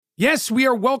Yes, we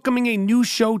are welcoming a new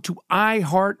show to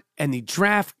iHeart and the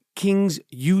DraftKings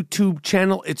YouTube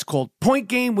channel. It's called Point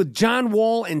Game with John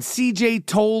Wall and CJ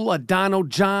Toledano.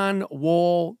 John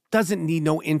Wall doesn't need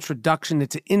no introduction.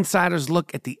 It's an insider's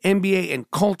look at the NBA and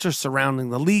culture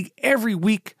surrounding the league. Every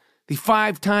week, the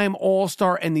five-time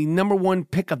All-Star and the number one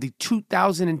pick of the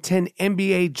 2010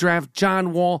 NBA Draft,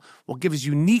 John Wall, will give his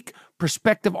unique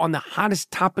perspective on the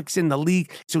hottest topics in the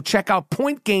league. So check out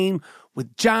Point Game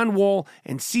with John Wall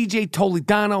and CJ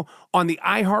Toledano on the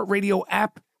iHeartRadio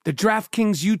app, the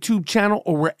DraftKings YouTube channel,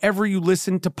 or wherever you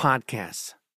listen to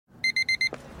podcasts.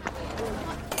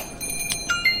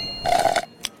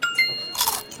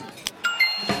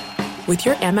 With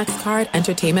your Amex card,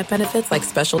 entertainment benefits like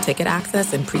special ticket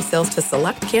access and pre-sales to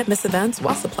select can't-miss events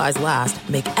while supplies last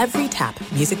make every tap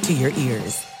music to your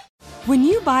ears. When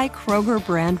you buy Kroger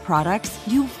brand products,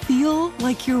 you feel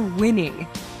like you're winning.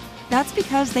 That's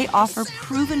because they offer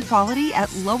proven quality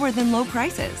at lower than low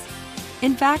prices.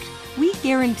 In fact, we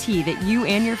guarantee that you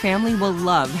and your family will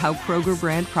love how Kroger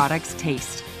brand products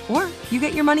taste, or you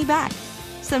get your money back.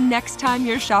 So next time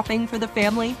you're shopping for the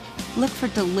family, look for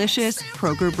delicious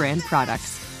Kroger brand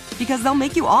products, because they'll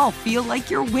make you all feel like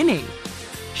you're winning.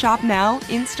 Shop now,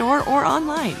 in-store, or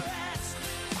online.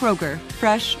 Kroger,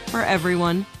 fresh for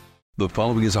everyone. The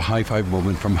following is a high five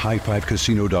moment from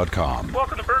highfivecasino.com.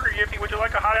 Welcome to Burger Yippee. Would you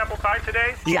like a hot apple pie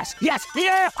today? Yes, yeah,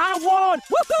 I won!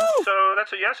 Woohoo! So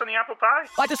that's a yes on the apple pie?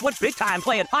 I just went big time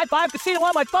playing High Five Casino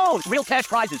on my phone. Real cash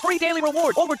prizes, free daily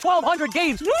rewards, over 1,200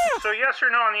 games. Yeah! So yes or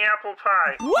no on the apple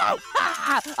pie? Whoa!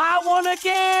 I won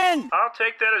again! I'll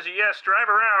take that as a yes. Drive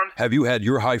around. Have you had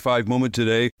your high five moment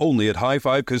today? Only at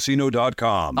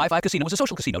highfivecasino.com. High Five Casino is a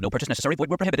social casino. No purchase necessary. Void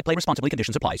where prohibited. Play responsibly.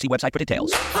 Conditions apply. See website for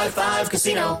details. High Five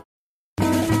Casino.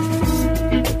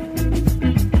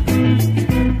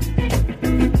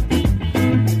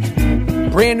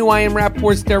 Brand new I Am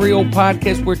Rappaport Stereo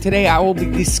podcast, where today I will be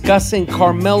discussing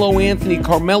Carmelo Anthony.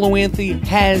 Carmelo Anthony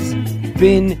has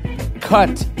been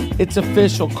cut. It's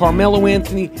official. Carmelo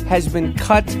Anthony has been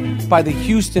cut by the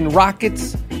Houston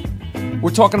Rockets.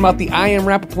 We're talking about the I Am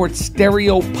Rappaport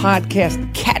Stereo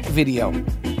podcast cat video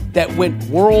that went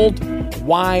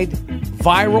worldwide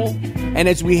viral. And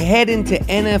as we head into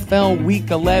NFL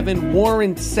Week 11,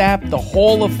 Warren Sapp, the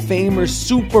Hall of Famer,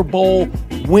 Super Bowl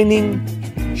winning,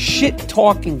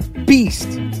 shit-talking beast,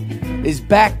 is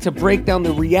back to break down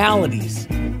the realities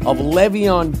of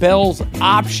Le'Veon Bell's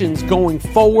options going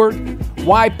forward,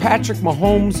 why Patrick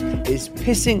Mahomes is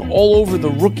pissing all over the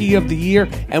Rookie of the Year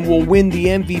and will win the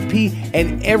MVP,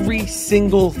 and every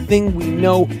single thing we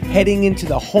know heading into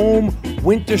the home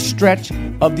winter stretch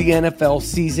of the NFL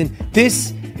season.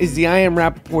 This is the I Am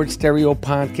Rappaport Stereo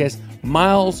podcast.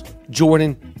 Miles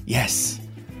Jordan, yes.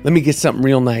 Let me get something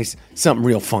real nice, something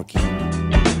real funky.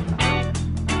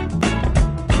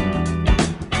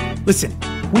 Listen,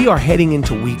 we are heading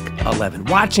into Week 11.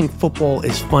 Watching football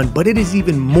is fun, but it is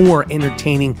even more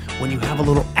entertaining when you have a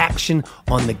little action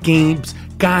on the games.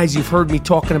 Guys, you've heard me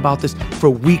talking about this for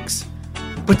weeks,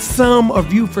 but some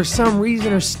of you, for some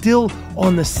reason, are still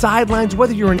on the sidelines.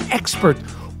 Whether you're an expert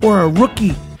or a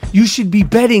rookie, you should be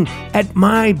betting at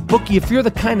MyBookie. If you're the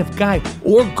kind of guy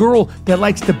or girl that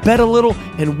likes to bet a little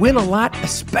and win a lot,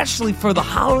 especially for the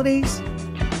holidays,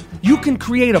 you can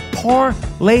create a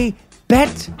parlay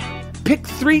bet. Pick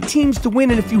 3 teams to win,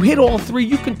 and if you hit all 3,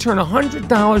 you can turn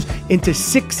 $100 into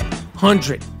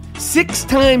 $600. 6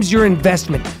 times your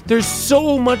investment. There's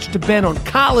so much to bet on: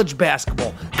 college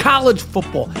basketball, college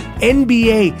football,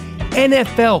 NBA,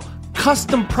 NFL,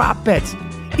 custom prop bets,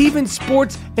 even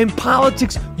sports and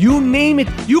politics, you name it.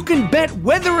 You can bet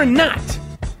whether or not.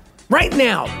 Right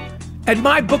now, at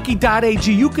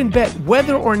mybookie.ag, you can bet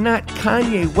whether or not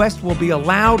Kanye West will be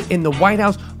allowed in the White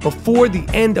House before the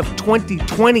end of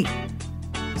 2020.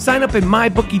 Sign up at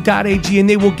mybookie.ag and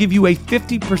they will give you a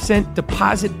 50%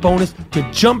 deposit bonus to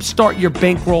jumpstart your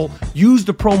bankroll. Use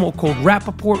the promo code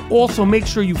Rappaport. Also, make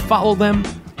sure you follow them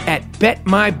at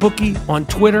BetMyBookie on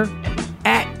Twitter,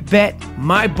 at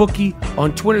BetMyBookie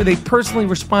on Twitter. They personally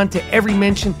respond to every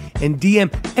mention and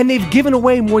DM, and they've given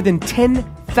away more than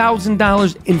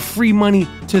 $10,000 in free money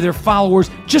to their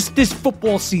followers just this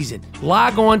football season.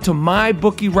 Log on to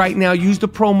MyBookie right now. Use the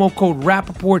promo code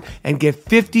Rappaport and get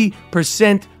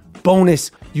 50% bonus.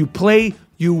 You play,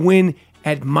 you win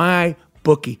at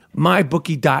MyBookie.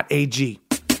 MyBookie.ag.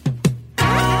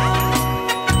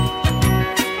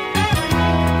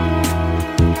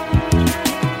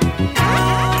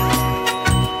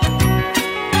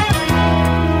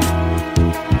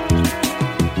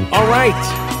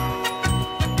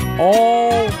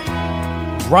 All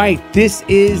right. This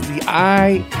is the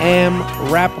I Am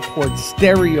Rappaport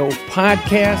Stereo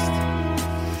podcast.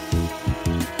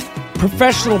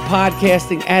 Professional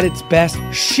podcasting at its best,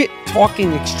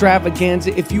 shit-talking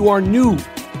extravaganza. If you are new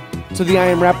to the I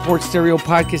Am Rapaport Stereo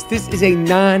podcast, this is a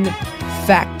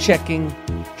non-fact-checking,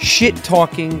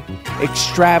 shit-talking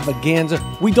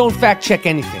extravaganza. We don't fact-check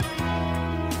anything.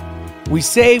 We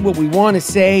say what we want to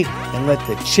say and let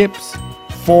the chips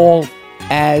fall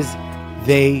as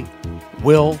they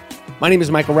will. My name is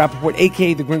Michael Rapaport,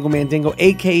 a.k.a. the Gringo Mandingo,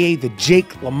 a.k.a. the Jake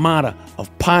LaMotta of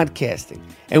podcasting.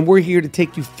 And we're here to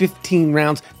take you 15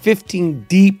 rounds, 15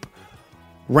 deep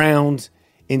rounds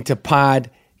into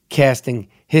podcasting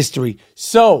history.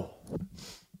 So,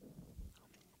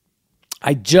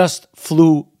 I just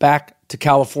flew back to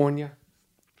California.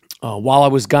 While I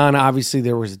was gone, obviously,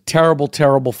 there was a terrible,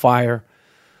 terrible fire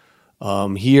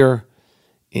here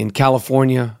in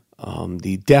California.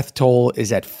 The death toll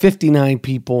is at 59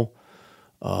 people.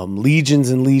 Legions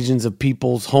and legions of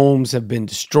people's homes have been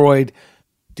destroyed.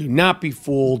 Do not be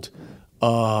fooled.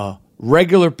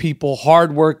 Regular people,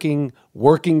 hardworking,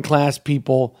 working class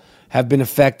people have been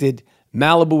affected.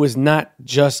 Malibu is not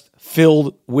just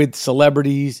filled with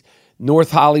celebrities.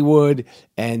 North Hollywood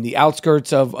and the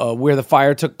outskirts of where the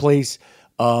fire took place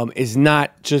is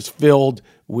not just filled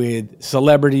with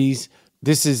celebrities.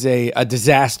 This is a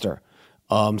disaster.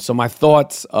 So my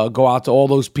thoughts go out to all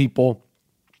those people,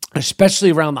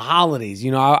 especially around the holidays.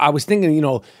 You know, I was thinking, you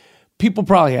know, people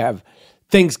probably have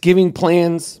Thanksgiving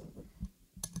plans.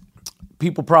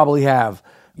 People probably have,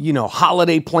 you know,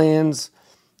 holiday plans,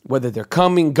 whether they're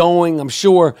coming, going. I'm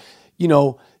sure, you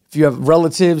know, if you have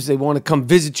relatives, they want to come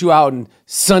visit you out in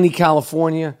sunny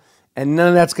California, and none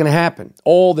of that's going to happen.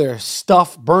 All their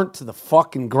stuff burnt to the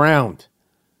fucking ground.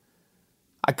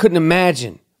 I couldn't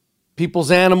imagine.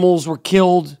 People's animals were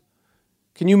killed.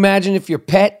 Can you imagine if your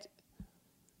pet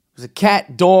was a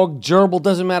cat, dog, gerbil,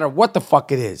 doesn't matter what the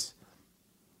fuck it is,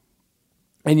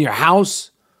 and your house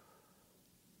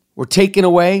were taken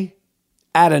away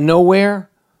out of nowhere?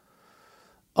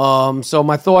 So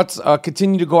my thoughts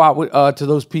continue to go out to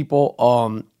those people.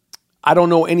 I don't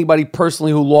know anybody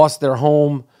personally who lost their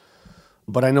home,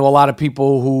 but I know a lot of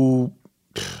people who,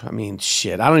 I mean,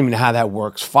 shit, I don't even know how that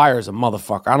works. Fire is a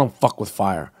motherfucker. I don't fuck with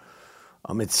fire.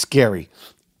 It's scary.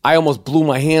 I almost blew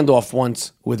my hand off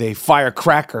once with a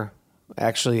firecracker.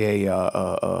 Actually,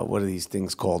 what are these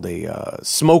things called? A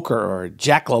smoker or a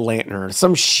jack-o'-lantern or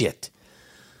some shit.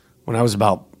 When I was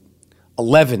about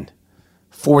 11,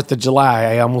 4th of July,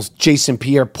 I almost Jason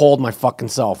Pierre-Paul'd my fucking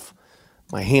self.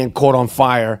 My hand caught on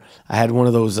fire. I had one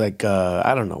of those, like,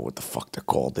 I don't know what the fuck they're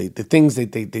called. The things,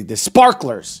 the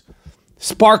sparklers.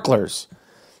 Sparklers.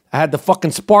 I had the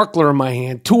fucking sparkler in my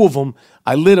hand, 2 of them.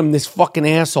 I lit him, this fucking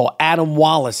asshole, Adam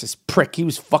Wallace, this prick. He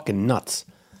was fucking nuts.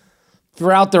 If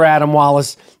you're out there, Adam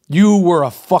Wallace, you were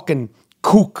a fucking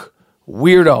kook,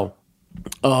 weirdo.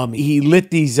 He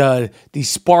lit these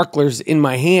sparklers in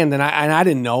my hand, and I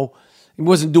didn't know. He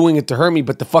wasn't doing it to hurt me,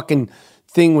 but the fucking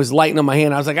thing was lighting on my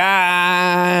hand. I was like,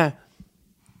 ah.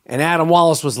 And Adam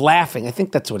Wallace was laughing. I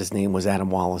think that's what his name was, Adam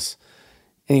Wallace.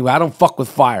 Anyway, I don't fuck with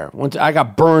fire. Once I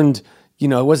got burned, you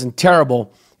know, it wasn't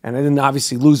terrible, and I didn't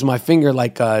obviously lose my finger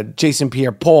like Jason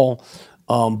Pierre-Paul,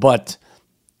 but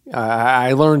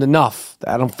I learned enough that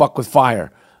I don't fuck with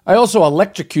fire. I also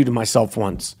electrocuted myself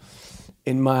once.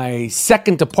 In my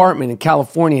second apartment in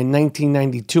California in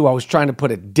 1992, I was trying to put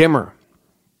a dimmer.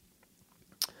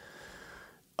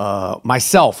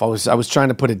 Myself, I was trying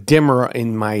to put a dimmer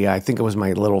in my, I think it was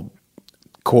my little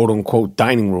quote-unquote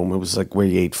dining room. It was like where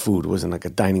you ate food. It wasn't like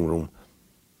a dining room.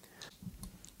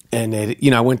 And,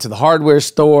 I went to the hardware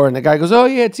store, and the guy goes, oh,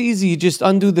 yeah, it's easy. You just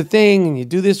undo the thing, and you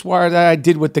do this wire. That. I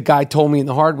did what the guy told me in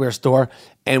the hardware store,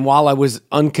 and while I was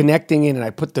unconnecting it and I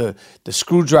put the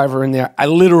screwdriver in there, I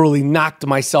literally knocked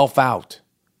myself out.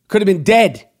 Could have been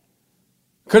dead.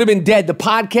 Could have been dead. The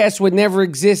podcast would never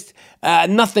exist.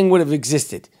 Nothing would have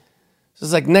existed. So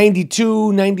it's like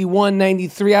 92, 91,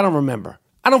 93. I don't remember.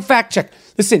 I don't fact check.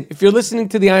 Listen, if you're listening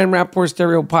to the I Am Rapaport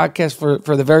Stereo podcast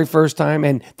for the very first time,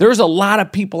 and there's a lot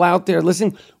of people out there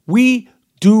listening, we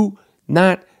do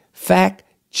not fact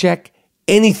check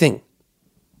anything.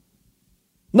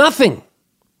 Nothing.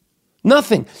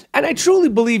 And I truly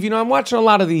believe, I'm watching a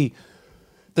lot of the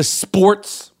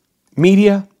sports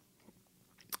media,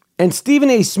 and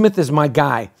Stephen A. Smith is my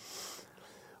guy.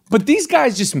 But these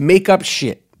guys just make up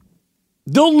shit.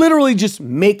 They'll literally just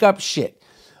make up shit.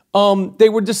 They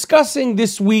were discussing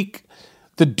this week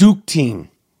the Duke team,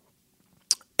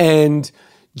 and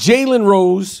Jalen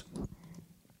Rose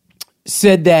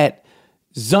said that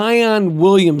Zion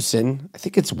Williamson, I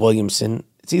think it's Williamson,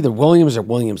 it's either Williams or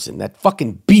Williamson, that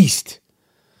fucking beast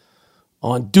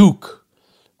on Duke,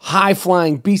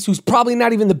 high-flying beast who's probably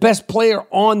not even the best player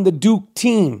on the Duke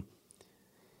team.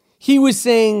 he was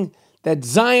saying that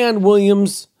Zion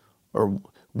Williams or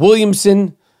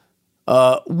Williamson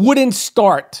wouldn't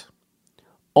start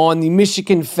on the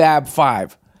Michigan Fab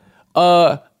Five.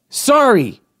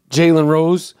 Sorry, Jalen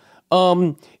Rose.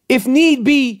 If need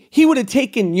be, he would have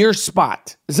taken your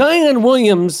spot. Zion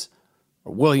Williams,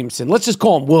 or Williamson, let's just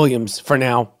call him Williams for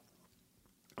now,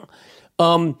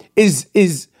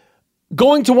 is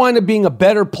going to wind up being a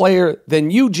better player than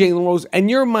you, Jalen Rose,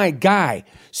 and you're my guy.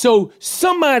 So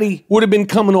somebody would have been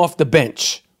coming off the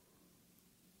bench.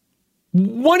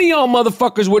 One of y'all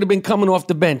motherfuckers would have been coming off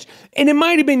the bench. And it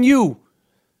might have been you,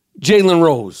 Jalen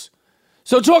Rose.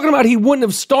 So talking about he wouldn't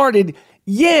have started,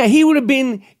 yeah, he would have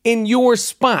been in your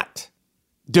spot,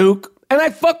 Duke. And I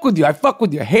fuck with you. I fuck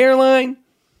with your hairline.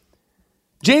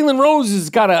 Jalen Rose has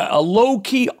got a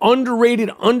low-key, underrated,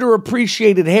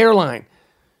 underappreciated hairline.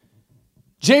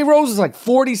 Jay Rose is like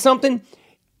 40-something.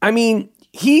 I mean,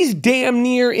 he's damn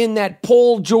near in that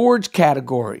Paul George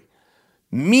category.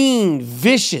 Mean,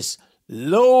 vicious,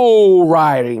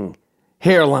 low-riding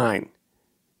hairline.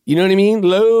 You know what I mean?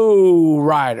 Low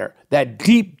rider. That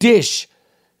deep dish.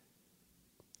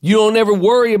 You don't ever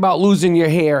worry about losing your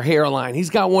hairline.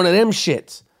 He's got one of them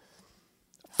shits.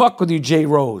 Fuck with you, Jay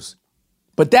Rose.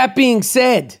 But that being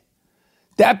said,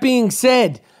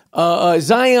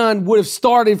 Zion would have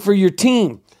started for your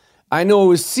team. I know it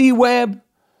was C-Web,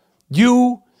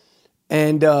 you,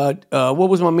 and what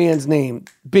was my man's name?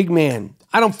 Big man.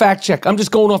 I don't fact check. I'm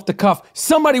just going off the cuff.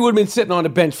 Somebody would have been sitting on the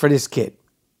bench for this kid.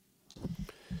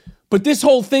 But this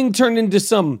whole thing turned into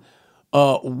some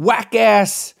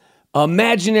whack-ass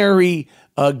imaginary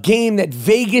game that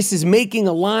Vegas is making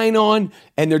a line on,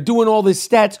 and they're doing all this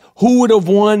stats. Who would have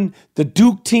won the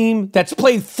Duke team that's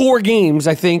played 4 games,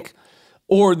 I think,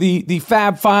 or the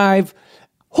Fab Five?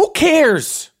 Who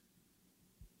cares?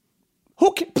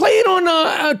 Play it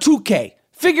on 2K.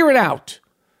 Figure it out.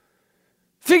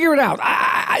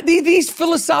 These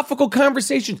philosophical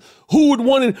conversations. Who would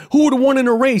have won in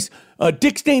a race?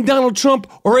 Dick Stain, Donald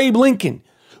Trump, or Abe Lincoln?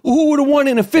 Who would have won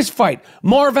in a fist fight?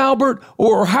 Marv Albert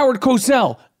or Howard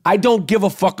Cosell? I don't give a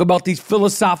fuck about these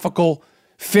philosophical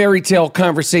fairy tale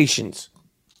conversations.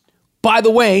 By the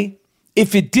way,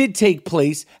 if it did take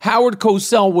place, Howard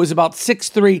Cosell was about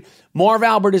 6'3". Marv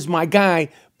Albert is my guy,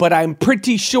 but I'm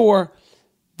pretty sure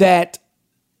that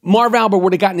Marv Albert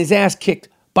would have gotten his ass kicked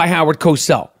by Howard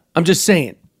Cosell. I'm just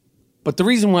saying. But the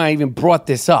reason why I even brought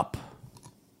this up,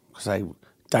 because I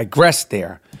digressed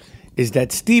there, is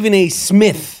that Stephen A.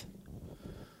 Smith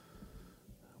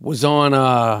was on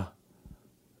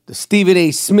the Stephen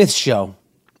A. Smith show,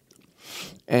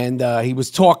 and he was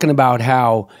talking about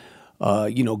how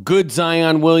good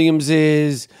Zion Williams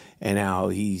is, and how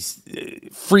he's a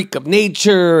freak of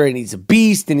nature, and he's a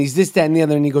beast, and he's this, that, and the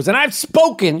other. And he goes, and I've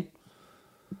spoken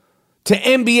to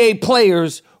NBA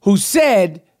players who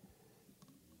said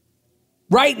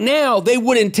right now they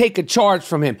wouldn't take a charge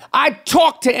from him. I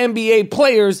talked to NBA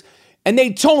players, and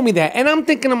they told me that. And I'm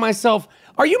thinking to myself,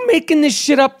 are you making this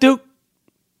shit up, Duke?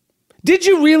 Did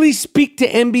you really speak to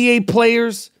NBA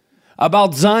players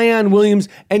about Zion Williams?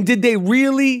 And did they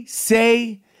really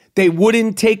say they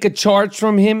wouldn't take a charge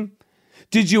from him?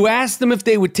 Did you ask them if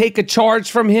they would take a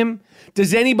charge from him?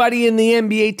 Does anybody in the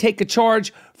NBA take a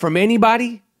charge from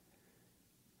anybody?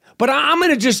 But I'm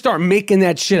going to just start making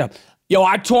that shit up. Yo,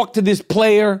 I talked to this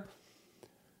player.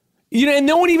 And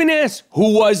no one even asked,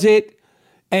 who was it?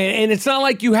 And it's not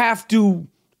like you have to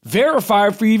verify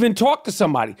if you even talk to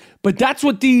somebody. But that's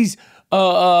what these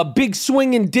big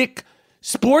swinging dick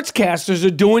sportscasters are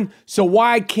doing. So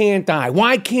why can't I?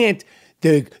 Why can't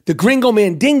the Gringo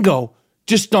Mandingo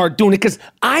just start doing it? Because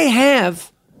I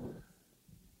have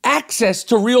access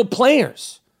to real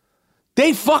players.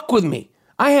 They fuck with me.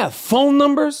 I have phone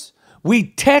numbers. We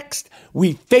text.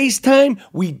 We FaceTime.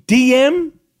 We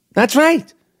DM. That's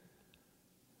right.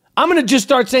 I'm going to just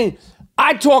start saying,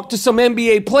 I talked to some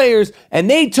NBA players and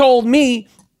they told me,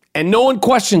 and no one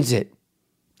questions it.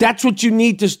 That's what you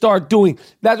need to start doing.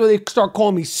 That's why they start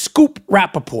calling me Scoop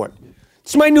Rappaport.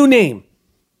 It's my new name.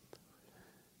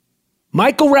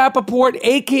 Michael Rappaport,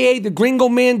 a.k.a. the Gringo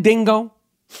Mandingo,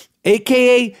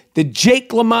 a.k.a. the Jake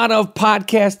LaMotta of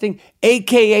podcasting,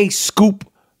 a.k.a. Scoop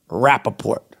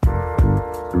Rappaport.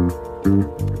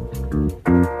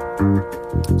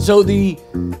 So the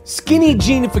skinny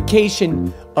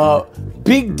genification,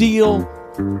 big deal,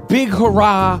 big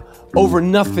hurrah over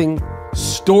nothing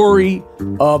story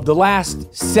of the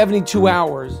last 72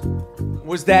 hours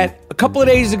was that a couple of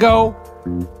days ago,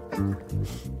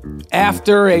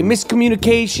 after a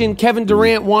miscommunication, Kevin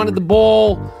Durant wanted the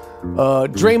ball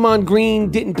Draymond Green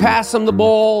didn't pass him the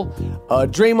ball.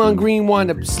 Draymond Green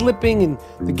wound up slipping and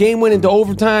the game went into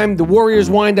overtime. The Warriors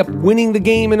wind up winning the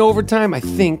game in overtime, I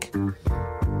think.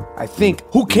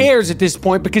 Who cares at this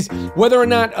point? Because whether or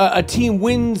not a team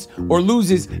wins or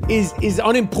loses is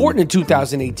unimportant in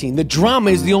 2018. The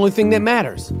drama is the only thing that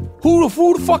matters. Who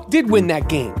the fuck did win that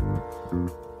game?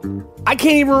 I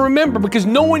can't even remember because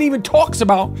no one even talks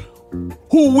about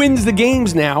who wins the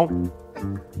games now.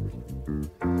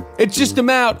 It's just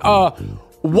about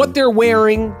what they're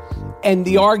wearing and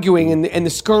the arguing and the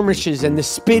skirmishes and the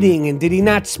spitting and did he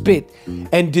not spit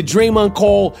and did Draymond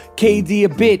call KD a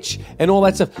bitch and all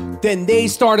that stuff. Then they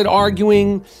started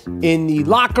arguing in the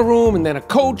locker room and then a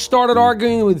coach started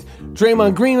arguing with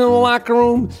Draymond Green in the locker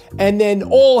room and then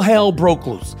all hell broke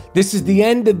loose. This is the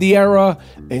end of the era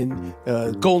in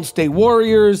Golden State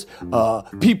Warriors.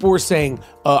 People were saying,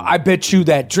 I bet you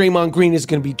that Draymond Green is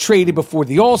going to be traded before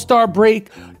the All-Star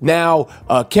break. Now,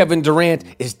 Kevin Durant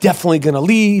is definitely going to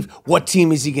leave. What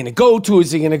team is he going to go to?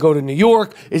 Is he going to go to New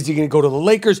York? Is he going to go to the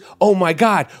Lakers? Oh my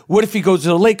God, what if he goes to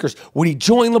the Lakers? Would he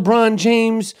join LeBron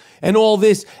James and all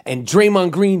this? And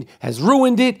Draymond Green has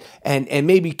ruined it. And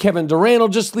maybe Kevin Durant will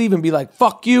just leave and be like,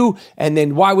 fuck you. And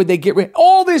then why would they get rid?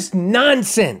 All this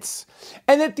nonsense.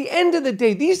 And at the end of the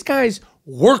day, these guys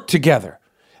work together.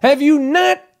 Have you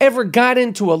not ever got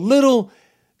into a little,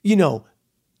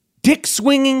 dick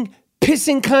swinging,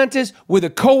 pissing contest with a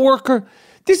coworker?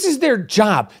 This is their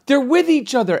job. They're with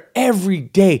each other every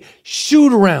day.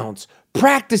 Shoot-arounds,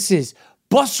 practices,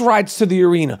 bus rides to the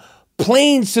arena,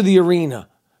 planes to the arena,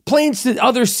 planes to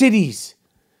other cities.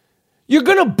 You're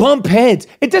going to bump heads.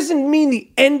 It doesn't mean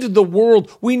the end of the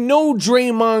world. We know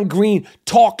Draymond Green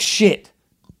talks shit.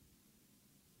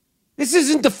 This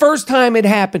isn't the first time it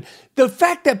happened. The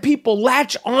fact that people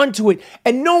latch onto it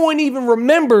and no one even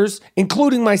remembers,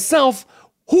 including myself,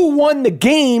 who won the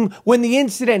game when the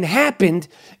incident happened.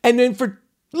 And then for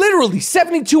literally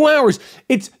 72 hours,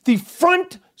 it's the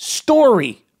front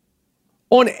story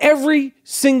on every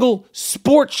single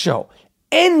sports show,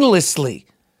 endlessly.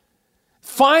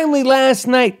 Finally, last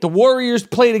night, the Warriors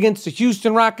played against the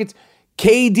Houston Rockets.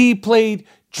 KD played.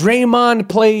 Draymond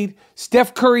played.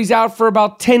 Steph Curry's out for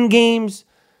about 10 games.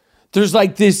 There's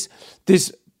like this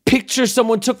picture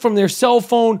someone took from their cell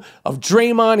phone of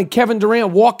Draymond and Kevin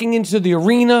Durant walking into the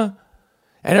arena.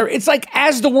 And it's like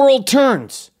as the world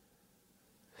turns.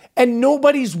 And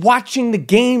nobody's watching the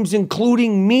games,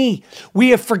 including me. We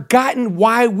have forgotten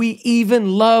why we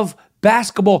even love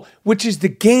basketball, which is the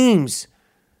games.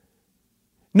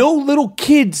 No little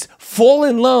kids fall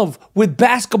in love with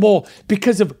basketball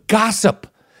because of gossip.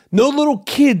 No little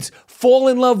kids fall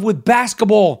in love with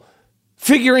basketball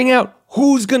figuring out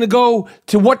who's going to go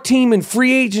to what team in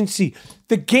free agency.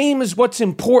 The game is what's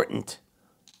important.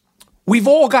 We've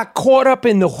all got caught up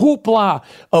in the hoopla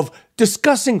of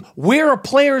discussing where a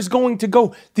player is going to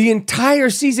go the entire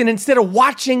season instead of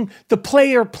watching the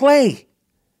player play.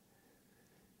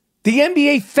 The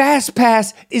NBA Fast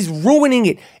Pass is ruining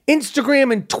it.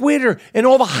 Instagram and Twitter and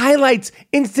all the highlights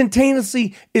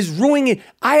instantaneously is ruining it.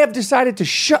 I have decided to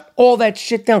shut all that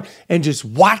shit down and just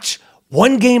watch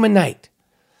one game a night.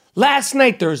 Last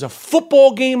night, there was a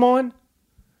football game on,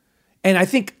 and I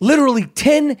think literally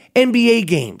 10 NBA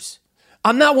games.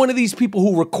 I'm not one of these people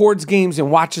who records games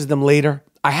and watches them later.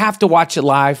 I have to watch it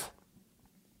live.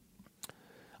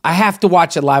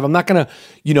 I'm not going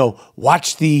to,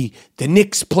 watch the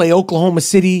Knicks play Oklahoma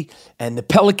City and the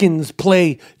Pelicans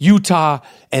play Utah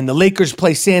and the Lakers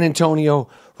play San Antonio,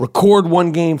 record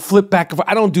one game, flip back and forth.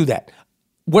 I don't do that.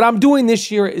 What I'm doing this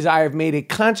year is I have made a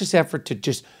conscious effort to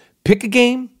just pick a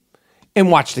game and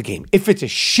watch the game. If it's a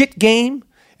shit game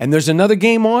and there's another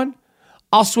game on,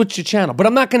 I'll switch the channel. But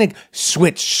I'm not going to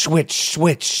switch.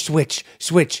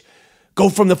 Go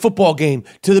from the football game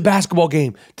to the basketball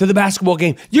game to the basketball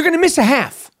game. You're going to miss a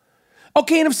half.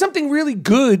 Okay, and if something really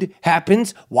good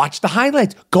happens, watch the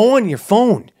highlights. Go on your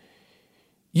phone.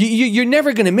 You're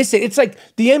never going to miss it. It's like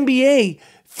the NBA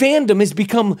fandom has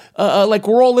become like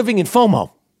we're all living in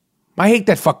FOMO. I hate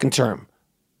that fucking term.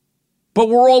 But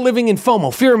we're all living in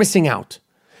FOMO, fear of missing out.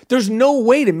 There's no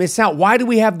way to miss out. Why do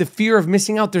we have the fear of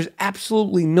missing out? There's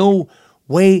absolutely no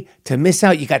way to miss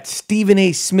out. You got Stephen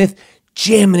A. Smith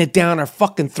jamming it down our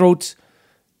fucking throats,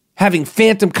 having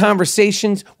phantom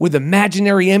conversations with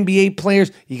imaginary NBA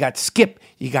players. You got Skip,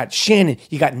 you got Shannon,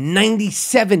 you got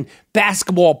 97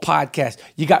 basketball podcasts,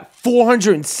 you got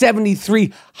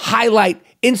 473 highlight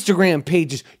Instagram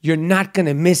pages. You're not going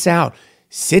to miss out.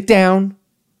 Sit down,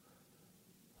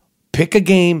 pick a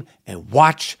game, and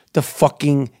watch the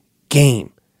fucking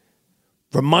game.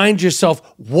 Remind yourself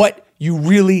what you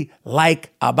really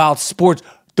like about sports.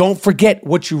 Don't forget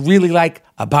what you really like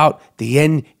about the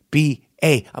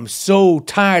NBA. I'm so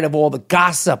tired of all the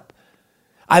gossip.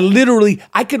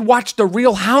 I could watch The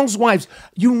Real Housewives.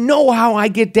 You know how I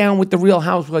get down with The Real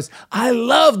Housewives. I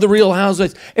love The Real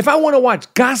Housewives. If I want to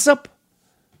watch gossip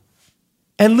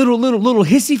and little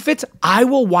hissy fits, I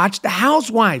will watch The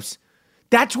Housewives.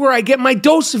 That's where I get my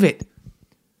dose of it.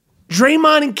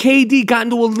 Draymond and KD got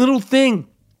into a little thing.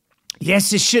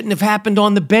 Yes, it shouldn't have happened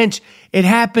on the bench. It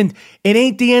happened. It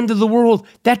ain't the end of the world.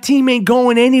 That team ain't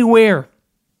going anywhere.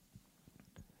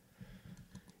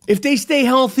 If they stay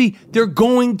healthy, they're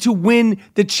going to win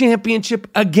the championship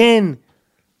again.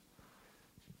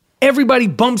 Everybody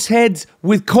bumps heads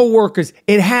with coworkers.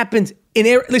 It happens in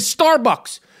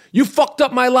Starbucks. You fucked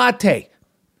up my latte.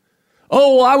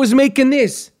 Oh, well, I was making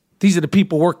this. These are the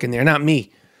people working there, not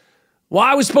me. Well,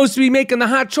 I was supposed to be making the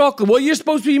hot chocolate. Well, you're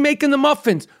supposed to be making the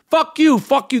muffins. Fuck you.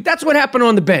 That's what happened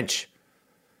on the bench.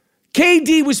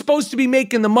 KD was supposed to be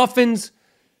making the muffins,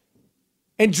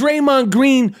 and Draymond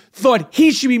Green thought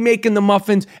he should be making the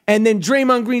muffins, and then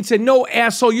Draymond Green said, no,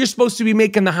 asshole, you're supposed to be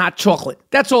making the hot chocolate.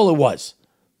 That's all it was.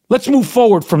 Let's move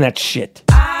forward from that shit.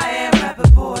 I Am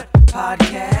Rappaport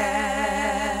Podcast.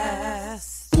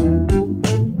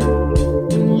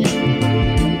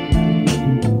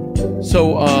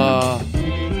 So,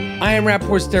 I Am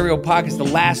Rappaport Stereo Podcast, the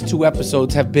last 2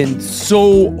 episodes have been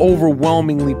so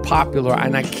overwhelmingly popular,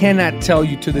 and I cannot tell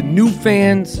you, to the new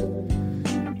fans,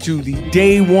 to the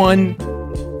day one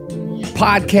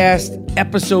podcast,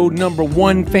 episode number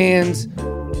 1 fans,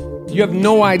 you have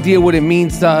no idea what it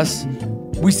means to us.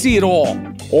 We see it all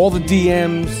the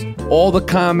DMs, all the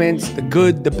comments, the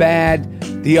good, the bad,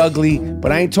 the ugly,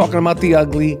 but I ain't talking about the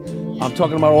ugly. I'm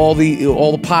talking about all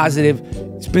the positive.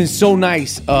 It's been so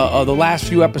nice. The last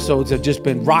few episodes have just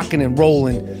been rocking and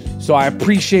rolling. So I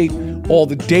appreciate all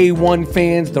the day one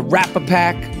fans, the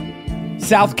Rap-A-Pack,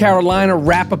 South Carolina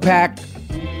Rap-A-Pack,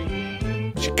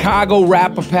 Chicago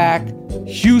Rap-A-Pack,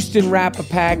 Houston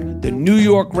Rap-A-Pack, the New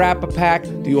York Rap-A-Pack,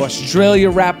 the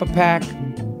Australia Rap-A-Pack,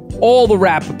 all the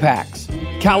Rap-A-Packs,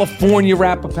 California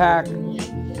Rap-A-Pack,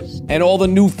 and all the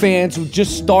new fans who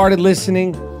just started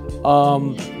listening.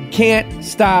 Can't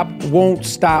stop, won't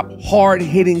stop,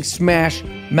 hard-hitting smash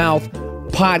mouth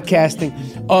podcasting.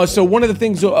 So one of the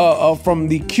things from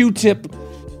the Q-Tip,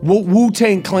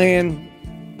 Wu-Tang Clan,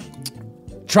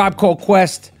 Tribe Called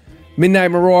Quest,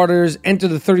 Midnight Marauders, Enter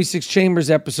the 36 Chambers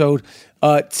episode,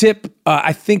 Tip,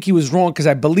 I think he was wrong because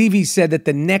I believe he said that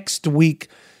the next week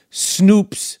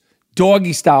Snoop's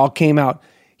Doggy Style came out.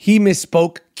 He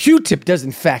misspoke. Q-Tip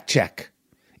doesn't fact check.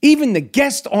 Even the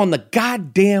guest on the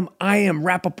goddamn I Am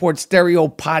Rappaport Stereo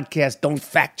Podcast don't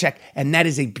fact check, and that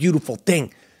is a beautiful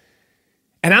thing.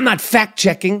 And I'm not fact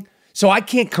checking, so I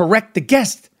can't correct the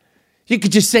guest. You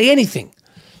could just say anything.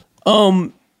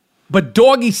 But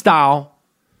Doggy Style,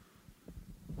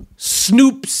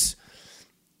 Snoop's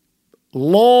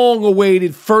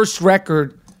long-awaited first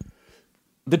record,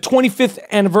 the 25th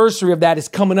anniversary of that is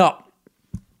coming up.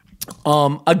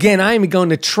 Again, I am going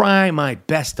to try my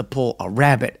best to pull a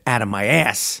rabbit out of my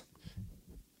ass.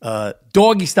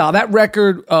 Doggy Style, that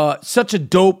record, such a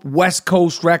dope West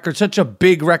Coast record, such a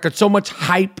big record, so much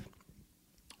hype.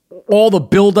 All the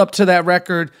build up to that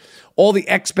record, all the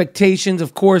expectations.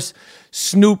 Of course,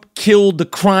 Snoop killed the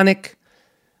Chronic.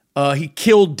 He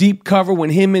killed Deep Cover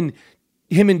when him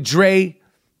and Dre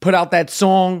put out that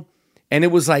song. And it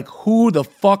was like, who the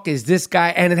fuck is this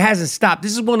guy? And it hasn't stopped.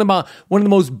 This is one of the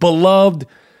most beloved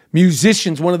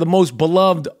musicians, one of the most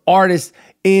beloved artists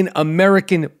in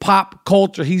American pop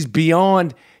culture. He's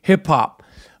beyond hip hop.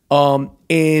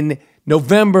 In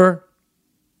November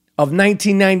of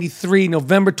 1993,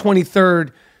 November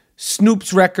 23rd,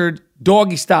 Snoop's record,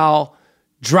 Doggy Style,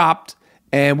 dropped.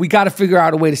 And we got to figure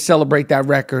out a way to celebrate that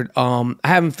record. I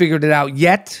haven't figured it out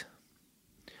yet.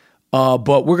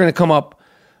 But we're going to come up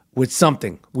with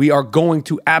something. We are going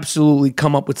to absolutely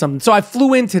come up with something. So I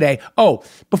flew in today. Oh,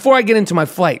 before I get into my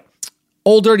flight,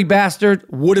 Old Dirty Bastard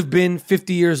would have been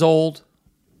 50 years old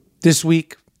this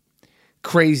week.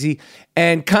 Crazy.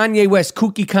 And Kanye West,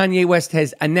 kooky Kanye West,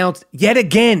 has announced yet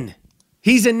again.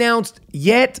 He's announced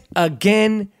yet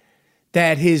again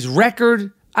that his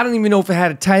record, I don't even know if it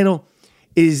had a title,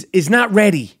 is not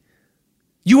ready.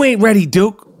 You ain't ready,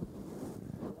 Duke.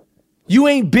 You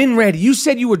ain't been ready. You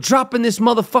said you were dropping this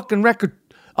motherfucking record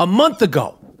a month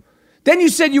ago. Then you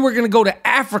said you were going to go to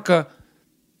Africa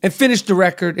and finish the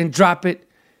record and drop it.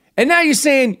 And now you're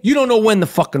saying you don't know when the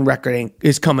fucking record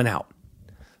is coming out.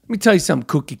 Let me tell you something,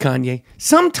 kooky Kanye.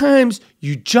 Sometimes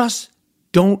you just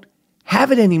don't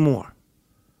have it anymore.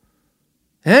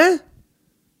 Huh?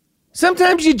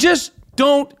 Sometimes you just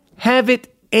don't have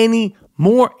it anymore.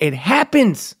 more. It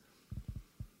happens.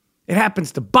 It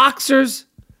happens to boxers.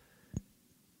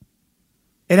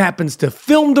 It happens to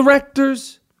film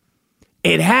directors.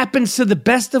 It happens to the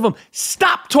best of them.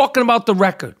 Stop talking about the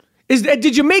record.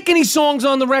 Did you make any songs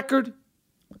on the record?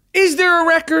 Is there a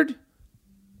record?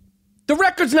 The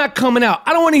record's not coming out.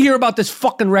 I don't want to hear about this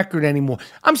fucking record anymore.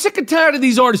 I'm sick and tired of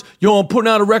these artists. Yo, I'm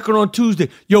putting out a record on Tuesday.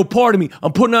 Yo, pardon me.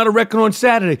 I'm putting out a record on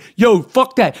Saturday. Yo,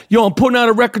 fuck that. Yo, I'm putting out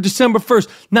a record December 1st.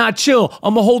 Nah, chill.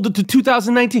 I'm going to hold it to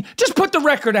 2019. Just put the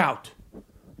record out.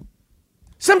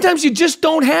 Sometimes you just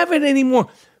don't have it anymore.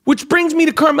 Which brings me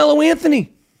to Carmelo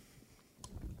Anthony.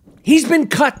 He's been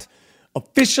cut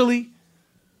officially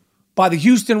by the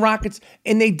Houston Rockets,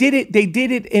 and they did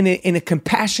it in a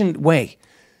compassionate way.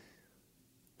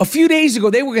 A few days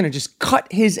ago, they were going to just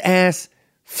cut his ass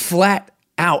flat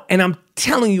out. And I'm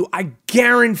telling you, I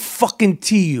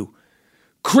guarantee you,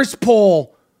 Chris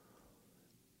Paul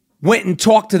went and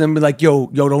talked to them, be like, yo,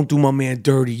 don't do my man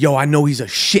dirty. Yo, I know he's a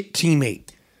shit teammate.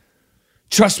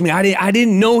 Trust me, I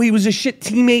didn't know he was a shit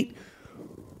teammate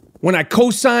when I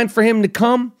co-signed for him to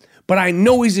come, but I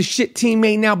know he's a shit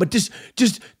teammate now. But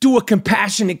just do a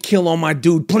compassionate kill on my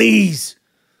dude, please.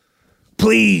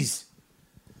 Please.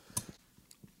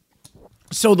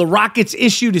 So the Rockets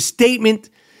issued a statement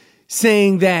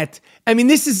saying that,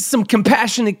 this is some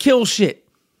compassionate kill shit.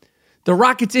 The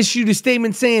Rockets issued a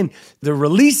statement saying they're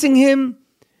releasing him.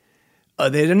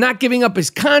 They're not giving up his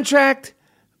contract,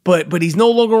 but he's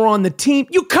no longer on the team.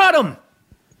 You cut him.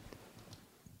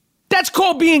 That's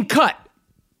called being cut.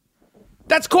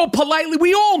 That's called politely.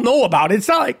 We all know about it. It's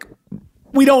not like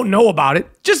we don't know about it.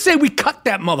 Just say we cut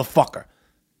that motherfucker.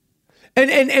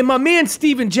 And my man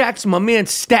Steven Jackson, my man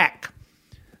Stack,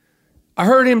 I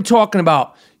heard him talking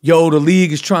about, the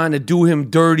league is trying to do him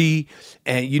dirty,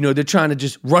 and they're trying to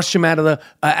just rush him out of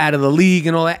the league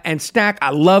and all that. And Stack,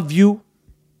 I love you,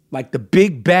 like the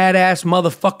big badass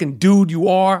motherfucking dude you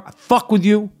are. I fuck with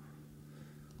you.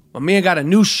 My man got a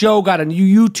new show, got a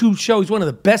new YouTube show. He's one of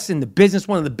the best in the business,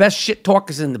 one of the best shit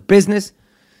talkers in the business.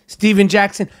 Steven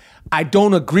Jackson, I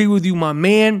don't agree with you, my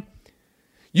man.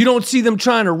 You don't see them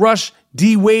trying to rush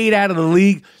D Wade out of the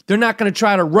league. They're not going to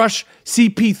try to rush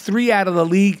CP3 out of the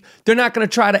league. They're not going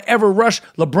to try to ever rush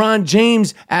LeBron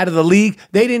James out of the league.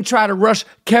 They didn't try to rush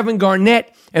Kevin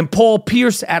Garnett and Paul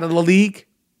Pierce out of the league.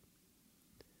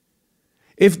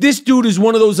 If this dude is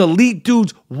one of those elite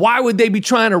dudes, why would they be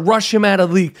trying to rush him out of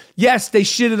the league? Yes, they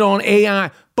shitted on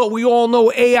AI, but we all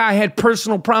know AI had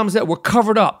personal problems that were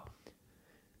covered up.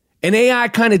 And AI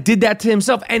kind of did that to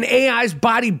himself. And AI's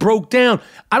body broke down.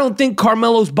 I don't think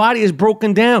Carmelo's body is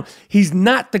broken down. He's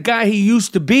not the guy he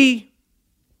used to be.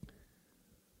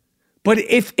 But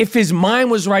if his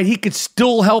mind was right, he could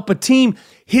still help a team.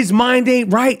 His mind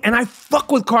ain't right. And I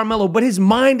fuck with Carmelo, but his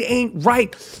mind ain't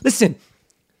right. Listen,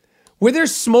 where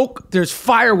there's smoke, there's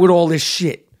fire with all this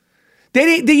shit. Do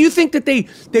you think that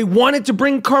they wanted to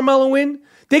bring Carmelo in?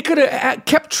 They could have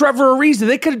kept Trevor Ariza.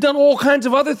 They could have done all kinds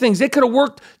of other things. They could have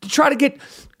worked to try to get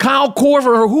Kyle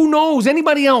Korver or who knows,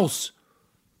 anybody else.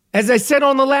 As I said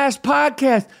on the last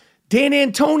podcast, Dan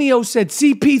Antonio said,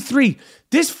 CP3,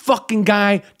 this fucking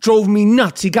guy drove me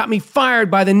nuts. He got me fired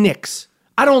by the Knicks.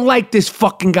 I don't like this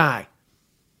fucking guy.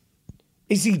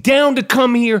 Is he down to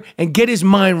come here and get his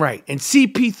mind right? And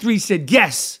CP3 said,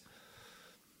 yes.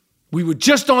 We were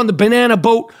just on the banana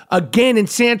boat again in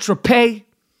Saint-Tropez.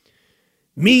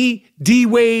 Me,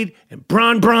 D-Wade, and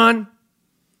Bron.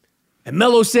 And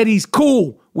Melo said he's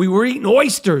cool. We were eating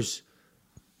oysters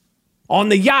on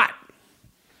the yacht.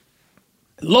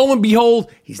 Lo and behold,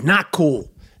 he's not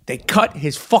cool. They cut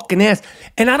his fucking ass.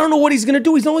 And I don't know what he's going to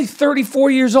do. He's only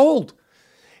 34 years old.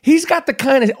 He's got the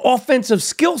kind of offensive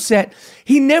skill set.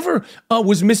 He never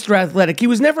was Mr. Athletic. He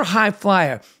was never high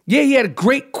flyer. Yeah, he had a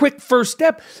great, quick first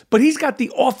step, but he's got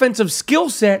the offensive skill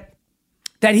set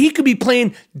that he could be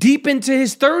playing deep into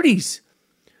his 30s.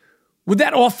 With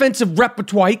that offensive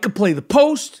repertoire, he could play the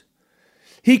post.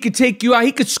 He could take you out.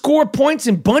 He could score points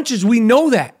in bunches. We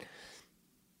know that.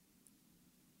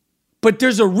 But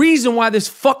there's a reason why this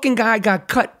fucking guy got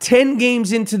cut 10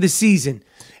 games into the season.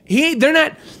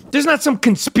 There's not some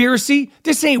conspiracy.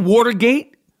 This ain't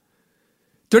Watergate.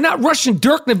 They're not rushing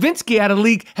Dirk Nowitzki out of the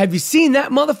league. Have you seen that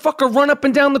motherfucker run up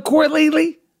and down the court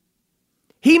lately?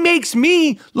 He makes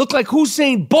me look like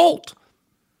Usain Bolt.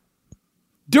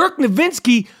 Dirk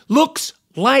Nowitzki looks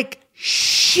like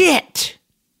shit.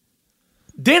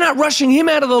 They're not rushing him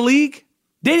out of the league.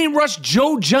 They didn't rush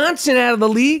Joe Johnson out of the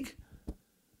league.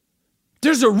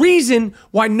 There's a reason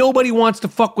why nobody wants to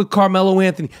fuck with Carmelo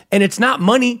Anthony. And it's not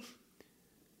money.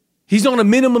 He's on a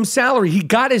minimum salary. He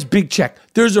got his big check.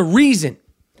 There's a reason.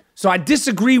 So I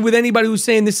disagree with anybody who's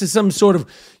saying this is some sort of,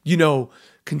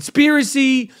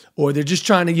 conspiracy, or they're just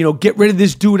trying to, get rid of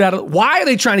this dude out of... Why are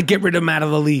they trying to get rid of him out of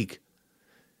the league?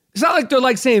 It's not like they're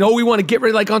like saying, we want to get rid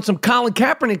of, like on some Colin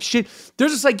Kaepernick shit. They're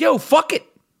just like, fuck it.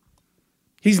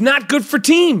 He's not good for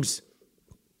teams.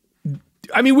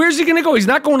 I mean, where's he going to go? He's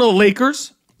not going to the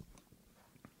Lakers.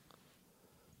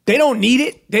 They don't need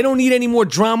it. They don't need any more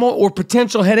drama or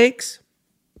potential headaches.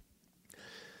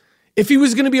 If he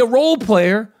was going to be a role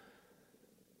player,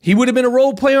 he would have been a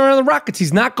role player on the Rockets.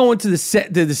 He's not going to the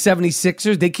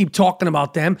 76ers. They keep talking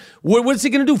about them. What's he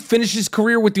going to do? Finish his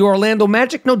career with the Orlando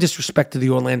Magic? No disrespect to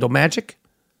the Orlando Magic.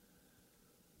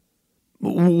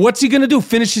 What's he going to do?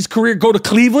 Finish his career, go to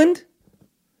Cleveland?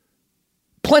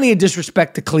 Plenty of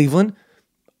disrespect to Cleveland.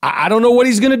 I don't know what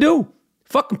he's going to do.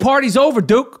 Fucking party's over,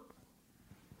 Duke.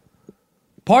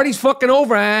 Party's fucking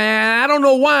over. I don't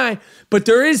know why, but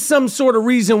there is some sort of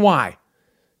reason why.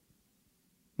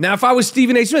 Now, if I was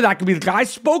Stephen A. Smith, I could be the guy. I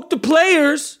spoke to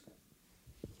players.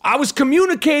 I was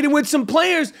communicating with some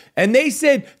players, and they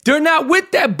said they're not with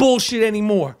that bullshit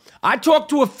anymore. I talked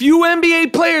to a few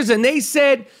NBA players, and they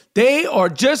said they are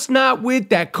just not with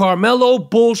that Carmelo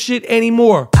bullshit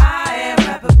anymore. I Am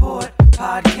Rappaport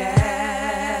Podcast.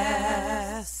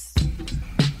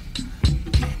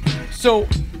 So,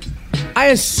 I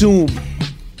assume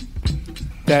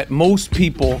that most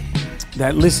people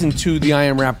that listen to the I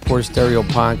Am Rappaport Stereo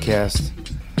podcast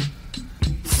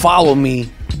follow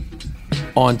me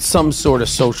on some sort of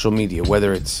social media,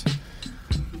 whether it's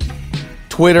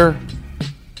Twitter,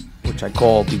 which I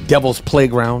call the Devil's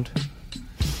Playground,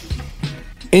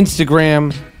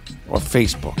 Instagram, or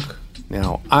Facebook.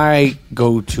 Now, I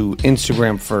go to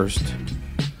Instagram first,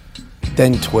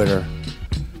 then Twitter,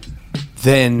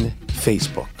 then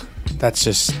Facebook. That's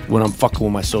just when I'm fucking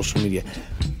with my social media.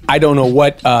 I don't know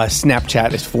what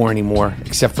Snapchat is for anymore,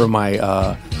 except for my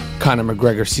Conor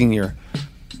McGregor Sr.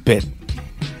 bit.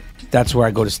 That's where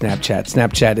I go to Snapchat.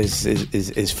 Snapchat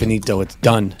is finito. It's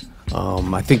done.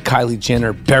 I think Kylie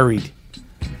Jenner buried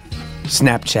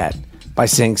Snapchat by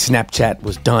saying Snapchat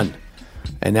was done.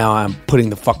 And now I'm putting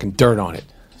the fucking dirt on it.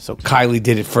 So Kylie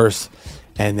did it first,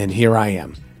 and then here I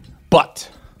am.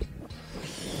 But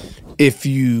if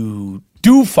you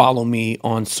do follow me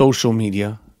on social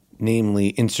media,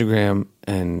 namely Instagram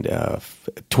and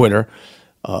Twitter,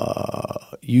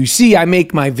 you see I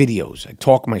make my videos. I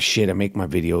talk my shit. I make my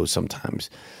videos. Sometimes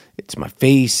it's my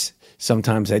face.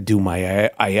 Sometimes I do my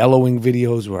Aielloing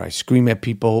videos where I scream at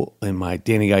people in my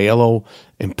Danny Aiello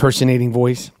impersonating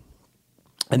voice.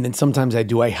 And then sometimes I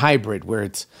do a hybrid where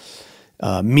it's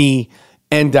me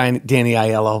and Danny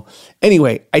Aiello.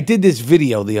 Anyway, I did this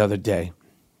video the other day.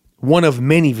 One of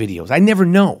many videos. I never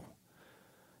know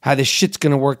how this shit's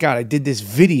going to work out. I did this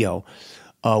video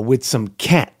with some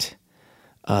cat.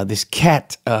 This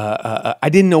cat, I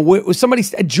didn't know what it was. Somebody,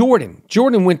 Jordan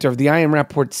Winter of the I Am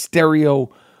Rappaport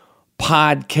Stereo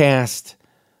podcast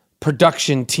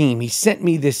production team. He sent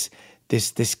me this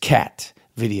cat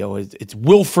video. It's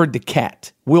Wilfred the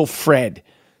cat. Wilfred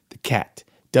the cat.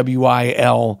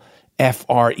 WILFRED.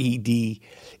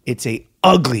 It's a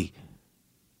ugly,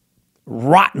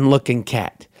 rotten looking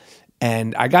cat.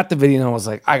 And I got the video and I was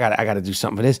like, I gotta do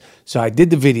something for this. So I did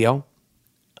the video.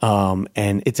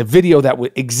 And it's a video that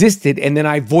existed, and then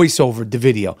I voice overed the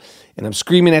video. And I'm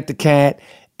screaming at the cat,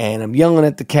 and I'm yelling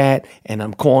at the cat, and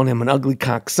I'm calling him an ugly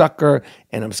cocksucker,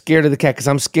 and I'm scared of the cat because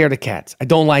I'm scared of cats. I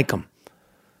don't like them.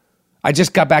 I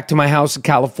just got back to my house in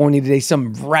California today.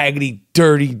 Some raggedy,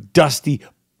 dirty, dusty,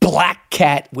 black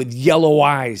cat with yellow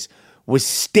eyes was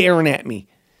staring at me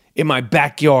in my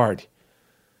backyard.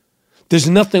 There's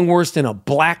nothing worse than a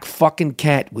black fucking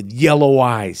cat with yellow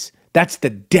eyes. That's the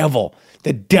devil.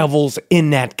 The devil's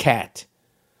in that cat.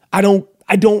 I don't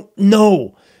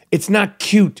know. It's not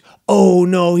cute. Oh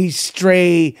no, he's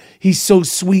stray. He's so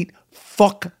sweet.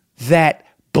 Fuck that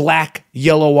black,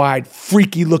 yellow-eyed,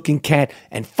 freaky-looking cat,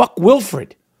 and fuck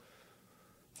Wilfred.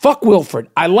 Fuck Wilfred.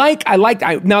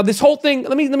 Now this whole thing.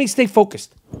 Let me stay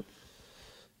focused.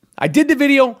 I did the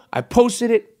video. I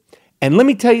posted it, and let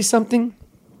me tell you something.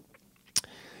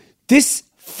 This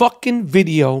fucking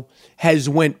video has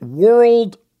went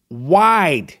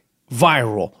worldwide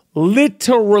viral.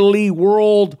 Literally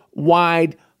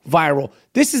worldwide viral.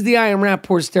 This is the I Am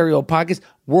Rappaport Stereo podcast.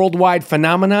 Worldwide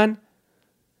phenomenon.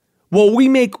 Well, we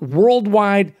make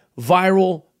worldwide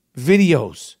viral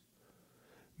videos.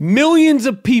 Millions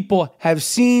of people have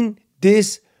seen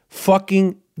this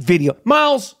fucking video.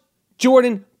 Miles,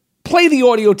 Jordan, play the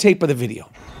audio tape of the video.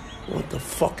 What the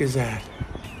fuck is that?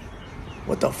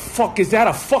 What the fuck is that?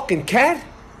 A fucking cat?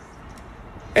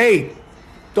 Hey,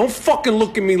 don't fucking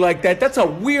look at me like that. That's a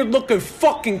weird looking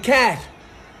fucking cat.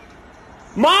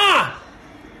 Ma!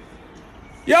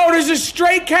 Yo, there's a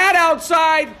stray cat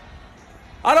outside.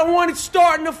 I don't want it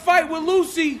starting a fight with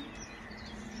Lucy.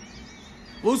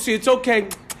 Lucy, it's okay.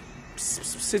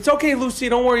 It's okay, Lucy.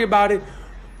 Don't worry about it.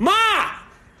 Ma!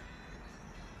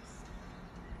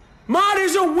 Ma,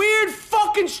 there's a weird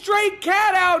fucking stray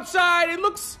cat outside. It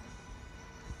looks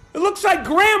like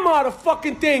Grandma, the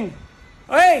fucking thing.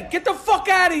 Hey, get the fuck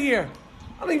out of here.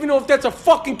 I don't even know if that's a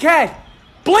fucking cat.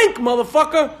 Blink,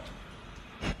 motherfucker.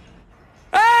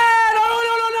 Hey,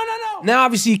 no. Now,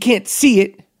 obviously, you can't see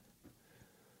it,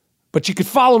 but you can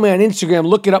follow me on Instagram.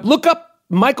 Look it up. Look up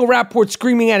Michael Rappaport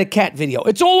screaming at a cat video.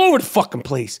 It's all over the fucking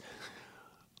place.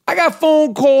 I got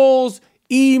phone calls,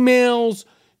 emails,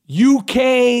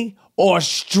 UK,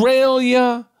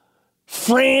 Australia,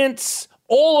 France,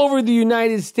 all over the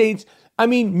United States. I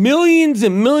mean, millions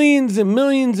and millions and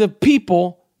millions of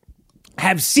people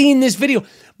have seen this video.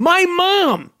 My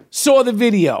mom saw the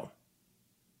video,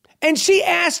 and she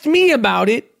asked me about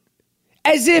it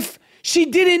as if she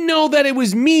didn't know that it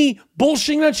was me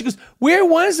bullshitting on. She goes, where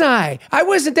was I? I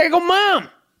wasn't there. I go, Mom,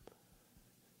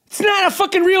 it's not a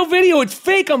fucking real video. It's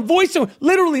fake. I'm voiceover.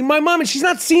 Literally, my mom, and she's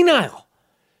not senile.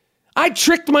 I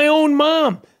tricked my own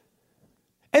mom.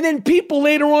 And then people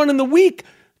later on in the week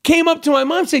came up to my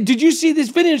mom and said, did you see this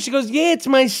video? And she goes, yeah, it's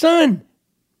my son.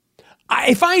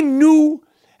 If I knew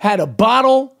how to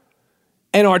bottle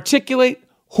and articulate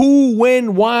who,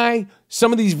 when, why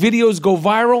some of these videos go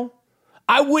viral,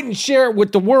 I wouldn't share it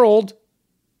with the world.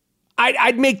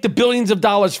 I'd make the billions of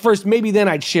dollars first. Maybe then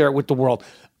I'd share it with the world.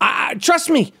 Trust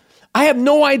me, I have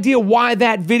no idea why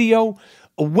that video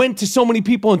went to so many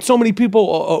people and so many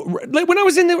people. When I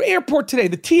was in the airport today,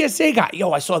 the TSA guy,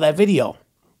 I saw that video.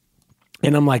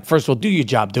 And I'm like, first of all, do your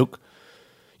job, Duke.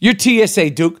 You're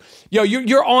TSA, Duke.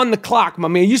 You're on the clock, my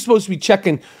man. You're supposed to be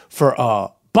checking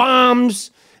for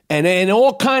bombs and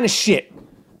all kind of shit.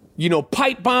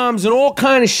 Pipe bombs and all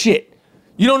kind of shit.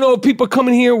 You don't know if people are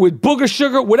coming here with booger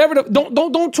sugar, whatever.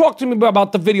 Don't talk to me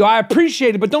about the video. I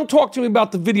appreciate it, but don't talk to me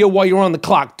about the video while you're on the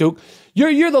clock, Duke.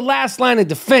 You're the last line of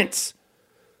defense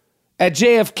at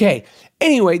JFK.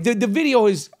 Anyway, the video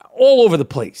is all over the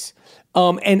place.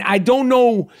 And I don't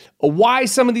know why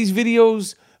some of these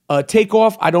videos take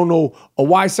off. I don't know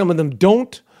why some of them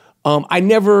don't. I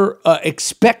never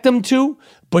expect them to.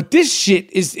 But this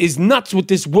shit is nuts with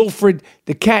this Wilfred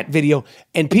the cat video.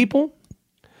 And people,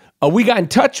 we got in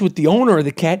touch with the owner of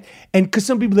the cat. And because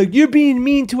some people are like, you're being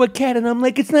mean to a cat. And I'm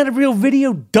like, it's not a real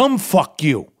video. Dumb fuck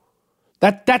you.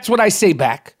 That's what I say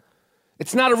back.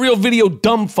 It's not a real video,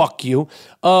 dumb fuck you.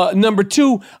 Number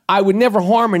 2, I would never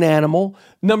harm an animal.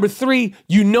 Number 3,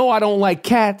 I don't like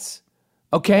cats,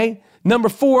 okay? Number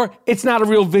 4, it's not a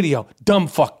real video, dumb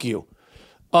fuck you.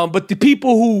 But the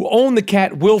people who own the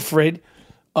cat, Wilfred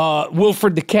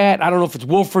the cat, I don't know if it's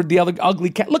Wilfred the other ugly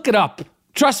cat, look it up.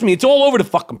 Trust me, it's all over the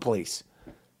fucking place.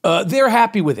 They're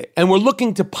happy with it, and we're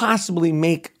looking to possibly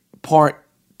make part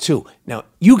 2. Now,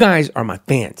 you guys are my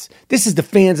fans. This is the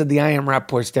fans of the I Am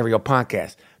Rappaport Stereo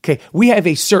podcast. Okay, we have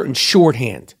a certain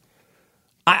shorthand.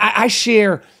 I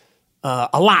share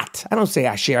a lot. I don't say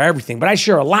I share everything, but I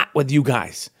share a lot with you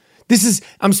guys.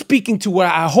 I'm speaking to what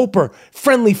I hope are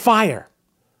friendly fire.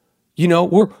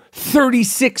 We're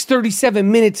 36,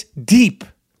 37 minutes deep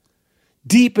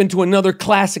into another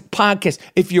classic podcast.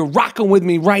 If you're rocking with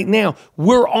me right now,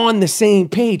 we're on the same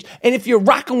page. And if you're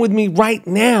rocking with me right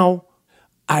now,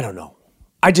 I don't know.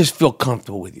 I just feel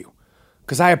comfortable with you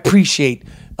because I appreciate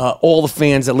all the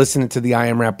fans that listen to the I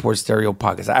Am Rappaport Stereo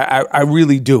podcast. I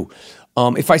really do.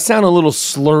 If I sound a little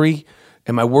slurry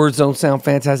and my words don't sound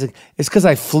fantastic, it's because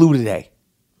I flew today.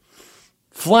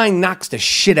 Flying knocks the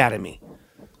shit out of me.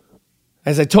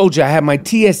 As I told you, I had my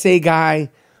TSA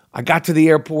guy. I got to the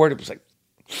airport. It was like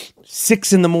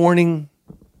 6 a.m.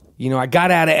 I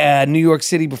got out of New York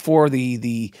City before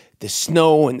the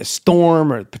snow and the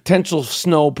storm, or potential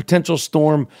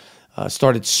storm,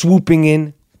 started swooping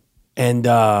in. And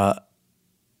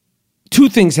 2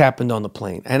 things happened on the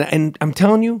plane. And I'm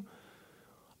telling you,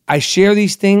 I share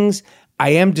these things. I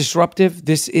am disruptive.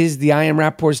 This is the I Am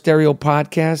Rappaport Stereo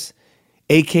podcast,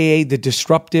 a.k.a. the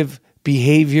Disruptive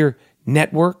Behavior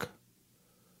Network.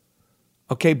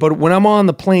 Okay, but when I'm on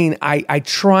the plane, I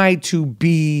try to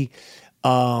be,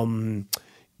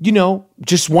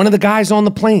 just one of the guys on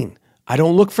the plane. I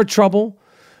don't look for trouble.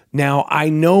 Now, I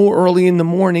know early in the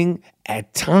morning,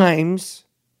 at times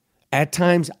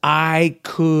I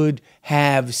could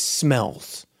have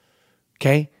smells.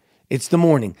 Okay? It's the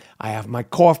morning. I have my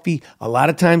coffee. A lot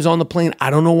of times on the plane, I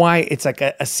don't know why, it's like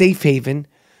a safe haven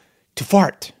to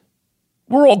fart.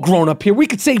 We're all grown up here. We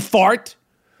could say fart.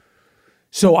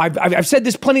 So I've said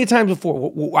this plenty of times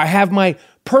before. I have my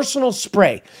personal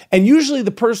spray. And usually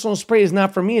the personal spray is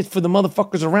not for me. It's for the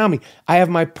motherfuckers around me. I have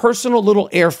my personal little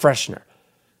air freshener.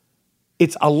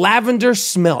 It's a lavender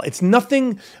smell. It's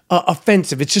nothing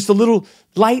offensive. It's just a little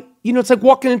light. It's like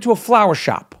walking into a flower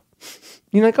shop.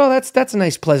 You're like, oh, that's a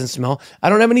nice, pleasant smell. I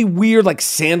don't have any weird like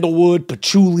sandalwood,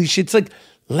 patchouli shit. It's like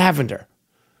lavender.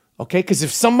 Okay? Because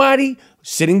if somebody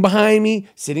sitting behind me,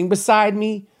 sitting beside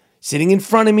me, sitting in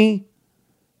front of me,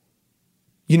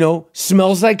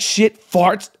 smells like shit,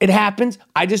 farts, it happens.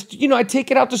 I just, I take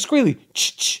it out discreetly.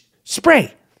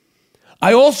 Spray.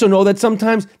 I also know that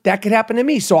sometimes that could happen to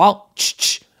me. So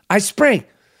I spray.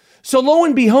 So lo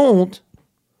and behold,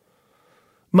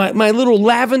 my little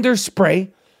lavender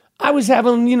spray, I was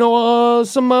having,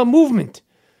 some movement.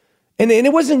 And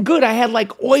it wasn't good. I had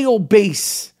like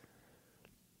oil-based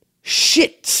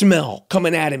shit smell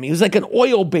coming out of me. It was like an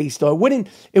oil-based, though.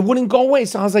 It wouldn't go away.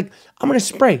 So I was like, I'm going to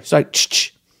spray. So I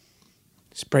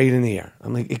spray it in the air.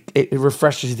 I'm like, it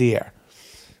refreshes the air.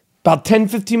 About 10,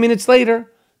 15 minutes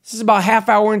later, this is about half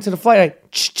hour into the flight,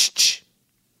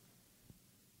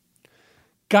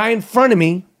 guy in front of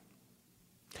me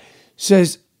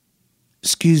says,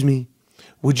 excuse me,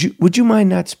 would you mind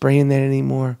not spraying that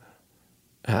anymore?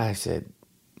 I said,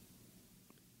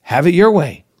 have it your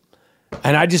way.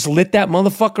 And I just lit that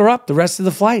motherfucker up the rest of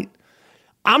the flight.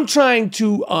 I'm trying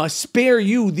to spare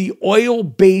you the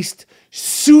oil-based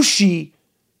sushi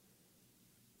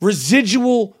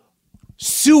residual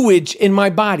sewage in my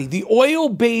body. The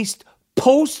oil-based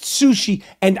post-sushi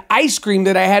and ice cream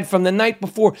that I had from the night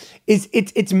before it's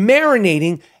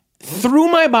marinating through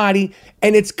my body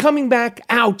and it's coming back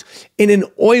out in an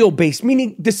oil-based,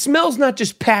 meaning the smell's not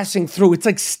just passing through. It's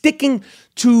like sticking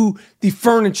to the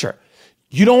furniture.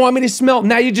 You don't want me to smell?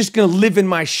 Now you're just going to live in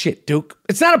my shit, Duke.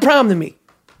 It's not a problem to me.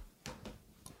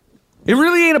 It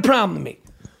really ain't a problem to me.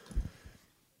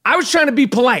 I was trying to be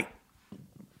polite.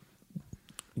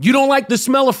 You don't like the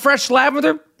smell of fresh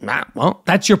lavender? Nah, well,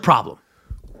 that's your problem.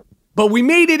 But we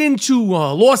made it into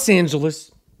Los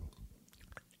Angeles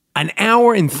an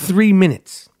hour and 3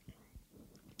 minutes.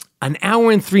 An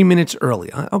hour and 3 minutes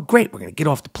early. Oh, great. We're going to get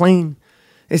off the plane.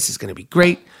 This is going to be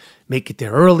great. Make it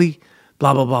there early.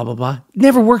 Blah, blah, blah, blah, blah. It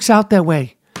never works out that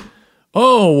way.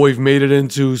 Oh, we've made it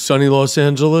into sunny Los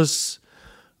Angeles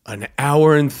an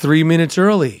hour and 3 minutes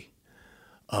early.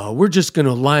 We're just going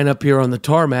to line up here on the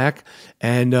tarmac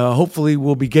and hopefully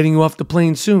we'll be getting you off the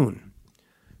plane soon.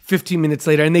 15 minutes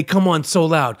later, and they come on so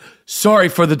loud. Sorry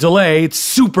for the delay. It's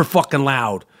super fucking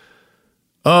loud.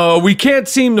 We can't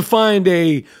seem to find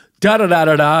a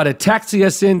da-da-da-da-da to taxi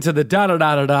us into the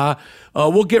da-da-da-da-da.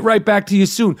 We'll get right back to you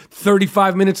soon.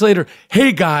 35 minutes later,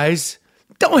 hey guys.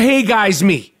 Don't hey guys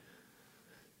me.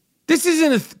 This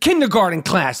isn't a kindergarten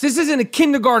class. This isn't a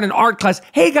kindergarten art class.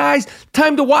 Hey guys,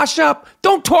 time to wash up.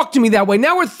 Don't talk to me that way.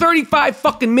 Now we're 35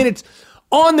 fucking minutes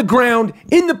on the ground,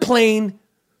 in the plane.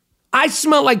 I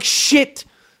smell like shit.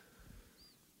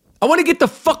 I want to get the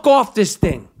fuck off this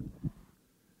thing.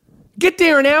 Get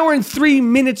there an hour and 3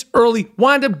 minutes early.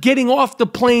 Wind up getting off the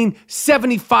plane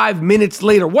 75 minutes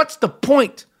later. What's the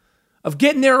point of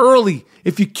getting there early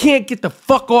if you can't get the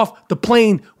fuck off the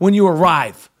plane when you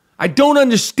arrive? I don't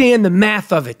understand the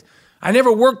math of it. I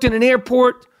never worked in an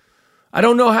airport. I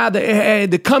don't know how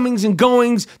the comings and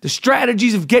goings, the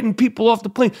strategies of getting people off the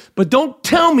plane. But don't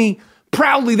tell me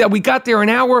proudly that we got there an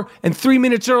hour and 3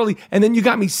 minutes early and then you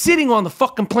got me sitting on the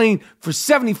fucking plane for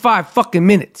 75 fucking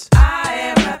minutes. I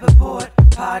Am Rappaport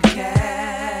Podcast.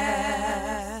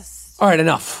 All right,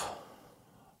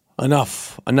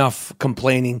 enough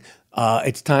complaining.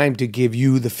 It's time to give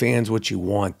you, the fans, what you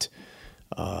want.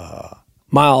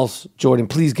 Miles, Jordan,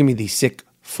 please give me the sick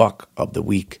fuck of the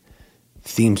week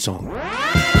theme song.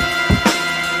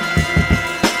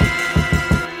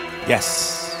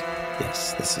 Yes,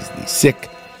 this is the sick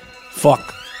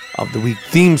fuck of the week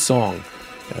theme song.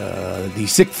 The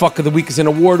sick fuck of the week is an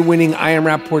award-winning I Am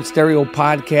Rappaport Stereo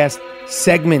podcast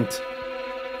segment.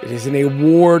 It is an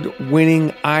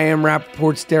award-winning I Am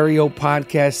Rappaport Stereo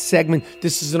podcast segment.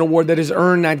 This is an award that is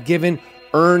earned, not given.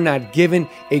 Earned, not given.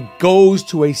 It goes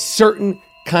to a certain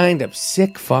kind of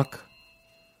sick fuck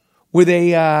with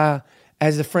a,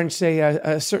 as the French say,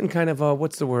 a certain kind of,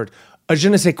 what's the word? A je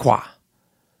ne sais quoi.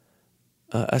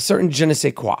 A certain je ne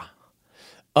sais quoi.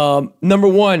 Number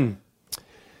one,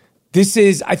 this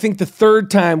is, I think, the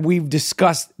third time we've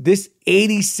discussed this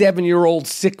 87-year-old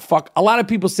sick fuck. A lot of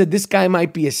people said this guy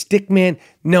might be a stick man.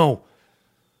 No,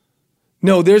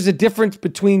 there's a difference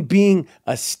between being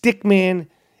a stick man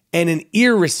and an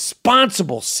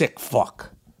irresponsible sick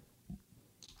fuck.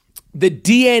 The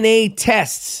DNA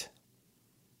tests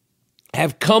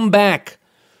have come back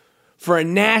for a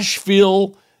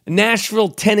Nashville,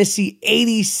 Tennessee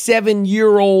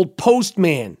 87-year-old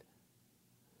postman.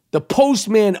 The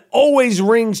postman always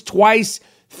rings twice,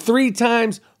 3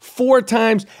 times, 4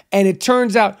 times, and it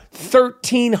turns out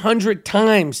 1,300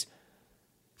 times.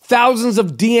 Thousands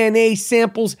of DNA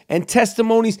samples and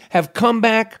testimonies have come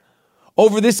back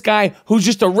over this guy who's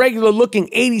just a regular-looking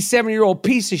 87-year-old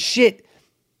piece of shit.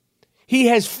 He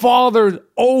has fathered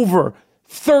over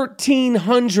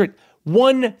 1,300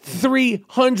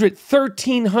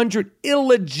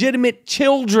 illegitimate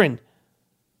children.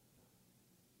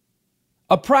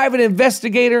 A private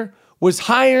investigator was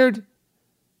hired.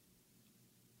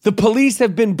 The police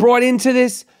have been brought into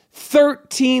this.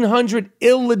 1,300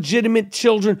 illegitimate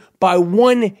children by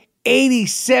one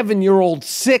 87-year-old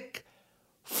sick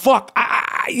fuck.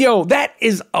 Yo, that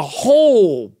is a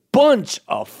whole bunch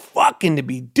of fucking to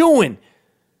be doing.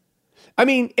 I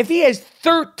mean, if he has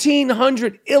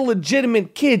 1,300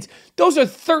 illegitimate kids, those are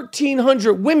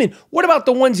 1,300 women. What about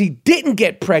the ones he didn't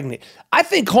get pregnant? I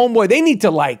think, homeboy, they need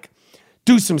to,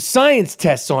 do some science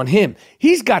tests on him.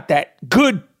 He's got that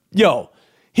good,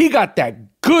 he got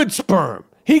that good sperm.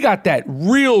 He got that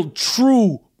real,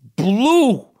 true,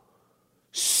 blue,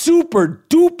 super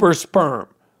duper sperm.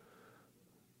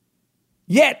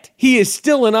 Yet, he is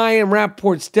still an I Am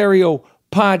Rapaport Stereo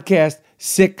podcast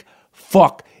sick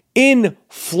fuck in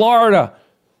Florida.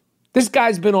 This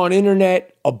guy's been on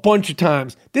internet a bunch of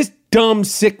times. This dumb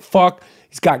sick fuck.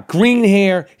 He's got green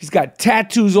hair. He's got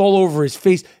tattoos all over his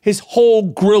face. His whole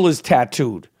grill is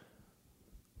tattooed.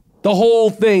 The whole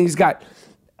thing. He's got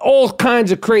all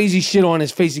kinds of crazy shit on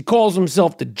his face. He calls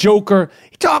himself the Joker.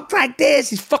 He talks like this.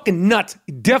 He's fucking nuts.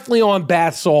 He's definitely on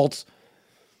bath salts.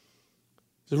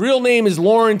 His real name is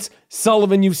Lawrence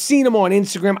Sullivan. You've seen him on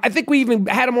Instagram. I think we even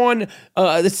had him on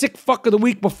the Sick Fuck of the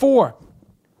Week before.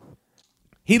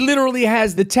 He literally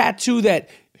has the tattoo that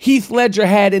Heath Ledger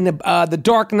had in the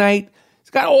Dark Knight. He's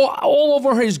got all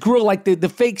over his grill like the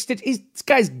fake stitch. This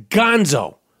guy's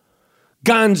gonzo.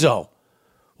 Gonzo.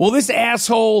 Well, this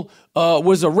asshole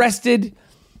was arrested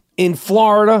in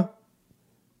Florida.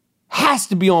 Has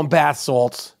to be on bath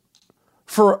salts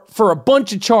for a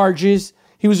bunch of charges.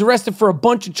 He was arrested for a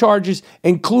bunch of charges,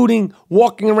 including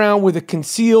walking around with a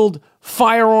concealed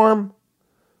firearm.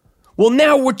 Well,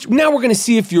 now we're going to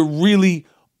see if you're really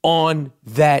on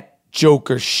that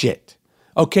Joker shit.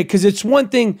 Okay, because it's one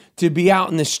thing to be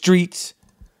out in the streets.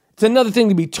 It's another thing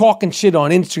to be talking shit on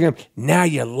Instagram. Now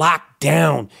you're locked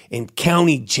down in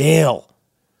county jail.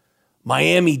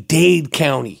 Miami-Dade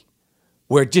County,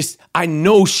 where I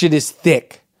know shit is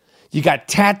thick. You got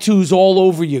tattoos all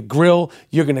over your grill.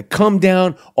 You're going to come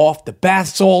down off the bath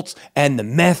salts and the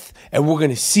meth, and we're going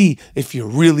to see if you're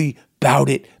really bout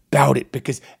it.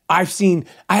 Because I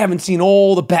haven't seen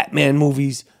all the Batman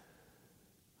movies.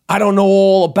 I don't know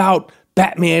all about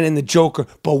Batman and the Joker,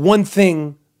 but one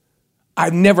thing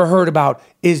I've never heard about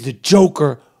is the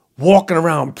Joker walking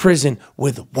around prison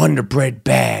with a Wonder Bread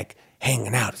bag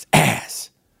hanging out his ass.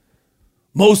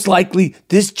 Most likely,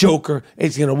 this Joker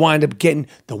is going to wind up getting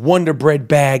the Wonder Bread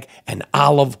bag and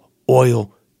olive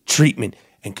oil treatment.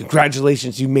 And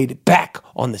congratulations, you made it back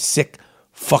on the Sick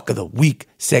Fuck of the Week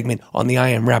segment on the I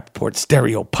Am Rapaport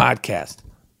Stereo podcast.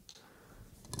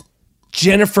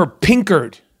 Jennifer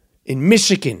Pinkard in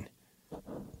Michigan.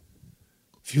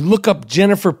 If you look up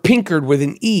Jennifer Pinkard with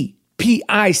an E,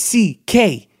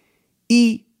 Pickerd,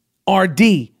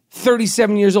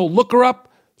 37 years old, look her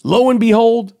up. Lo and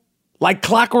behold, like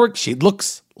clockwork, she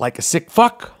looks like a sick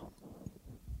fuck.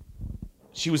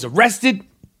 She was arrested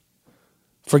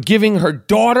for giving her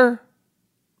daughter,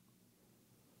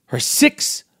 her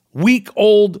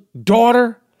 6-week-old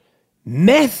daughter,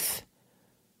 meth,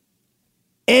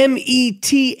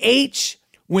 METH.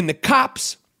 When the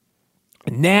cops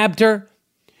nabbed her,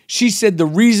 she said the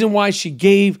reason why she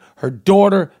gave her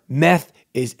daughter meth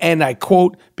is, and I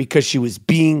quote, because she was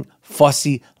being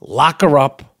fussy. Lock her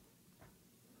up.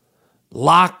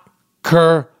 Lock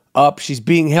her up. She's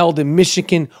being held in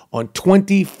Michigan on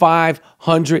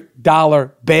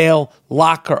 $2,500 bail.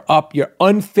 Lock her up. You're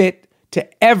unfit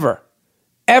to ever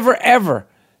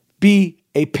be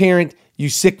a parent, you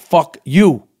sick fuck,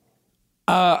 you.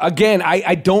 Again,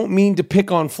 I don't mean to pick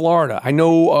on Florida. I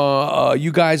know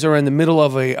you guys are in the middle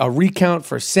of a recount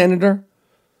for senator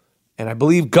and I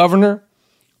believe governor.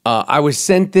 I was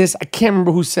sent this. I can't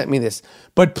remember who sent me this,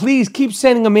 but please keep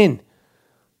sending them in.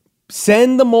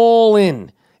 Send them all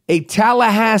in. A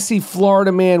Tallahassee,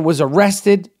 Florida man was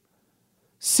arrested,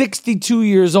 62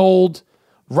 years old,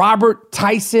 Robert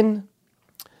Tyson.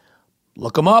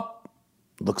 Look him up.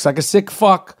 Looks like a sick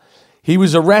fuck. He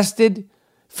was arrested,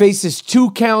 faces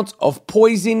 2 counts of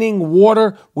poisoning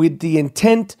water with the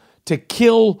intent to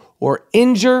kill or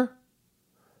injure?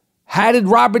 How did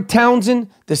Robert Townsend,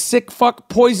 the sick fuck,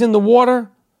 poison the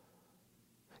water?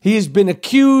 He has been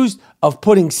accused of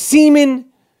putting semen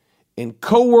in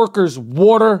coworkers'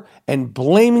 water and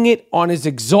blaming it on his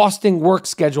exhausting work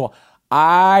schedule.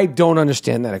 I don't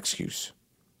understand that excuse.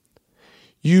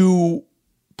 You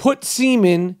put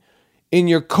semen in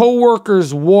your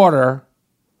coworkers' water,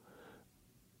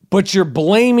 but you're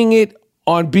blaming it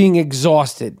on being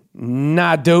exhausted.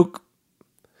 Nah, Duke.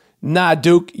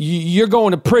 You're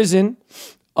going to prison,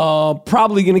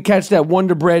 probably going to catch that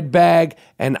Wonder Bread bag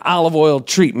and olive oil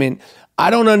treatment.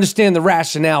 I don't understand the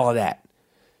rationale of that.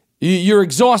 You're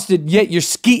exhausted, yet you're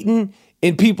skeeting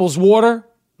in people's water?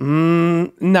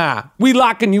 Nah. We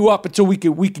locking you up until we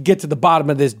could get to the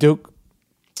bottom of this, Duke.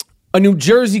 A New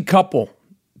Jersey couple.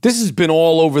 This has been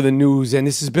all over the news, and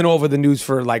this has been over the news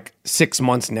for like 6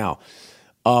 months now.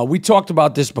 We talked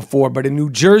about this before, but a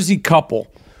New Jersey couple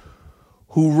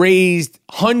who raised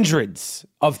hundreds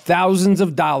of thousands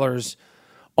of dollars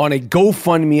on a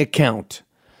GoFundMe account.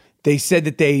 They said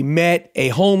that they met a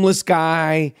homeless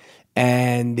guy,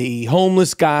 and the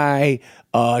homeless guy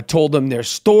told them their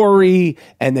story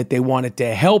and that they wanted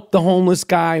to help the homeless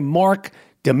guy, Mark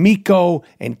D'Amico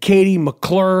and Katie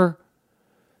McClure.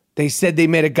 They said they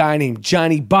met a guy named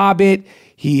Johnny Bobbitt.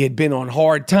 He had been on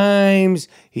hard times.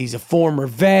 He's a former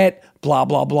vet, blah,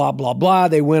 blah, blah, blah, blah.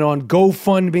 They went on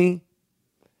GoFundMe.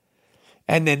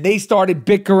 And then they started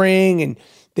bickering, and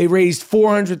they raised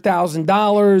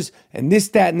 $400,000 and this,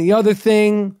 that, and the other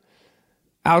thing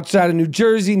outside of New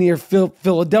Jersey near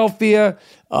Philadelphia.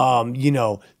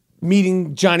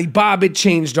 Meeting Johnny Bobbitt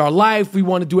changed our life. We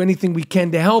want to do anything we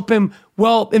can to help him.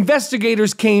 Well,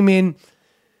 investigators came in.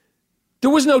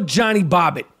 There was no Johnny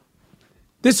Bobbitt.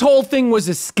 This whole thing was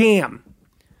a scam.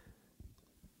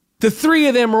 The three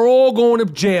of them are all going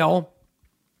to jail.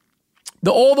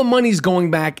 All the money's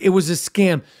going back. It was a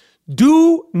scam.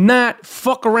 Do not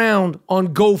fuck around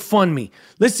on GoFundMe.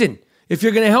 Listen, if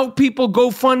you're going to help people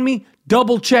GoFundMe,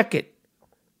 double check it.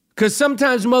 Because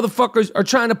sometimes motherfuckers are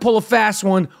trying to pull a fast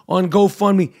one on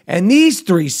GoFundMe. And these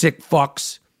three sick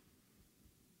fucks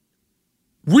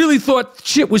really thought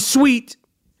shit was sweet.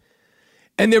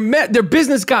 And their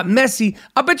business got messy.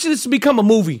 I bet you this will become a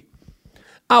movie.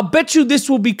 I'll bet you this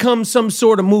will become some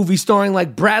sort of movie starring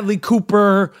like Bradley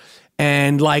Cooper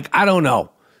and like, I don't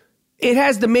know. It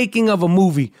has the making of a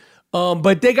movie.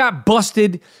 But they got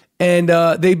busted and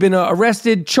they've been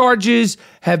arrested. Charges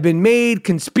have been made.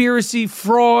 Conspiracy,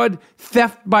 fraud,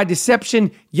 theft by deception,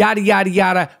 yada, yada,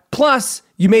 yada. Plus,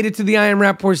 you made it to the Ian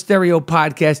Rappaport Stereo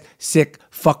Podcast, Sick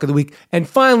Fuck of the Week. And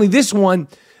finally, this one,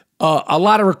 a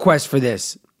lot of requests for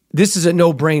this. This is a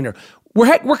no-brainer.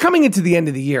 We're coming into the end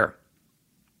of the year.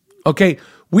 Okay?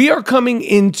 We are coming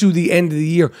into the end of the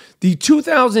year. The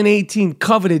 2018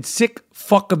 coveted Sick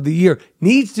Fuck of the Year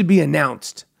needs to be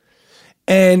announced.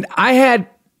 And I had,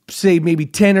 say, maybe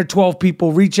 10 or 12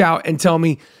 people reach out and tell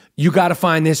me, you got to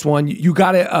find this one. You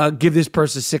got to give this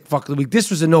person Sick Fuck of the Week. This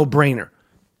was a no-brainer.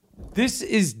 This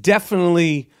is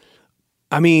definitely,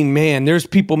 I mean, man, there's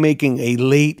people making a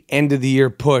late end of the year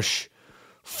push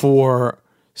for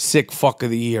Sick Fuck of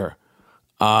the Year.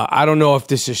 I don't know if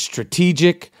this is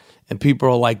strategic and people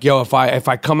are like, yo, if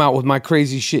I come out with my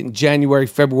crazy shit in January,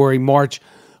 February, March,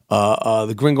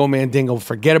 the Gringo Mandingo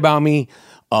forget about me.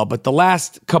 But the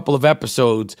last couple of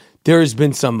episodes, there has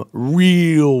been some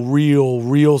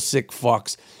real sick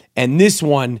fucks. And this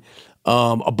one,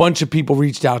 a bunch of people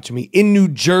reached out to me in New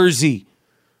Jersey,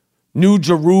 New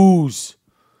Jerusalem.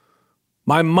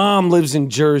 My mom lives in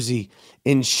Jersey,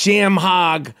 in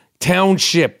Shamhog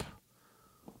Township,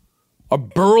 a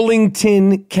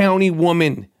Burlington County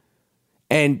woman.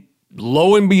 And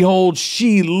lo and behold,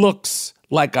 she looks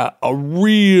like a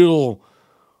real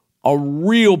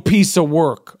piece of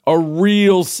work.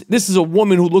 This is a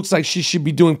woman who looks like she should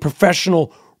be doing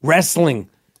professional wrestling.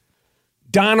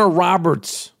 Donna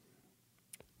Roberts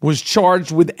was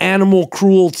charged with animal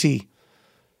cruelty.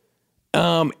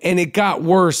 And it got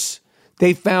worse.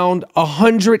 They found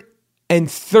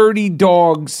 130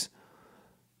 dogs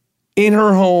in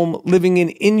her home living in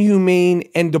inhumane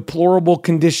and deplorable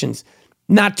conditions.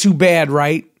 Not too bad,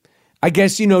 right? I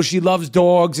guess, she loves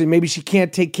dogs and maybe she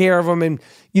can't take care of them and,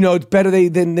 it's better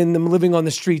than them living on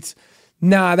the streets.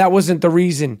 Nah, that wasn't the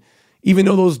reason. Even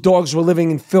though those dogs were living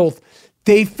in filth.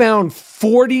 They found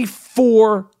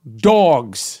 44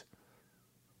 dogs,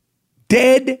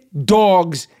 dead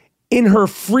dogs in her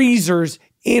freezers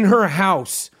in her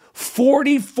house.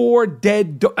 44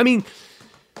 dead dogs. I mean,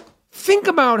 think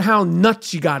about how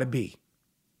nuts you got to be.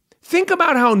 Think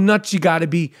about how nuts you got to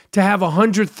be to have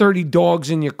 130 dogs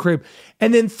in your crib.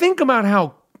 And then think about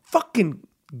how fucking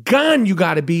gone you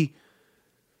got to be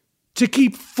to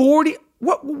keep 40.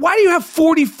 Why do you have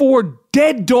 44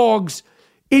 dead dogs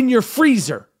in your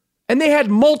freezer? And they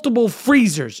had multiple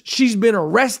freezers. She's been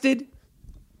arrested.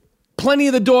 Plenty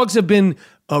of the dogs have been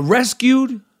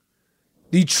rescued.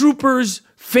 The troopers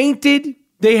fainted.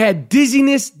 They had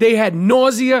dizziness. They had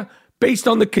nausea based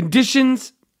on the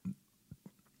conditions.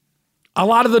 A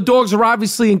lot of the dogs are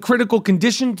obviously in critical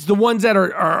conditions, the ones that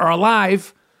are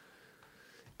alive.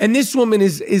 And this woman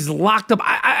is locked up.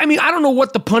 I mean, I don't know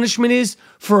what the punishment is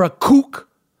for a kook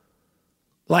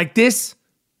like this,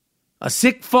 a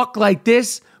sick fuck like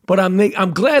this, but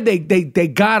I'm glad they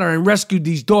got her and rescued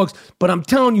these dogs. But I'm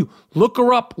telling you, look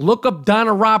her up. Look up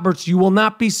Donna Roberts. You will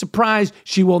not be surprised.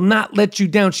 She will not let you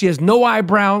down. She has no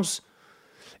eyebrows,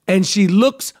 and she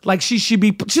looks like she should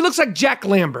be. She looks like Jack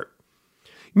Lambert.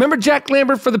 Remember Jack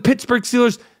Lambert for the Pittsburgh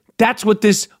Steelers? That's what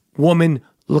this woman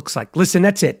looks like. Listen,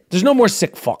 that's it. There's no more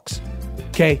sick fucks.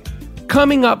 Okay?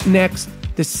 Coming up next,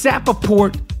 the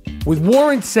Sapp-Report with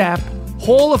Warren Sapp,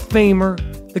 Hall of Famer.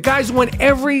 The guy's won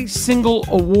every single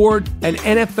award an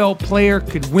NFL player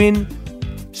could win.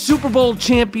 Super Bowl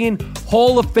champion,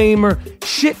 Hall of Famer,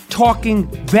 shit-talking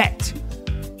vet.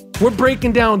 We're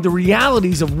breaking down the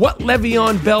realities of what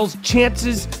Le'Veon Bell's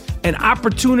chances and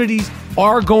opportunities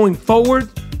are going forward,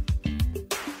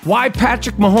 why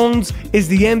Patrick Mahomes is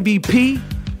the MVP,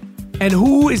 and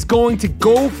who is going to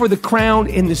go for the crown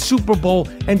in the Super Bowl,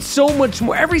 and so much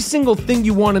more. Every single thing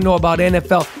you want to know about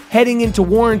NFL heading into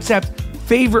Warren Sapp's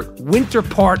favorite winter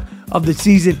part of the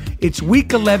season. It's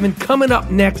Week 11 coming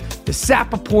up next. The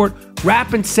Sapp-Report,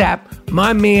 Rappin' Sapp,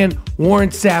 my man Warren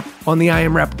Sapp on the I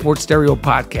Am Rappaport Stereo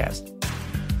Podcast.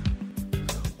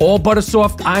 All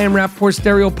Buttersoft I Am Rappaport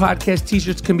Stereo Podcast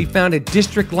t-shirts can be found at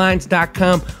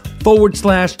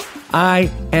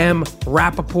districtlines.com/I Am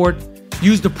Rappaport.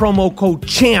 Use the promo code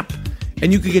CHAMP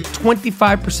and you can get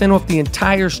 25% off the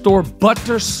entire store.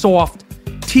 Buttersoft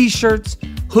t-shirts,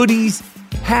 hoodies,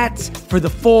 hats for the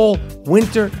fall,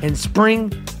 winter, and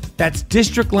spring. That's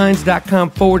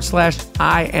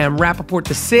districtlines.com/I Am Rappaport.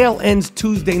 The sale ends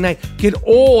Tuesday night. Get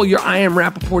all your I Am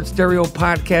Rappaport Stereo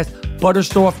Podcast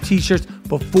Buttersoft t-shirts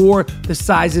before the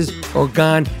sizes are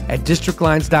gone at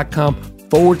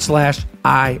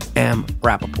districtlines.com/I Am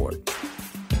Rappaport.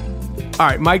 All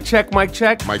right, mic check, mic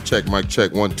check. Mic check, mic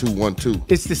check. 1 2 1 2.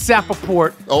 It's the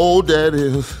Sapp-Report. Oh, that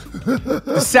is.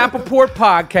 The Sapp-Report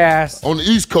podcast. On the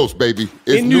East Coast, baby.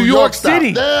 It's in New York City.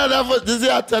 Yeah, that was, this is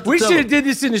I we should have did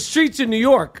this in the streets of New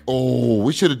York. Oh,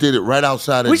 we should have did it right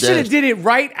outside. We should have did it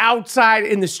right outside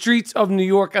in the streets of New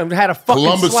York and had a fucking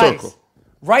Columbus slice. Circle.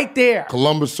 Right there.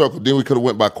 Columbus Circle. Then we could have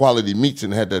went by Quality Meats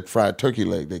and had that fried turkey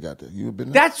leg they got there. You have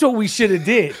been there? That's what we should have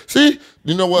did. See?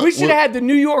 You know what? We should have had the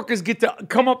New Yorkers get to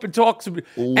come up and talk to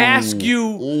ask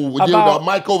you about a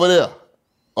mic over there.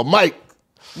 A mic.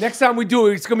 Next time we do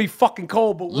it, it's going to be fucking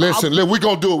cold. But Listen, we're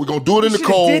going to do it. We're going to do it in the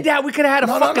cold. We did that. We could have had a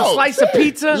fucking slice of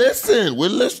pizza. Listen, we're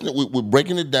listening. We're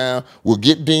breaking it down. We'll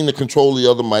get Dean to control the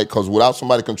other mic because without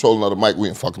somebody controlling the other mic, we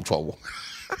in fucking trouble.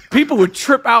 People would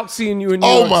trip out seeing you in New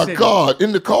York City. Oh, my God.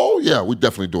 In the cold? Yeah, we're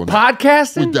definitely doing that.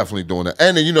 Podcasting? We're definitely doing that.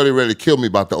 And then, you know, they ready to kill me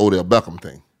about the Odell Beckham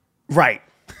thing. Right.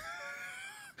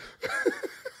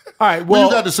 All right, What you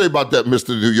got to say about that, Mr.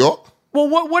 New York? Well,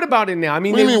 what about it now? I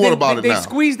mean, What do you mean, what about it now? They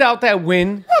squeezed out that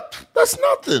win. That's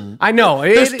nothing. I know.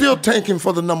 They're still tanking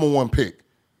for the number one pick.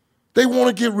 They want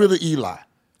to get rid of Eli.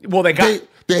 Well, they got...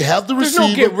 They have the receiver.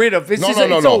 There's no get rid of. It's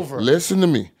over. Listen to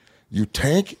me. You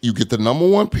tank, you get the number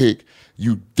one pick,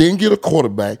 you then get a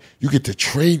quarterback, you get to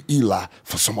trade Eli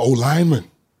for some old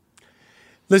linemen.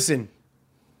 Listen,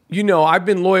 you know, I've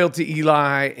been loyal to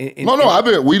Eli. We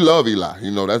love Eli.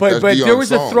 You know, that's but there was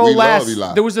song. A throw love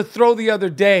Eli. There was a throw the other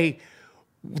day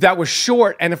that was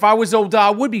short, and if I was Odell, I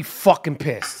would be fucking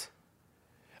pissed.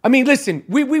 I mean, listen,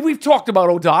 we've talked about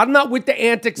Odell. I'm not with the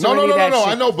antics or any of that shit.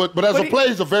 I know, but as a player,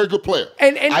 he's a very good player.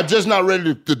 And I'm just not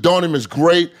ready to don him as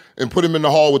great and put him in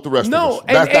the hall with the rest of us.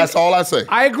 That's all I say.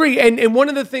 I agree. And one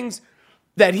of the things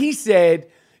that he said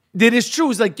that is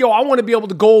true is like, yo, I want to be able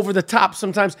to go over the top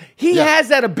sometimes. He has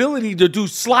that ability to do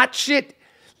slot shit.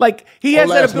 Like, he has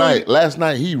that ability. Last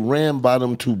night, he ran by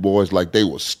them two boys like they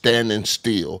were standing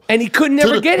still. And he could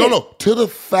never get it. To the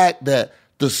fact that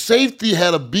the safety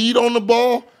had a bead on the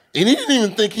ball, and he didn't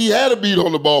even think he had a beat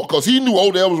on the ball because he knew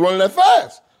Odell was running that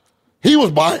fast. He was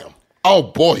by him. Oh,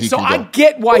 boy, he can go. So I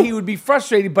get why he would be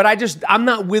frustrated, but I'm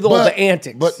not with all the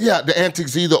antics. But, yeah, the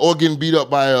antics either or getting beat up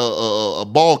by a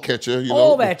ball catcher. You know,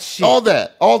 all that shit. All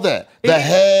that. The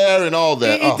hair and all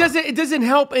that. It doesn't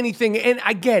help anything, and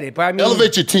I get it. But I mean,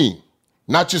 elevate your team,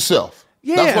 not yourself.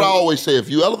 Yeah. That's what I always say. If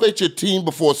you elevate your team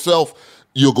before self,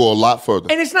 you'll go a lot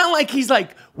further. And it's not like he's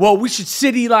like well, we should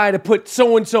sit Eli to put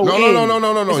so-and-so No, in.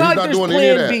 no. It's He's not not there's doing plan any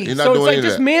of that. B. He's not so doing it's like, any of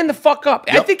just that. man the fuck up.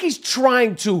 I Yep. think he's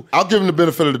trying to. I'll give him the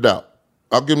benefit of the doubt.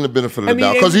 I'll give him the benefit of the mean,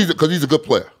 doubt because he's a good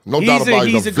player. No doubt about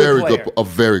it. He's a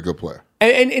very good player.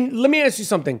 And let me ask you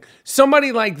something.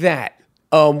 Somebody like that,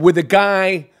 with a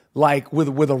guy like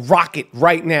with a rocket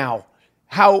right now,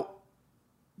 how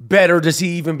better does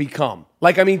he even become?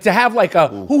 Like, I mean, to have like a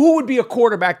who would be a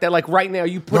quarterback that like right now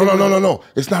you put No.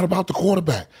 It's not about the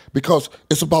quarterback because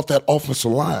it's about that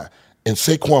offensive line and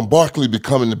Saquon Barkley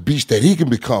becoming the beast that he can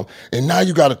become. And now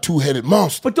you got a two-headed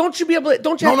monster. But don't you have to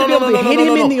be able to hit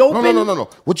him in the open? No.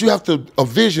 What you have to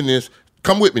vision is,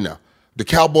 come with me now. The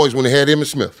Cowboys when they had Emmitt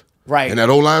Smith. Right. And that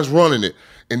O-line's running it.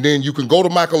 And then you can go to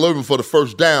Michael Irvin for the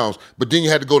first downs, but then you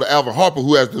had to go to Alvin Harper,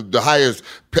 who has the highest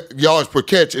yards per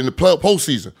catch in the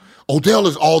postseason. Odell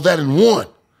is all that in one.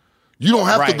 You don't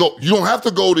have to go. You don't have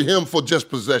to go to him for just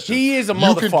possession. He is a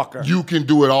motherfucker. You can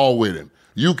do it all with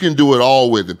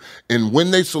him. And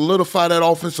when they solidify that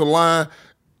offensive line,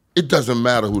 it doesn't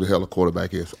matter who the hell the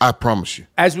quarterback is. I promise you.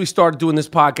 As we started doing this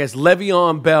podcast,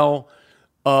 Le'Veon Bell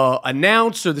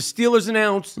announced, or the Steelers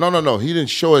announced. No. He didn't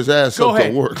show his ass Go up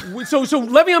ahead. to work. So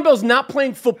Le'Veon Bell's not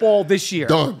playing football this year.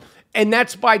 Done. And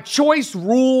that's by choice,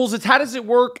 rules. How does it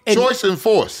work? And Choice and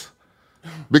force.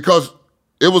 Because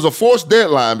it was a forced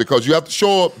deadline because you have to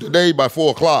show up today by 4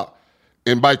 o'clock.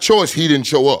 And by choice, he didn't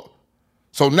show up.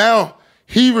 So now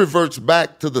he reverts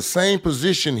back to the same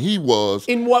position he was.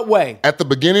 In what way? At the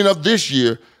beginning of this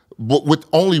year, but with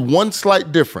only one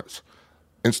slight difference.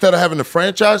 Instead of having the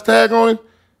franchise tag on him,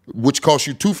 which costs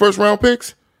you 2 first-round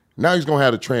picks, now he's going to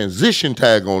have a transition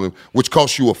tag on him, which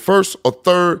costs you a first, a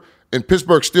third, and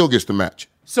Pittsburgh still gets the match.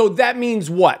 So that means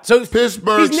what? So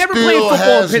Pittsburgh he's never still played football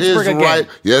has in Pittsburgh his again. right.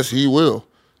 Yes, he will.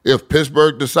 If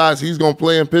Pittsburgh decides he's going to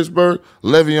play in Pittsburgh,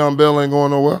 Le'Veon Bell ain't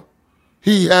going nowhere.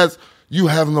 You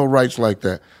have no rights like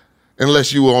that.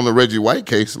 Unless you were on the Reggie White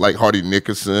case, like Hardy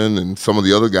Nickerson and some of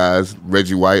the other guys,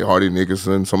 Reggie White, Hardy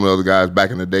Nickerson, some of the other guys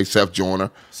back in the day, Seth Joyner.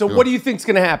 So what do you think's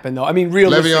going to happen, though? I mean,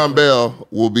 realistically. Le'Veon Bell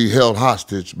will be held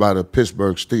hostage by the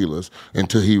Pittsburgh Steelers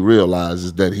until he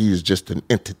realizes that he is just an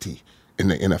entity in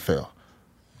the NFL.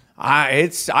 I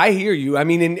hear you. I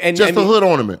mean, and just a hood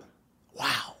ornament.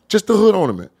 Wow. Just a hood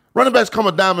ornament. Running backs come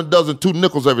a dime a dozen, 2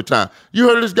 nickels every time. You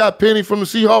heard of this guy Penny from the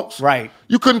Seahawks? Right.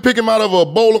 You couldn't pick him out of a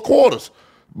bowl of quarters.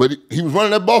 But he was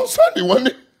running that ball Sunday,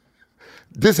 wasn't he?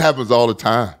 This happens all the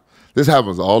time.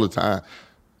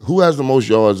 Who has the most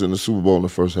yards in the Super Bowl in the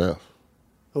first half?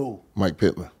 Who? Mike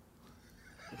Pittman.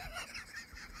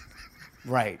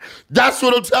 Right. That's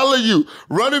what I'm telling you.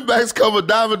 Running backs come a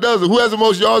dime a dozen. Who has the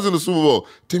most yards in the Super Bowl?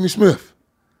 Timmy Smith.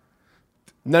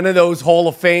 None of those Hall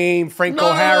of Fame, Franco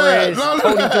Harris,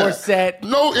 Tony Dorsett.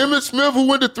 No, Emmitt Smith, who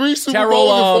went to 3 Super Terrell,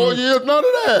 Bowls in 4 years. None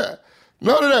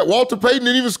of that. Walter Payton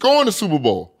didn't even score in the Super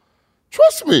Bowl.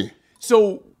 Trust me.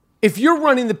 So if you're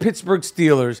running the Pittsburgh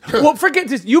Steelers, well, forget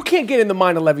this. You can't get in the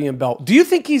mind of Le'Veon Bell. Do you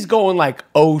think he's going like,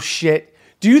 oh, shit?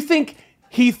 Do you think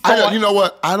he thought... You know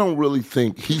what? I don't really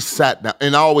think he sat down.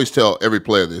 And I always tell every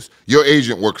player this. Your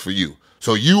agent works for you.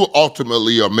 So you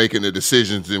ultimately are making the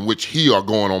decisions in which he are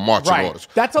going on marching orders.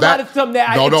 That's a lot of something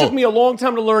that it took me a long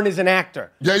time to learn as an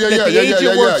actor. Yeah.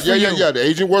 The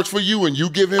agent works for you, and you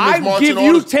give him his marching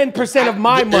orders. I give you 10% of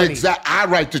my money. Exactly. I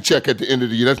write the check at the end of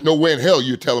the year. There's no way in hell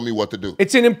you're telling me what to do.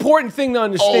 It's an important thing to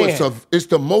understand. It's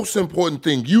the most important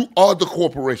thing. You are the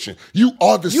corporation. You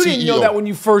are the CEO. You didn't know that when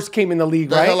you first came in the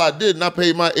league, right? The hell I did, and I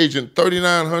paid my agent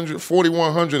 $3,900,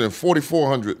 $4,100, and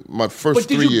 $4,400 my first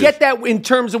 3 years. But did you get that in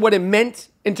terms of what it meant?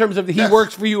 In terms of he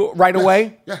works for you right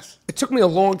away? Yes. It took me a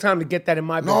long time to get that in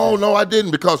my business. No, I didn't,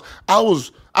 because I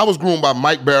was groomed by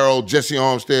Mike Barrow, Jesse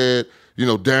Armstead,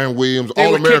 Darren Williams,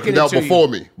 All-American out before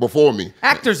me.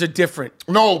 Actors are different.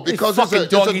 No, because it's a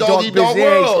dog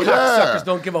world. Cocksuckers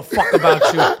don't give a fuck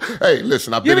about you. Hey,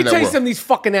 listen, I've been in that world. Let me tell you some of these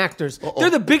fucking actors.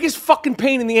 They're the biggest fucking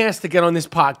pain in the ass to get on this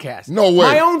podcast. No way.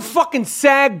 My own fucking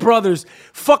SAG brothers,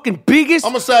 fucking biggest.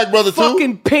 I'm a SAG brother too.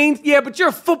 Fucking pain. Yeah, but you're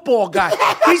a football guy.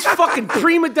 These fucking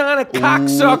prima donna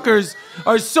cocksuckers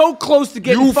are so close to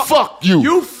getting.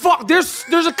 You fuck.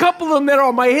 There's a couple of them that are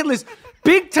on my hit list.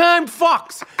 Big time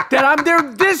fucks that they're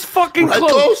this fucking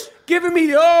close. Giving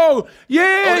me fuck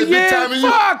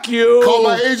you. Call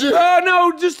my agent?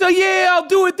 No, just I'll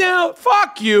do it now.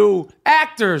 Fuck you.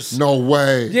 Actors. No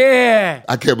way. Yeah.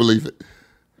 I can't believe it.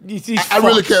 I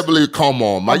really can't believe it. Come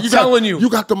on, man. I'm telling you. You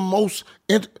got the most...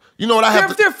 You know what I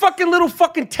have They're fucking little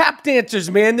fucking tap dancers,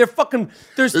 man. They're fucking...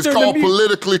 It's called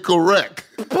politically correct.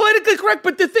 Politically correct,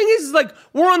 but the thing is, like,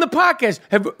 we're on the podcast.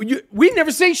 We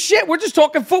never say shit. We're just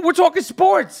talking football. We're talking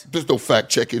sports. There's no fact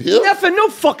checking here. Nothing. No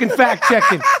fucking fact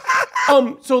checking.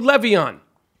 So Le'Veon,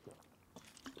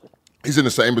 He's in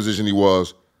the same position he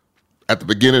was at the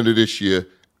beginning of this year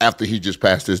after he just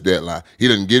passed his deadline. He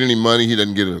doesn't get any money. He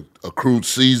doesn't get an accrued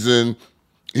season.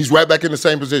 He's right back in the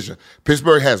same position.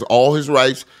 Pittsburgh has all his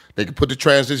rights. They can put the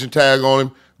transition tag on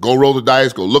him, go roll the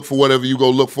dice, go look for whatever you go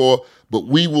look for, but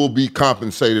we will be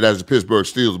compensated as the Pittsburgh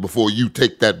Steelers before you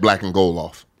take that black and gold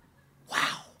off.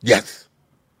 Wow. Yes.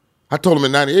 I told him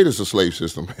in 98 it's a slave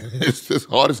system. It's just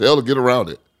hard as hell to get around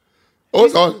it. Oh,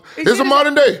 it's hard. It's a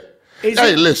modern day.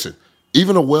 Hey, listen,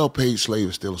 even a well-paid slave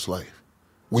is still a slave.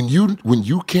 When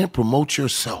you can't promote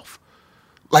yourself,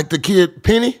 like the kid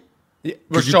Penny. Yeah,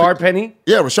 Rashard Penny?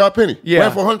 Yeah, Rashard Penny. Yeah.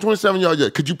 Ran for 127 yards.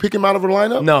 Could you pick him out of a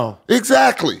lineup? No.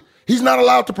 Exactly. He's not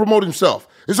allowed to promote himself.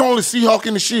 It's only Seahawk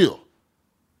in the Shield.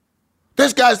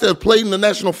 There's guys that have played in the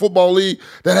National Football League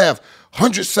that have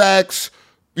 100 sacks,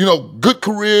 good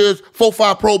careers,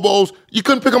 4-5 Pro Bowls. You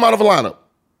couldn't pick them out of a lineup.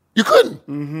 You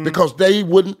couldn't. Because they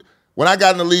wouldn't. When I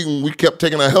got in the league and we kept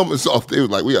taking our helmets off, they was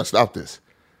like, we got to stop this.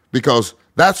 Because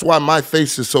that's why my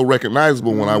face is so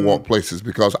recognizable when I walk places,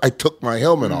 because I took my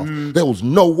helmet off. There was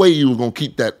no way you was going to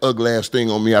keep that ugly-ass thing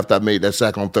on me after I made that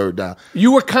sack on third down.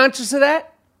 You were conscious of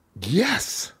that?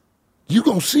 Yes. You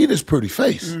going to see this pretty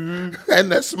face. And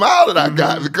that smile that I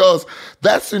got, because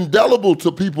that's indelible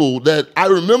to people that I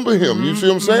remember him. You see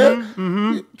what I'm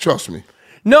saying? Trust me.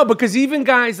 No, because even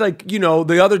guys like,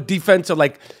 the other defensive,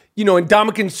 like, and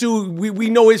Ndamukong Suh, we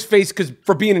know his face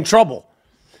for being in trouble.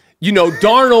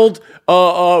 Darnold,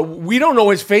 we don't know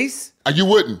his face. You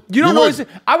wouldn't. You don't know his.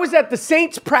 I was at the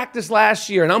Saints practice last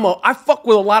year, and I fuck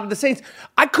with a lot of the Saints.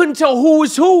 I couldn't tell who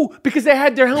was who because they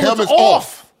had their helmets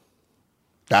off.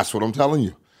 That's what I'm telling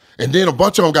you. And then a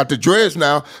bunch of them got the dreads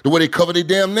now, the way they cover their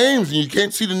damn names, and you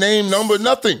can't see the name, number,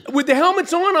 nothing. With the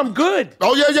helmets on, I'm good.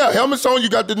 Oh, yeah. Helmets on, you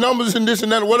got the numbers and this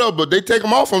and that and whatever, but they take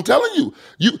them off, I'm telling you.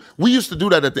 We used to do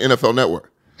that at the NFL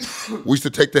Network. We used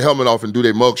to take the helmet off and do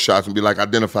their mug shots and be like,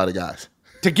 identify the guys.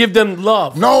 To give them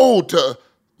love. No,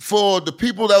 for the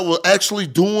people that were actually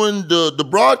doing the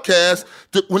broadcast,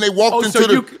 when they walked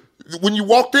when you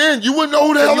walked in, you wouldn't know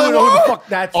who the hell they were. Who the fuck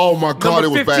that's. Oh my God, number it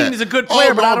was 15 bad. 15 is a good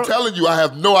player, but I'm telling you, I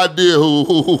have no idea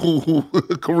who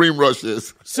Kareem Rush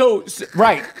is. So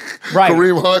right.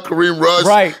 Kareem Hunt, Kareem Rush,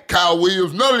 right. Kyle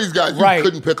Williams, none of these guys, you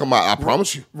couldn't pick them out. I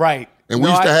promise you. Right. And we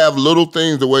used to have little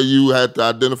things the way you had to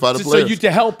identify the players. So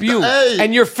to help you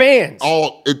and your fans.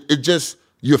 It just,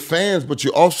 your fans, but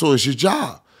you also, it's your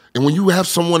job. And when you have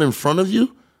someone in front of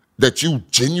you that you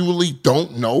genuinely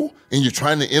don't know and you're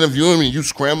trying to interview him and you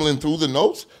scrambling through the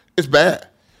notes, it's bad.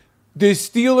 The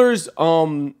Steelers,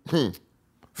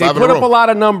 they put up a lot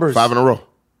of numbers. 5 in a row.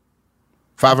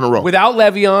 5 in a row. Without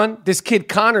Le'Veon, this kid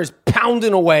Connor's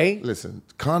pounding away. Listen,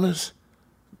 Connor's,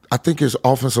 I think his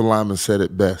offensive lineman said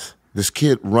it best. This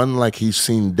kid run like he's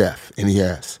seen death, and he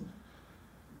has.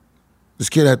 This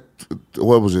kid had,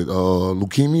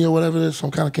 leukemia or whatever it is, some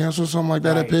kind of cancer or something like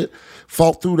that at Pitt.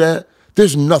 Fought through that.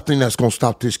 There's nothing that's going to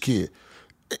stop this kid.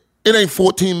 It ain't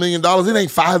 $14 million. It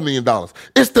ain't $5 million.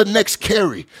 It's the next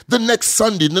carry, the next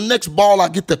Sunday, the next ball I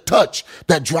get to touch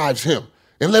that drives him.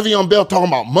 And Le'Veon Bell talking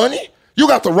about money? You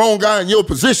got the wrong guy in your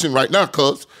position right now,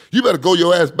 cuz. You better go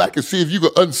your ass back and see if you can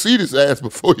unseat his ass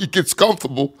before he gets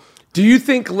comfortable. Do you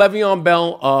think Le'Veon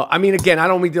Bell, again, I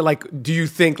don't mean to do you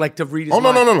think to read his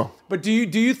mind. No. But do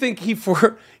you think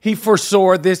he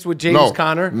foresaw this with James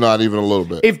Conner? Not even a little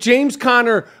bit. If James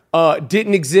Conner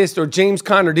didn't exist or James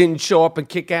Conner didn't show up and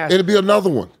kick ass. It'd be another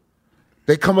one.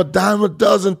 They come a dime a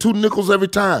dozen, 2 nickels every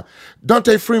time.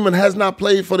 Dante Freeman has not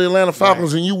played for the Atlanta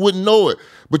Falcons, and you wouldn't know it.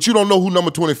 But you don't know who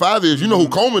number 25 is. You know who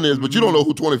Coleman is, but you don't know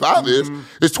who 25 is.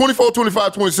 It's 24,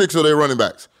 25, 26 of their running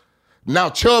backs.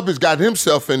 Now Chubb has got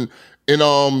himself in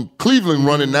Cleveland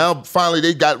running now. Finally,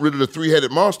 they got rid of the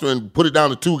 3-headed monster and put it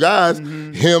down to 2 guys,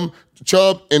 him,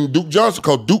 Chubb, and Duke Johnson,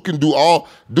 because Duke can do all.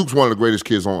 Duke's one of the greatest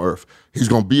kids on earth. He's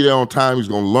going to be there on time. He's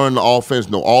going to learn the offense,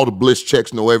 know all the blitz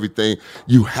checks, know everything.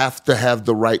 You have to have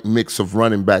the right mix of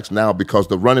running backs now because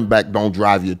the running back don't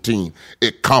drive your team.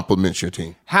 It complements your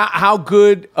team. How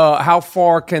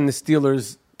far can the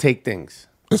Steelers take things?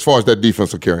 As far as that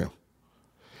defense will carry them.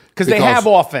 Because they have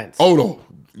offense. Oh, no.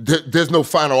 There's no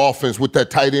final offense with that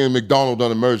tight end. McDonald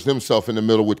done emerged himself in the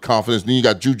middle with confidence. Then you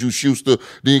got Juju Schuster.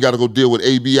 Then you got to go deal with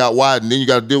AB out wide. And then you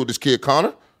got to deal with this kid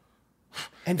Connor.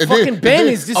 And fucking Ben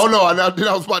is just... Oh, no. And then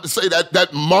I was about to say that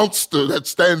monster that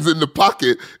stands in the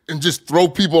pocket and just throw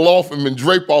people off him and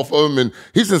drape off of him. And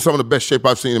he's in some of the best shape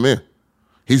I've seen him in.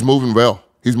 He's moving well.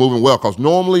 Because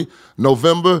normally,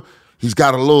 November, he's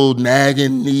got a little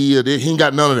nagging knee. He ain't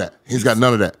got none of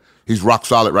that. He's rock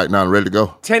solid right now and ready to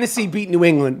go. Tennessee beat New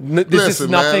England. This is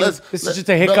nothing. This is just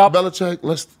a hiccup.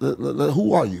 Belichick,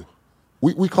 who are you?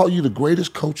 We call you the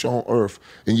greatest coach on earth,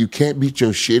 and you can't beat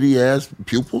your shitty-ass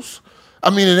pupils? I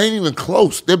mean, it ain't even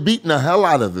close. They're beating the hell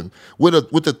out of him with the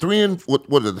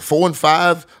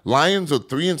 4-5 Lions or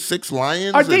 3-6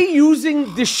 Lions. Are they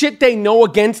using the shit they know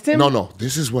against him? No.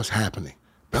 This is what's happening.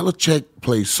 Belichick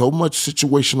plays so much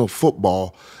situational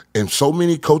football, and so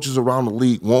many coaches around the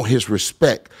league want his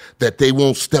respect that they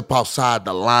won't step outside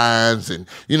the lines and,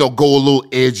 go a little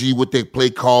edgy with their play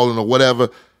calling or whatever.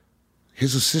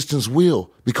 His assistants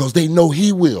will, because they know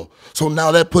he will. So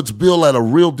now that puts Bill at a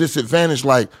real disadvantage.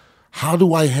 Like, how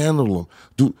do I handle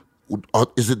him?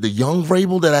 Is it the young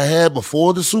Vrabel that I had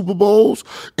before the Super Bowls?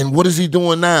 And what is he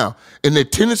doing now? And their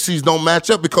tendencies don't match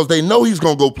up because they know he's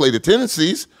going to go play the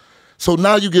tendencies. So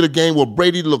now you get a game where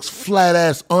Brady looks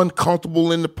flat-ass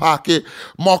uncomfortable in the pocket.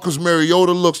 Marcus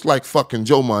Mariota looks like fucking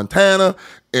Joe Montana.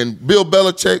 And Bill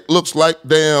Belichick looks like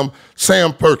damn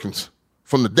Sam Perkins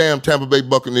from the damn Tampa Bay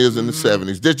Buccaneers in the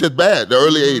 70s. They're just bad, the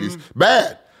early 80s.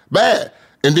 Bad.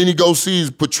 And then he goes sees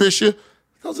Patricia.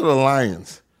 Those are the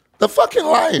Lions. The fucking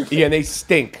Lions. Yeah, they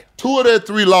stink. 2 of their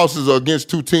 3 losses are against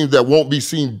 2 teams that won't be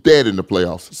seen dead in the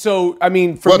playoffs. So, I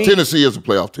mean, for me... Tennessee is a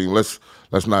playoff team. Let's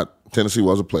not... Tennessee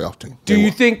was a playoff team. Do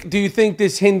you think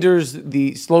this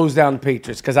slows down the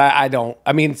Patriots? Because I don't.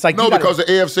 I mean, it's like because the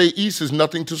AFC East is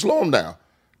nothing to slow them down.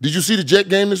 Did you see the Jet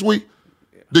game this week?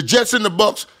 The Jets and the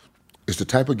Bucks. It's the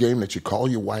type of game that you call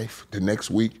your wife the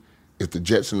next week if the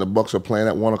Jets and the Bucks are playing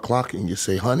at 1 o'clock and you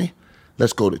say, honey,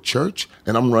 let's go to church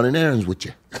and I'm running errands with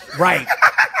you. Right.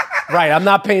 I'm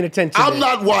not paying attention. I'm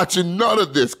not watching none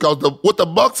of this because what the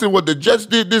Bucks and what the Jets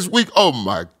did this week, oh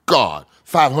my God.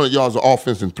 500 yards of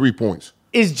offense and 3 points.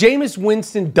 Is Jameis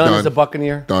Winston done as a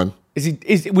Buccaneer? Done.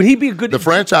 Would he be a good... The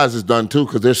franchise is done too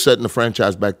because they're setting the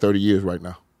franchise back 30 years right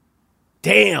now.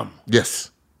 Damn.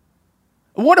 Yes.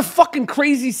 What a fucking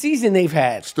crazy season they've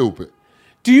had. Stupid.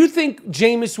 Do you think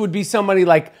Jameis would be somebody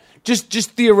like,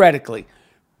 just theoretically,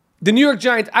 the New York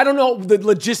Giants, I don't know the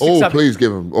logistics of it. Oh, please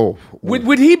give him...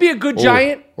 Would he be a good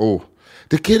Giant?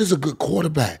 The kid is a good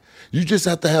quarterback. You just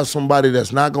have to have somebody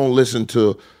that's not going to listen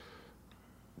to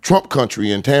Trump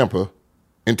country in Tampa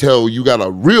until you got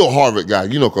a real Harvard guy,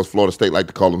 because Florida State like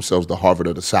to call themselves the Harvard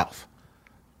of the South.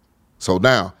 So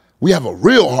now we have a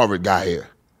real Harvard guy here.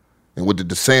 And with the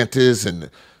DeSantis and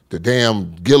the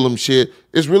damn Gillum shit,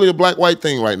 it's really a black-white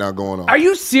thing right now going on. Are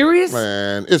you serious?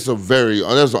 Man, there's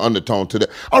an undertone to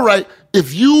that. All right,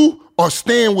 if you are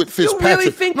staying with Fitzpatrick. You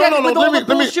really think with all the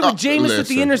bullshit with Jameis with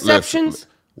the interceptions?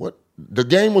 What? The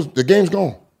game's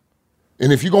gone.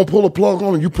 And if you're going to pull a plug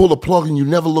on him, you pull the plug and you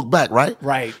never look back, right?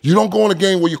 Right. You don't go in a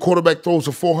game where your quarterback throws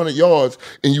for 400 yards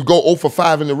and you go 0 for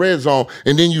 5 in the red zone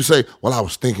and then you say, well, I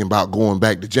was thinking about going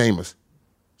back to Jameis.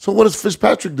 So what does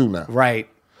Fitzpatrick do now? Right.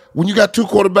 When you got 2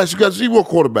 quarterbacks, you got 0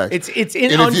 quarterbacks. It's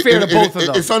unfair to both of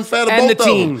them. It's unfair to and both the of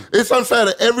team. them. It's unfair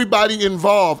to everybody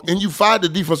involved. And you fired the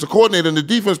defensive coordinator, and the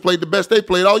defense played the best they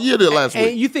played all year last week.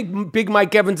 And you think Big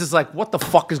Mike Evans is like, what the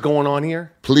fuck is going on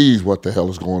here? Please, what the hell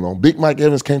is going on? Big Mike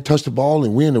Evans can't touch the ball,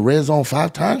 and we're in the red zone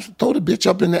 5 times? Throw the bitch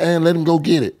up in the air and let him go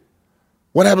get it.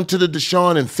 What happened to the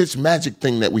Deshaun and Fitzmagic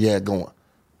thing that we had going?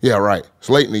 Yeah, right. It's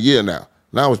late in the year now.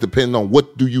 Now it's depending on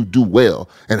what do you do well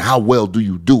and how well do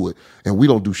you do it. And we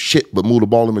don't do shit but move the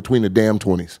ball in between the damn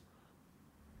 20s.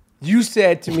 You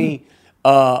said to me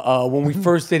when we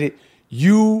first did it,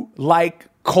 you like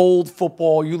cold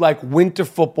football, you like winter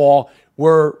football.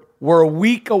 We're a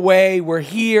week away. We're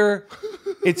here.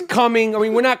 It's coming. I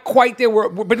mean, we're not quite there,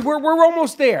 but we're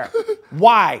almost there.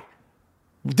 Why?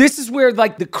 This is where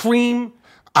like the cream.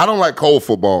 I don't like cold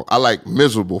football. I like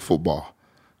miserable football.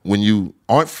 When you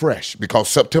aren't fresh, because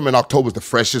September and October is the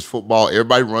freshest football.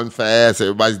 Everybody runs fast.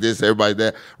 Everybody's this, everybody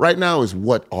that. Right now is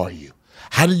what are you?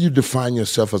 How do you define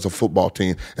yourself as a football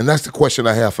team? And that's the question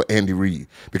I have for Andy Reid.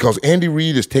 Because Andy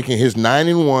Reid is taking his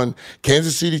 9-1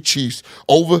 Kansas City Chiefs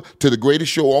over to the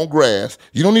greatest show on grass.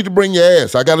 You don't need to bring your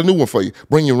ass. I got a new one for you.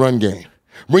 Bring your run game.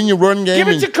 Bring your run game. Give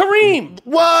it to Kareem.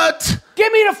 What?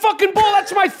 Give me the fucking ball.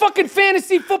 That's my fucking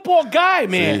fantasy football guy,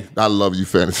 man. See, I love you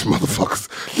fantasy motherfuckers.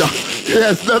 No, it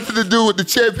has nothing to do with the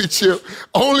championship.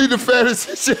 Only the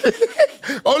fantasy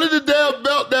only the damn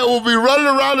belt that will be running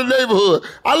around the neighborhood.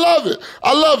 I love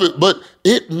it. But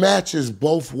it matches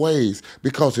both ways.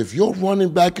 Because if your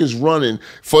running back is running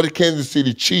for the Kansas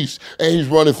City Chiefs and he's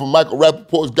running for Michael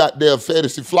Rappaport's goddamn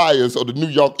fantasy Flyers or the New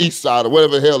York East Side or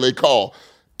whatever the hell they call,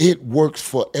 it works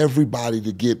for everybody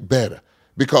to get better.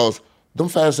 Because them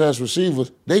fast-ass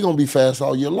receivers, they going to be fast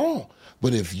all year long.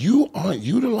 But if you aren't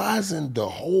utilizing the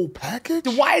whole package,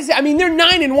 Why is it? I mean, they're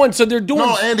 9-1, so they're doing.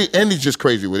 no, Andy's just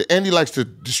crazy with it. Andy likes to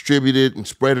distribute it and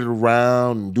spread it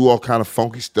around and do all kind of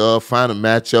funky stuff, find a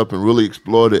matchup and really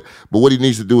exploit it. But what he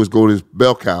needs to do is go to his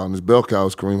bell cow, and his bell cow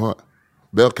is Kareem Hunt.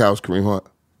 Bell cow is Kareem Hunt.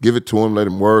 Give it to him, let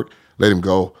him work, let him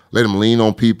go, let him lean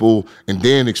on people, and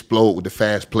then explode with the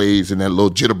fast plays and that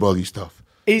little jitterbuggy stuff.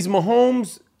 Is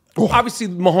Mahomes, obviously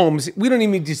Mahomes, we don't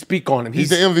even need to speak on him. He's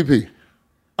the MVP.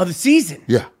 Of the season.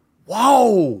 Yeah.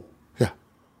 Whoa. Yeah.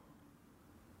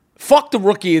 Fuck the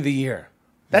rookie of the year.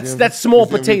 That's MVP. small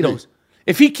He's the potatoes. MVP.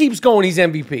 If he keeps going, he's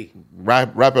MVP.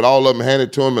 Wrap it all up and hand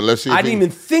it to him, and let's see. I didn't even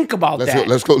think about that.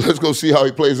 Let's go see how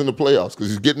he plays in the playoffs, because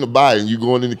he's getting a bye, and you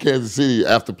going into Kansas City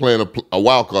after playing a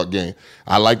wild card game.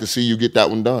 I like to see you get that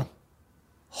one done.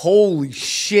 Holy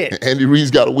shit. Andy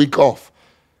Reid's got a week off.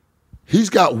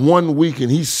 He's got 1 week, and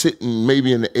he's sitting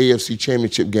maybe in the AFC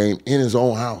Championship game in his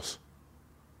own house.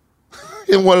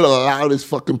 In one of the loudest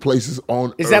fucking places on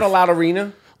earth. Is that a loud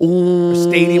arena? Ooh, or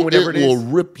stadium, whatever it is? will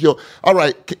rip your... All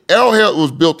right, Arrowhead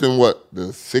was built in what, the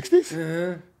 60s?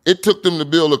 Uh-huh. It took them to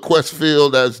build a Quest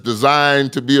Field that's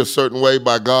designed to be a certain way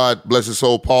by God, bless his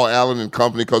soul, Paul Allen and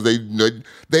company, because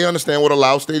they understand what a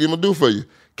loud stadium will do for you.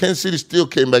 Kansas City still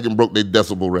came back and broke their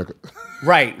decibel record.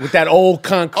 Right, with that old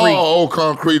concrete. Oh, old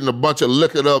concrete and a bunch of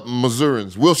liquored-up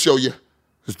Missourians. We'll show you.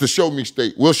 It's the show me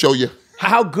state. We'll show you.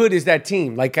 How good is that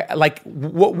team? Like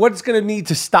what's going to need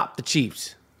to stop the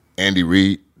Chiefs? Andy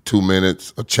Reid, 2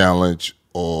 minutes, a challenge,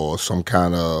 or some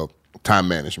kind of time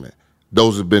management.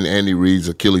 Those have been Andy Reid's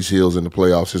Achilles heels in the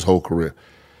playoffs his whole career.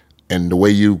 And the way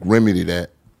you remedy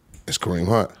that is Kareem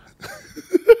Hunt.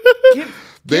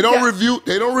 They don't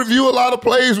review a lot of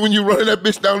plays when you're running that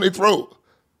bitch down their throat.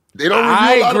 They don't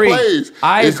review a lot of plays.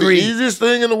 I agree. It's the easiest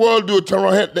thing in the world to do a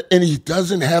turnaround, and he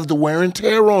doesn't have the wear and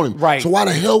tear on him. Right. So why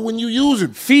the hell wouldn't you use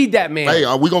him? Feed that man. Hey,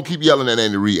 we're going to keep yelling at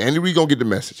Andy Reid. Andy Reid going to get the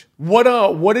message.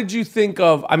 What did you think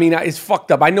of? I mean, it's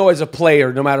fucked up. I know as a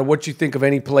player, no matter what you think of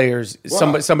any players,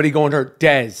 somebody going hurt.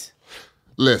 Dez.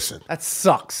 Listen. That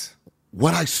sucks.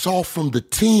 What I saw from the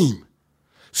team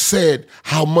said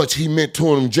how much he meant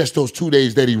to him just those 2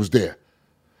 days that he was there.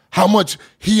 How much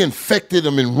he infected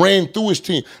him and ran through his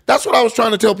team. That's what I was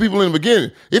trying to tell people in the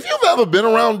beginning. If you've ever been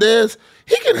around Dez,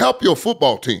 he can help your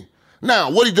football team. Now,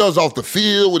 what he does off the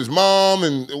field with his mom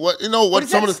and what is some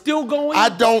that of the still going? I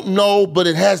don't know, but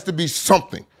it has to be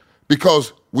something,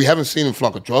 because we haven't seen him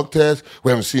flunk a drug test.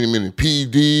 We haven't seen him in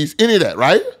PEDs, any of that,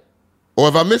 right? Or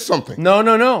have I missed something? No.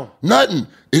 Nothing.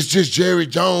 It's just Jerry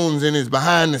Jones and his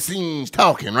behind the scenes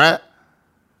talking, right?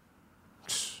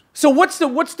 So what's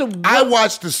the? I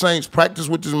watched the Saints practice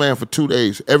with this man for 2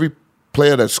 days. Every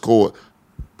player that scored,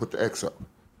 put the X up.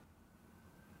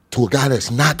 To a guy that's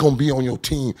not going to be on your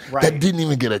team, Right. that didn't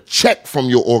even get a check from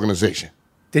your organization.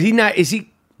 Did he not? Is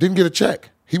he? Didn't get a check.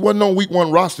 He wasn't on week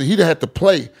one roster. He'd have had to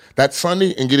play that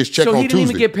Sunday and get his check So on he didn't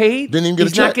Tuesday. even get paid? Didn't even get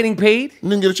He's a check. not getting paid?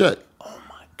 Didn't get a check. Oh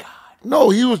my God. No,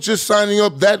 he was just signing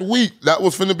up that week. That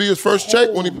was finna be his first check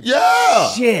when he.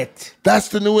 Yeah. Shit. That's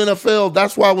the new NFL.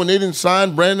 That's why when they didn't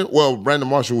sign Brandon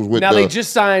Marshall was with Now they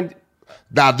just signed.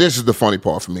 Now this is the funny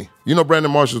part for me. You know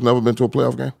Brandon Marshall's never been to a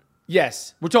playoff game?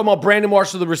 Yes, we're talking about Brandon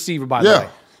Marshall, the receiver, by the Yeah. way.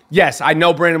 Yes, I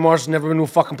know Brandon Marshall's never been to a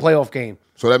fucking playoff game.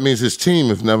 So that means his team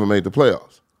has never made the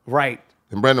playoffs. Right.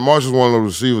 And Brandon Marshall's one of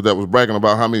those receivers that was bragging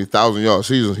about how many 1,000-yard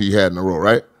seasons he had in a row,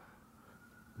 right?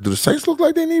 Do the Saints look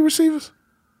like they need receivers?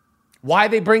 Why are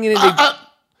they bringing in?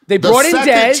 They The brought in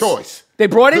second Dez. choice. They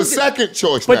brought in The second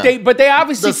choice but now. they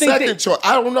obviously The think second choice.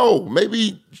 I don't know.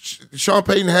 Maybe Sean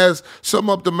Payton has some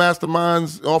up the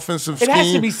mastermind's offensive scheme. It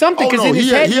has to be something, 'cause in his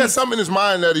he head has he's- something in his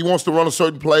mind that he wants to run a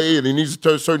certain play and he needs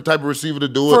a certain type of receiver to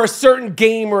do it. for a certain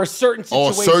game or a certain situation.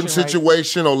 Or a certain right?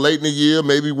 situation, or late in the year,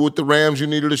 maybe with the Rams, you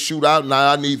needed a shootout.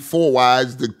 Now I need 4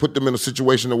 wides to put them in a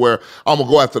situation to where I'm gonna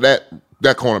go after that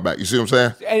cornerback. You see what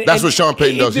I'm saying? That's And what Sean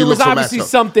Payton does. He there was looks for obviously matchups.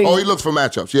 something- Oh, he looks for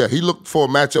matchups. Yeah, he looked for a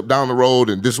matchup down the road,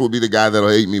 and this will be the guy that'll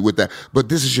hate me with that. But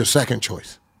this is your second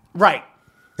choice, Right.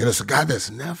 and it's a guy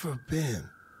that's never been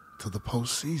to the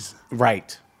postseason.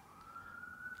 Right.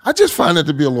 I just find it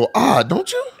to be a little odd,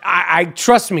 don't you? I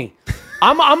trust me.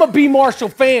 I'm a B Marshall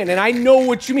fan, and I know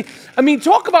what you mean. I mean,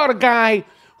 talk about a guy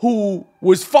who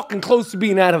was fucking close to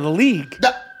being out of the league.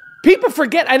 People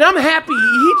forget, and I'm happy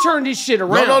he turned his shit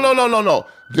around. No.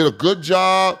 Did a good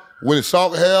job when it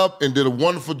sought help, and did a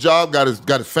wonderful job. Got his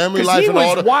family 'Cause life he in was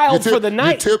order. wild for the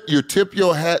night. You tip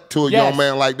your hat to a Yes. young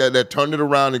man like that turned it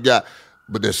around and got.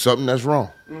 but there's something that's wrong.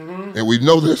 And we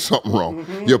know there's something wrong.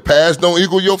 Your past don't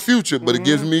equal your future, but it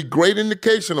gives me great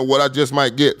indication of what I just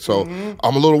might get. So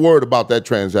I'm a little worried about that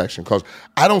transaction because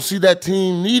I don't see that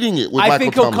team needing it with I Michael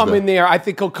think he'll Thomas come there. in there. I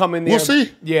think he'll come in there. We'll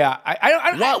see. Yeah.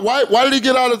 Why did he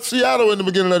get out of Seattle in the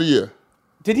beginning of the year?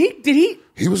 Did he?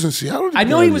 He was in Seattle. I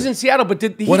know he was in Seattle, but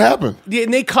did he? What happened?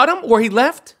 And they cut him or he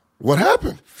left? What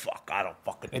happened? Fuck, I don't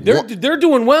fucking. They're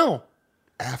doing well.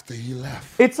 After he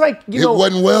left. It's like, it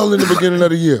wasn't well in the beginning of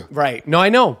the year. Right. No, I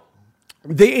know.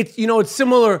 It's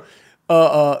similar.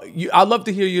 I'd love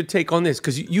to hear your take on this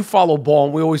because you follow ball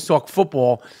and we always talk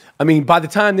football. I mean, by the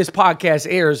time this podcast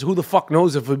airs, who the fuck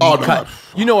knows if it'll be cut?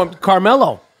 No.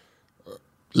 Carmelo.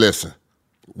 Listen,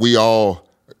 we all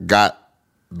got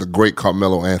the great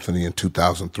Carmelo Anthony in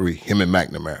 2003, him and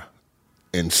McNamara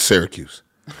in Syracuse.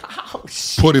 Oh,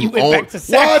 shit. Put him on. Back to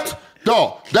Syracuse. What?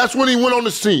 Dog, that's when he went on the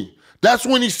scene. That's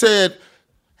when he said,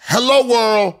 hello,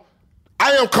 world.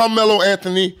 I am Carmelo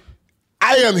Anthony.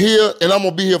 I am here, and I'm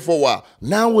going to be here for a while.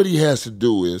 Now what he has to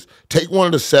do is take one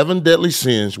of the 7 deadly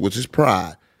sins, which is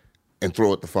pride, and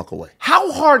throw it the fuck away.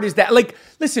 How hard is that? Like,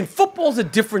 listen, football's a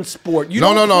different sport.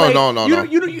 No. When it's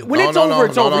over,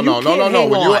 it's over. You can't hang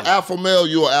When on. you're an alpha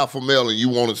male, and you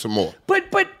wanted some more.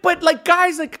 But like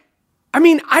guys, like, I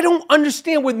mean, I don't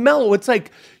understand with Melo. It's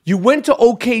like you went to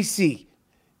OKC.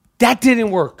 That didn't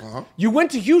work. You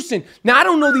went to Houston. Now, I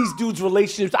don't know these dudes'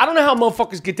 relationships. I don't know how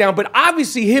motherfuckers get down, but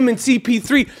obviously him and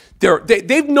CP3,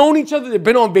 they've known each other. They've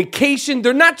been on vacation.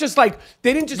 They're not just like,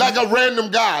 they didn't just... Like a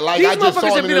random guy. Like these I just saw motherfuckers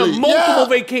him have in been the on league. multiple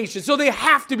vacations, so they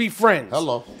have to be friends.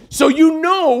 Hello. So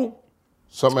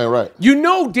Something ain't right. Dan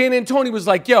Antoni was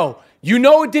like, yo,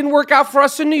 it didn't work out for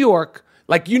us in New York.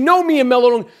 Like, me and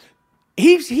Melo don't...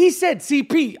 He said,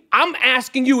 CP, I'm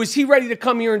asking you, is he ready to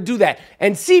come here and do that?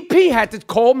 And CP had to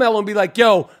call Melo and be like,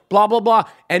 yo, blah, blah, blah.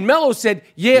 And Melo said,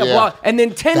 yeah. Blah. And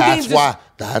then 10 games...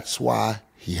 That's why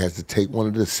he has to take one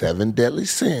of the 7 deadly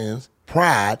sins,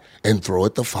 pride, and throw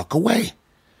it the fuck away.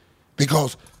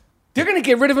 Because... they're going to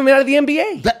get rid of him out of the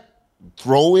NBA.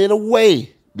 Throw it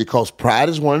away. Because pride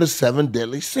is one of the 7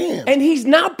 deadly sins. And he's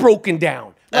not broken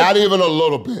down. Not even a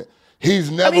little bit.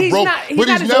 He's never broke. He's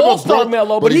not his all-star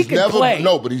Melo, but he can play.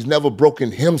 No, but he's never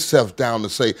broken himself down to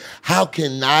say, how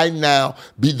can I now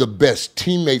be the best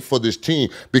teammate for this team?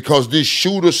 Because this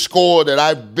shooter scorer that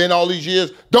I've been all these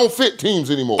years don't fit teams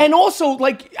anymore. And also,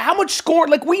 like, how much score?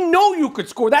 Like, we know you could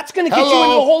score. That's going to get you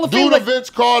into the Hall of Fame. Do the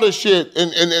Vince Carter shit.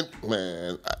 And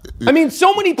man. I mean,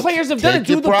 so many players have done it.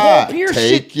 Do the pride. Paul Pierce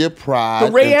shit. Take your pride.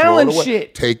 The Ray Allen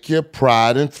shit. Take your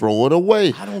pride and throw it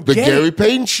away. I don't get get Gary it.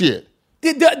 Payton shit.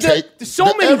 So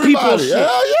many people shit.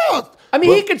 Yeah. I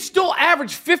mean, he could still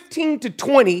average 15 to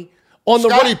 20 on the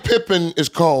Scottie Pippen is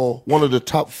called one of the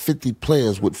top 50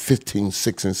 players with 15,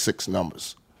 6, and 6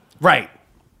 numbers. Right.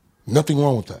 Nothing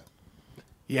wrong with that.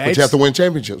 Yeah, but you have to win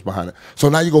championships behind it. So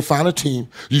now you go find a team,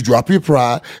 you drop your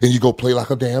pride, and you go play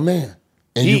like a damn man.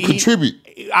 And you contribute.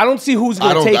 I don't see who's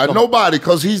going to take him. Nobody,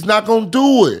 because he's not going to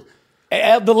do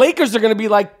it. The Lakers are going to be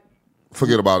like,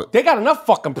 forget about it. They got enough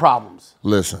fucking problems.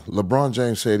 Listen, LeBron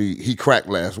James said he cracked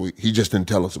last week. He just didn't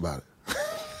tell us about it.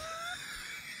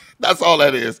 That's all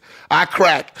that is. I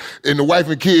cracked, and the wife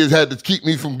and kids had to keep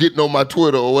me from getting on my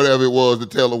Twitter or whatever it was to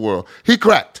tell the world. He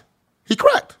cracked.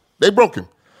 They broke him.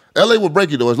 L.A. will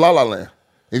break you, though. It's La La Land.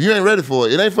 If you ain't ready for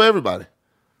it, it ain't for everybody.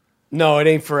 No, it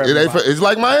ain't for everybody. It's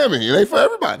like Miami. It ain't for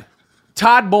everybody.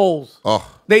 Todd Bowles.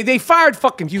 Oh. They fired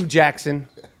fucking Hugh Jackson.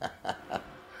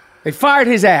 They fired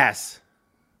his ass.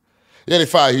 Yeah, they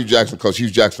fired Hugh Jackson because Hugh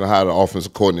Jackson hired an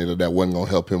offensive coordinator that wasn't going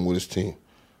to help him with his team.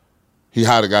 He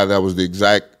hired a guy that was the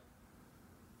exact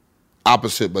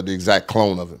opposite, but the exact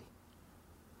clone of him.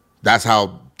 That's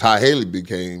how Ty Haley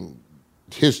became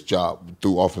his job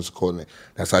through offensive coordinator.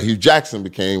 That's how Hugh Jackson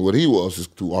became what he was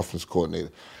through offensive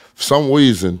coordinator. For some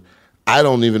reason, I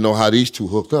don't even know how these two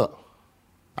hooked up.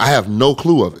 I have no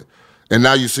clue of it. And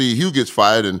now you see Hugh gets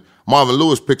fired and Marvin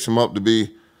Lewis picks him up to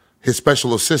be his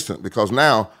special assistant because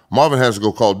now Marvin has to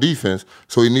go call defense,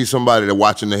 so he needs somebody to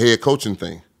watching the head coaching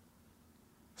thing.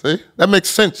 See? That makes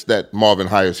sense that Marvin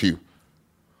hires Hugh.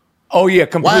 Oh, yeah,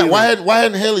 completely. Why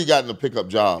hadn't Haley gotten a pickup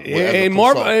job? And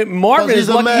Marvin is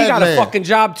lucky he got a fucking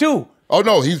job, too. Oh,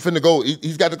 no, he's finna go.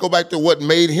 He's got to go back to what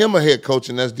made him a head coach,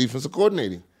 and that's defensive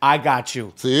coordinating. I got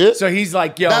you. See it? So he's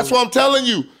like, yo. That's what I'm telling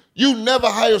you. You never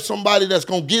hire somebody that's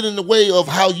going to get in the way of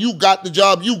how you got the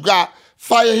job you got,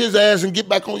 fire his ass, and get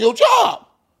back on your job.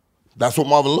 That's what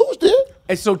Marvin Lewis did.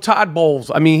 And so Todd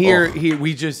Bowles, I mean, he's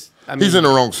in the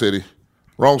wrong city.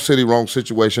 Wrong city, wrong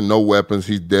situation, no weapons.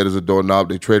 He's dead as a doorknob.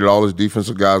 They traded all his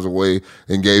defensive guys away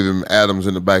and gave him Adams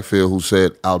in the backfield who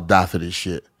said, I'll die for this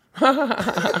shit.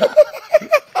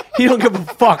 He don't give a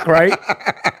fuck, right?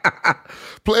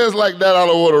 Players like that I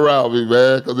don't want around me,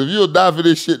 man. Because if you'll die for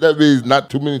this shit, that means not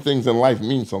too many things in life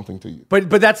mean something to you. But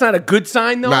that's not a good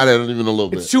sign, though? Not even a little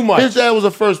bit. It's too much. His dad was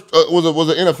was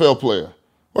an NFL player.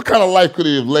 What kind of life could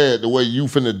he have led the way you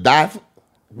finna die for?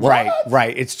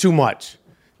 Right. It's too much.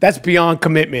 That's beyond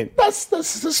commitment. That's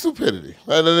stupidity.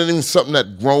 That ain't even something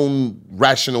that grown,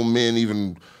 rational men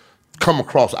even come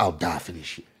across. I'll die for this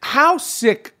shit. How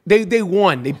sick they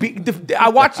won. They beat. I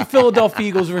watched the Philadelphia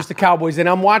Eagles versus the Cowboys, and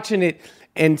I'm watching it.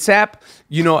 And Sap,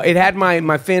 it had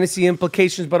my fantasy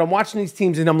implications, but I'm watching these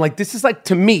teams, and I'm like, this is like,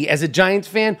 to me as a Giants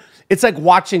fan, it's like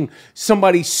watching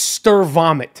somebody stir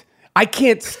vomit. I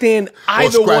can't stand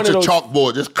either one of those. Or scratch a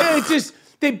chalkboard. It's just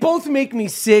they both make me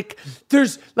sick.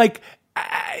 There's like.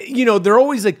 They're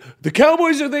always like, the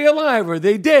Cowboys, are they alive? Are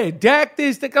they dead? Dak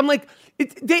this. I'm like,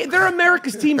 they're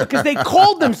America's team because they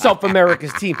called themselves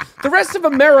America's team. The rest of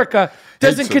America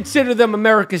doesn't consider them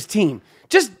America's team.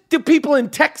 Just the people in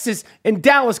Texas and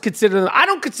Dallas consider them. I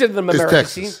don't consider them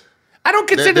America's team. I don't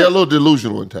consider They're a little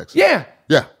delusional in Texas. Yeah.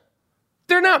 Yeah.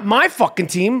 They're not my fucking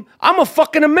team. I'm a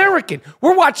fucking American.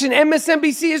 We're watching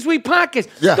MSNBC as we podcast.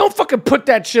 Yeah. Don't fucking put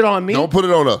that shit on me. Don't put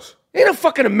it on us. Ain't a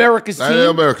fucking America's team.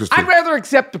 Ain't America's team. I'd rather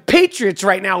accept the Patriots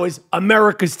right now as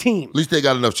America's team. At least they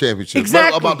got enough championships.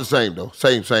 Exactly. About the same, though.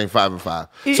 Same,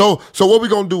 5-5. So what we're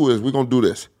going to do is we're going to do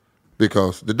this.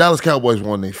 Because the Dallas Cowboys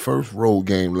won their first road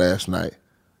game last night.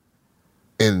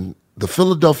 And the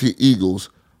Philadelphia Eagles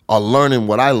are learning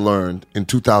what I learned in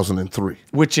 2003.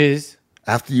 Which is?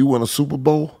 After you win a Super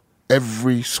Bowl,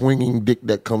 every swinging dick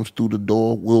that comes through the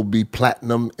door will be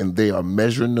platinum, and they are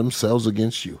measuring themselves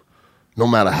against you. No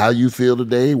matter how you feel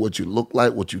today, what you look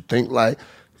like, what you think like,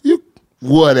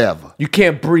 whatever. You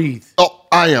can't breathe. Oh,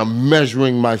 I am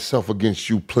measuring myself against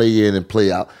you, play in and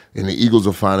play out. And the Eagles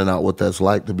are finding out what that's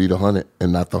like to be the hunted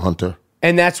and not the hunter.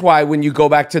 And that's why when you go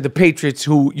back to the Patriots,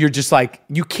 who you're just like,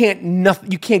 you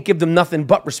can't give them nothing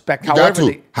but respect. How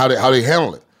they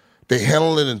handle it. They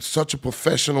handle it in such a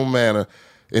professional manner,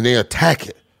 and they attack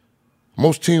it.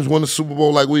 Most teams win the Super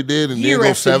Bowl like we did, and year then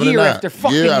go after 7-9. Year after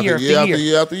fucking year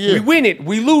after year. We win it.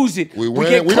 We lose it. We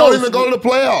win it. We don't even go to the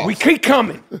playoffs. We keep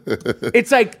coming.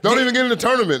 It's like don't even get in the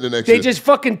tournament the next year.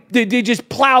 They just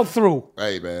plow through.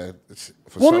 Hey man,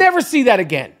 we'll never see that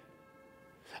again.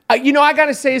 I got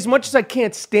to say, as much as I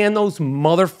can't stand those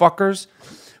motherfuckers,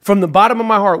 from the bottom of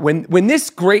my heart, when this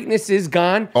greatness is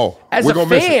gone, as a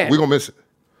fan, we're gonna miss it.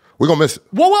 We're gonna miss it.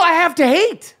 What will I have to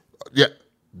hate? Yeah.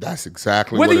 That's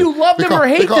exactly whether you love them or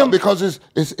hate them. Because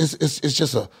it's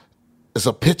just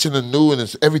a pitch in the new, and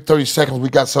it's every 30 seconds we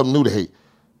got something new to hate.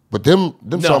 But them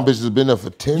some bitches have been there for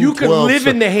 10, you 12. You can live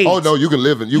in the hate. Oh no, you can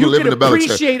live in the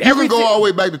Belichick. You can go all the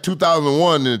way back to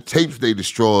 2001 and the tapes they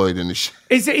destroyed and the shit.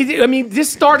 This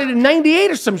started in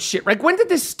 98 or some shit. Like, when did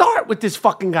this start with this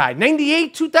fucking guy?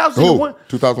 98, 2001?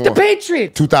 2001. The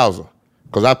Patriots. 2000.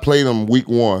 Because I played them week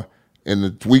 1, and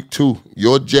the week 2,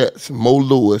 your Jets, Mo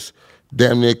Lewis,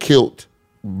 damn near killed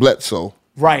Bledsoe.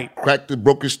 Right.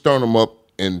 Broke his sternum up,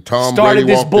 and Tom Brady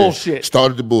walked bullshit. In.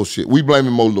 Started the bullshit. We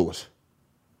blaming Mo Lewis.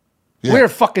 Yeah. Where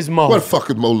the fuck is Mo? Where the fuck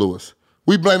is Mo Lewis?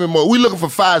 We blaming Mo. We looking for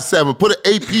 5'7". Put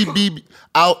an APB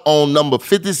out on number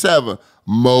 57.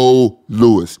 Mo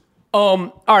Lewis. All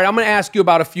right, I'm going to ask you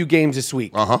about a few games this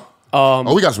week. We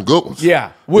got some good ones.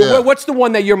 Yeah. What's the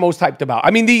one that you're most hyped about? I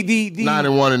mean, the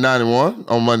 9-1 and 9-1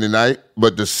 on Monday night,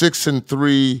 but the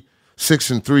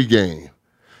 6-3 game.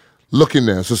 Looking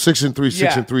there. So 6-3,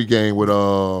 6-3 game with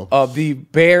the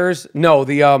Bears. No,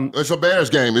 it's a Bears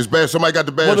game. It's Bears. Somebody got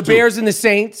the Bears. Well, the Bears and the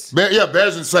Saints.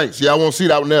 Bears and Saints. Yeah, I won't see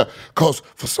that one there. Because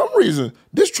for some reason,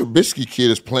 this Trubisky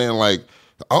kid is playing like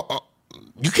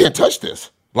you can't touch this.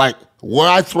 Like, where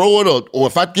I throw it or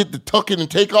if I get to tuck it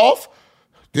and take off,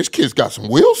 this kid's got some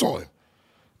wheels on him.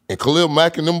 And Khalil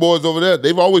Mack and them boys over there,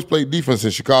 they've always played defense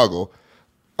in Chicago.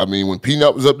 I mean, when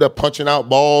Peanut was up there punching out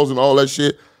balls and all that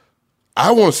shit,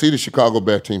 I want to see the Chicago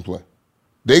Bear team play.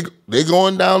 They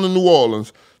going down to New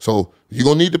Orleans, so you're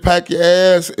going to need to pack your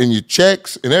ass and your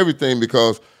checks and everything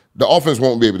because the offense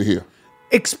won't be able to hear.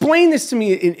 Explain this to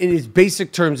me in as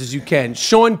basic terms as you can.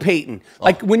 Sean Payton.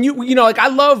 Like, when I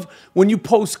love when you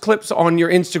post clips on your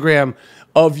Instagram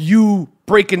of you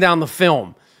breaking down the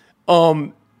film.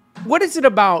 What is it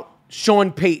about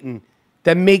Sean Payton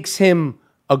that makes him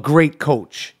a great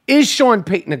coach? Is Sean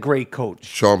Payton a great coach?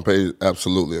 Sean Payton,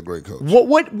 absolutely a great coach.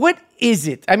 What is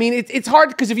it? I mean, it's hard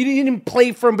because if you didn't even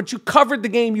play for him, but you covered the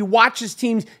game, you watch his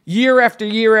teams year after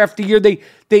year after year. They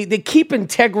keep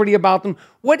integrity about them.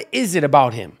 What is it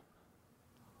about him?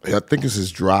 I think it's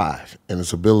his drive and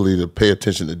his ability to pay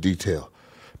attention to detail.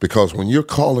 Because when you're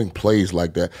calling plays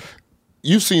like that,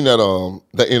 You've seen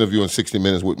that interview in 60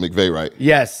 Minutes with McVay, right?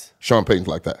 Yes. Sean Payton's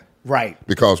like that. Right.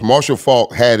 Because Marshall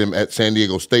Faulk had him at San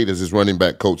Diego State as his running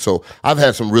back coach. So I've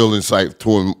had some real insight to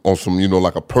him on some,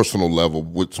 like a personal level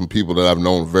with some people that I've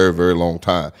known a very, very long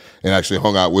time, and actually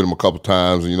hung out with him a couple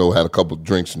times and, had a couple of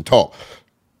drinks and talk.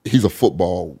 He's a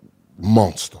football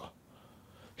monster.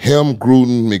 Him,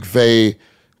 Gruden, McVay,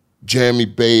 Jeremy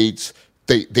Bates,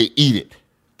 they eat it.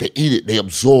 They eat it. They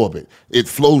absorb it. It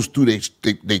flows through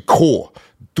their core,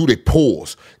 through their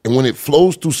pores. And when it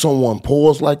flows through someone's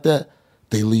pores like that,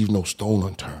 they leave no stone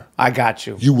unturned. I got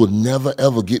you. You will never,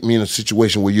 ever get me in a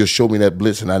situation where you'll show me that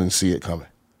blitz and I didn't see it coming.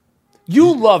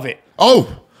 You love it.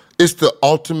 Oh, it's the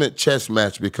ultimate chess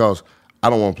match because I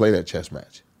don't want to play that chess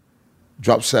match.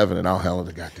 Drop 7 and I'll handle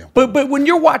the goddamn. But when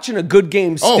you're watching a good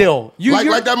game still,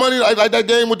 like that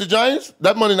game with the Giants,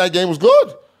 that Monday night game was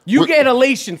good. You get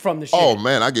elation from the shit. Oh,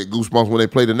 man, I get goosebumps when they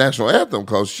play the national anthem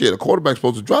because, shit, a quarterback's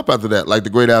supposed to drop after that. Like the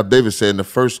great Al Davis said, in the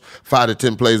first 5 to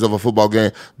 10 plays of a football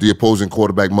game, the opposing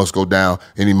quarterback must go down,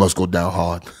 and he must go down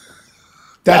hard.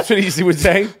 That's what he was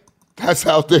saying? That's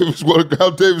Al Davis, one of Al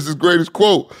Davis' greatest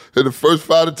quote. In the first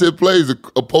 5 to 10 plays,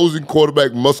 the opposing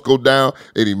quarterback must go down,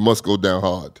 and he must go down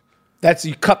hard. That's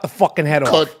you cut the fucking head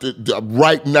off.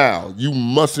 Right now. You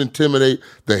must intimidate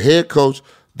the head coach,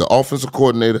 the offensive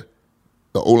coordinator,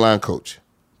 the O-line coach.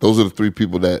 Those are the 3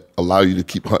 people that allow you to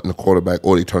keep hunting the quarterback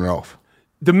or they turn it off.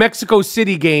 The Mexico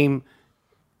City game,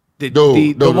 the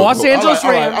Los Angeles Rams.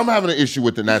 All right, I'm having an issue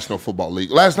with the National Football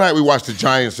League. Last night we watched the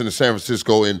Giants in San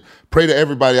Francisco, and pray to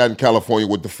everybody out in California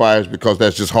with the fires because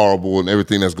that's just horrible and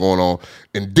everything that's going on.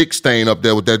 And Dick Stain up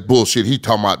there with that bullshit. He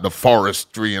talking about the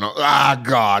forestry and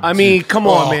God. I mean, come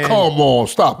on, man. Come on,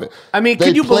 stop it. I mean,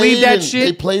 can you believe that shit?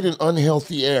 They played in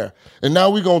unhealthy air. And now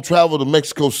we're going to travel to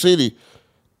Mexico City,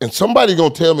 and somebody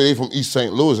going to tell me they from East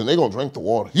St. Louis and they going to drink the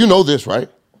water. You know this, right?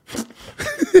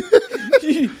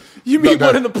 You mean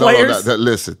one of the players?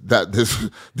 Listen,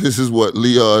 this is what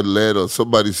Leon led or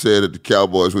somebody said at the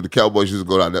Cowboys when the Cowboys used to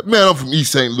go down there. Man, I'm from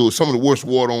East St. Louis, some of the worst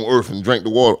water on earth, and drank the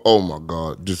water. Oh my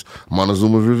God, just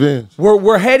Montezuma's revenge.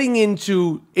 We're heading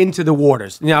into the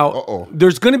waters now.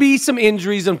 There's going to be some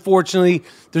injuries, unfortunately.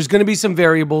 There's going to be some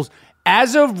variables.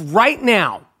 As of right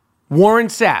now, Warren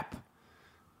Sapp.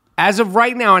 As of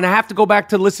right now, and I have to go back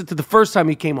to listen to the first time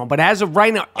he came on, but as of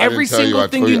right now, every single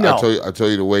thing you know. I tell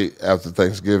you to wait after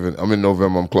Thanksgiving. I'm in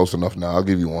November. I'm close enough now. I'll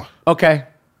give you one. Okay.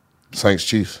 Saints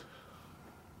Chiefs.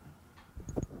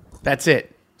 That's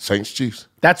it. Saints Chiefs.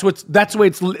 That's the way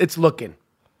it's looking,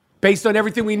 based on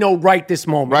everything we know right this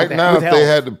moment. Right now, if they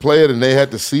had to play it and they had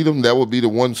to seed them, that would be the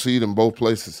 1 seed in both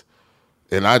places.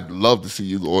 And I'd love to see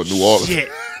you go to New Orleans.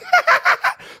 Shit.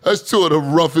 That's 2 of the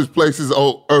roughest places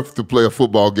on earth to play a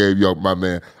football game, my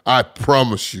man. I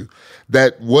promise you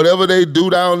that whatever they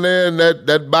do down there in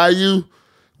that bayou,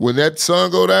 when that sun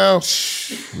go down,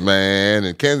 man,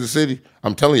 in Kansas City,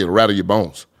 I'm telling you, it'll rattle your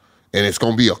bones. And it's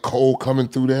going to be a cold coming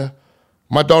through there.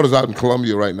 My daughter's out in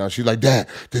Columbia right now. She's like, Dad,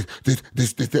 this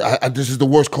is the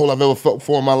worst cold I've ever felt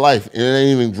before in my life, and it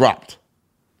ain't even dropped.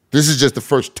 This is just the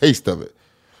first taste of it.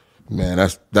 Man,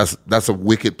 that's a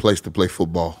wicked place to play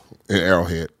football in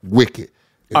Arrowhead. Wicked.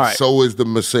 And all right. So is the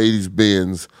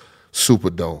Mercedes-Benz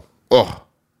Superdome. Oh.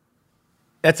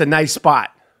 That's a nice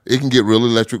spot. It can get real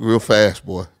electric real fast,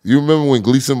 boy. You remember when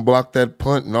Gleason blocked that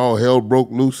punt and all hell broke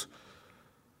loose?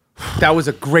 That was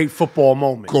a great football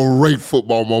moment. Great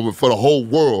football moment for the whole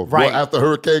world. Right. Boy, after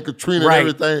Hurricane Katrina and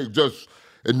everything,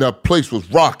 and that place was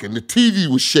rocking. The TV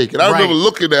was shaking. I remember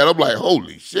looking at it. I'm like,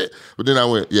 holy shit. But then I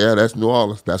went, yeah, that's New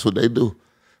Orleans. That's what they do.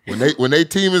 When they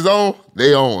team is on,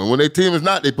 they own. And when their team is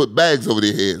not, they put bags over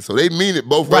their heads. So they mean it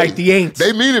both ways. Right, the Aints.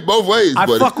 They mean it both ways. I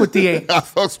fuck with the Aints. I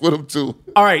fucks with them too.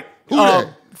 All right.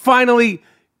 Finally,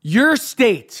 your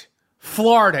state,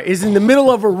 Florida, is in the middle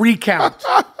of a recount.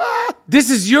 This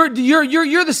is you're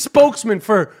the spokesman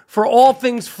for all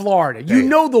things Florida. You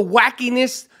know the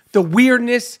wackiness, the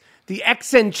weirdness, the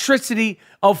eccentricity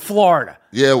of Florida.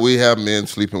 Yeah, we have men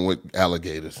sleeping with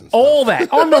alligators and stuff. All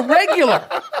that on the regular.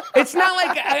 It's not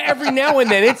like every now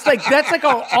and then. It's like that's like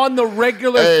on the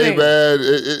regular thing. Hey man,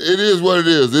 it is what it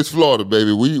is. It's Florida,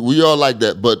 baby. We are like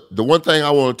that. But the one thing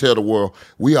I want to tell the world,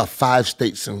 we are 5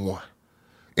 states in one.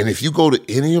 And if you go to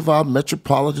any of our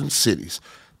metropolitan cities,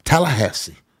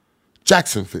 Tallahassee,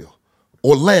 Jacksonville,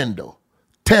 Orlando,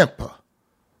 Tampa,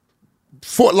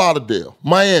 Fort Lauderdale,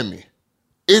 Miami,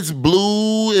 it's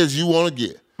blue as you want to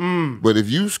get. But if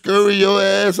you scurry your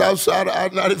ass outside of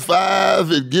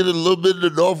I-95 and get a little bit of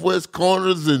the northwest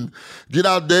corners and get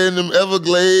out there in them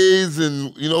Everglades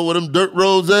and you know where them dirt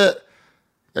roads at,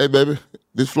 hey baby,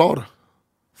 this Florida.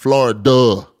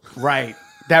 Florida. Right.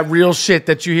 That real shit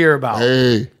that you hear about.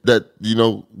 Hey,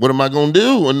 what am I going to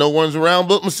do when no one's around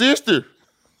but my sister?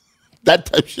 That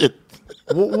type of shit.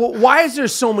 Why is there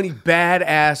so many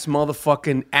badass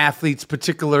motherfucking athletes,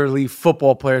 particularly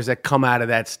football players, that come out of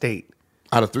that state?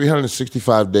 Out of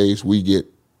 365 days, we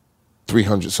get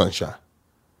 300 sunshine.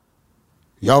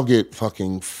 Y'all get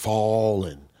fucking fall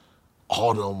and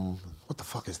autumn. What the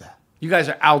fuck is that? You guys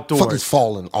are outdoors. Fucking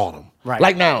fall and autumn. Right.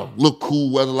 Like now, look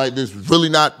cool weather like this. Really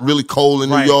not really cold in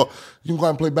New York. You can go out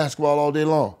and play basketball all day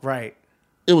long. Right.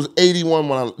 It was 81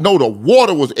 the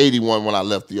water was 81 when I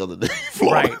left the other day.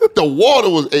 Florida. Right. The water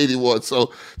was 81.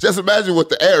 So just imagine what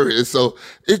the air is. So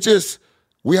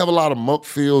we have a lot of muck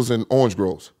fields and orange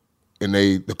groves. And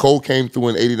the cold came through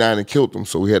in 89 and killed them.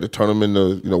 So we had to turn them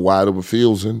into, wide open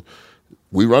fields, and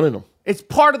we running them. It's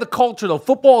part of the culture, though.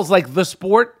 Football is like the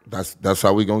sport. That's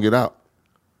how we gonna get out.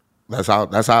 That's how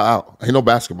out. Ain't no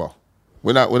basketball.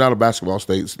 We're not a basketball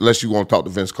state unless you want to talk to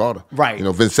Vince Carter. Right.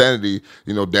 Vincenty,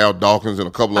 Darryl Dawkins and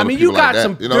a couple other people like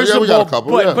that. We got a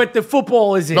couple. But the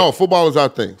football is it. No, football is our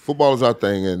thing. Football is our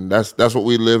thing, and that's what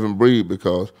we live and breathe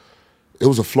because it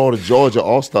was a Florida-Georgia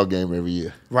All-Star game every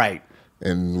year. Right.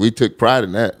 And we took pride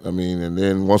in that. And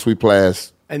then once we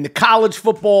passed. And the college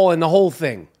football and the whole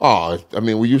thing. Oh,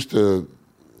 we used to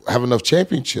have enough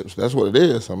championships. That's what it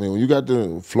is. When you got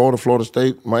the Florida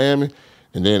State, Miami,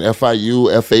 and then FIU,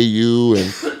 FAU,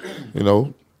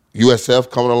 and,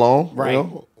 USF coming along. Right.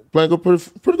 Playing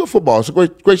pretty good football. It's a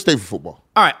great state for football.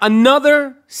 All right,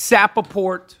 another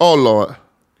Sapaport. Oh, Lord.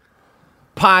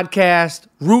 Podcast,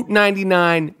 Route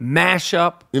 99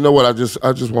 mashup. You know what? I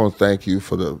just want to thank you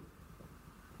for the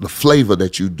flavor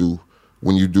that you do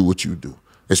when you do what you do,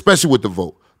 especially with the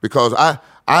vote. Because I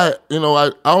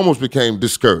almost became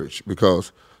discouraged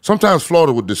because sometimes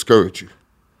Florida would discourage you.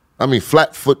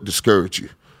 Flat foot discourage you.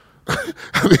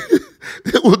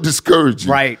 It will discourage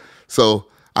you. Right. So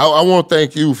I want to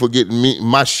thank you for getting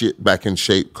my shit back in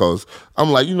shape because I'm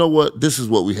like, you know what? This is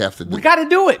what we have to do. We got to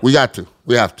do it. We have to.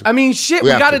 We have to. We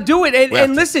got to do it.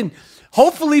 And listen,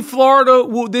 hopefully Florida,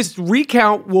 this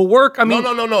recount will work. No.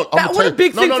 What a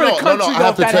big thing for the country.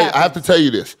 I have to tell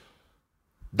you this.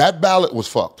 That ballot was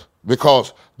fucked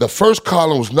because the first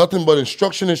column was nothing but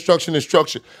instruction.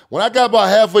 When I got about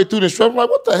halfway through the instruction, I'm like,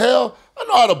 what the hell? I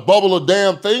know how to bubble a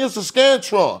damn thing. It's a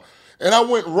Scantron. And I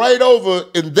went right over,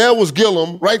 and there was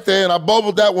Gillum right there, and I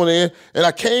bubbled that one in, and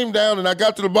I came down, and I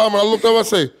got to the bottom, and I looked up, I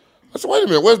said, wait a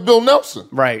minute, where's Bill Nelson?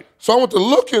 Right. So I went to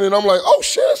looking, and I'm like, oh,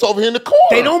 shit, it's over here in the corner.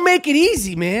 They don't make it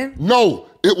easy, man. No,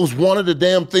 it was one of the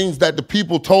damn things that the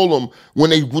people told them when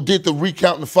they did the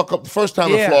recount and the fuck up the first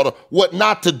time in Florida, what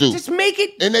not to do. Just make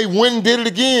it. And they went and did it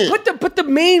again. But the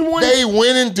main one. They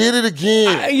went and did it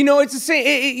again. It's the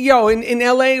same. In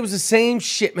L.A., it was the same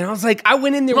shit, man. I was like, I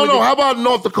went in there. How about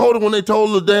North Dakota when they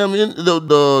told the damn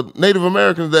the Native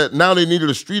Americans that now they needed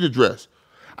a street address?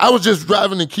 I was just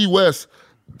driving in Key West,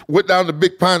 went down to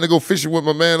Big Pine to go fishing with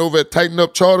my man over at Tighten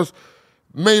Up Charters.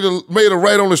 Made a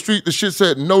right on the street. The shit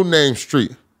said No Name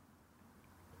Street.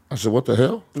 I said, what the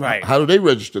hell? Right. How do they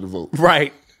register to vote?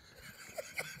 Right.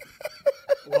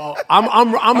 Well, I'm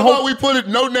How about we put it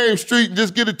No Name Street and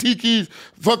just get a Tiki's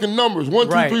fucking numbers 1,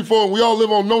 2, 3, 4, and we all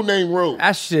live on No Name Road.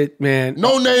 That shit, man.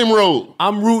 No Name Road.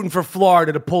 I'm rooting for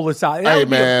Florida to pull this out. That would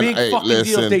be a big fucking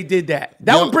deal if they did that.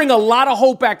 That would bring a lot of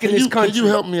hope back in this country. Can you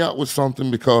help me out with something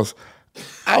because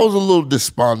I was a little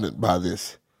despondent by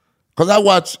this. Because I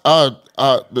watched,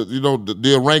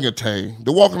 the orangutan,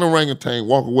 the walking orangutan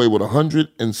walk away with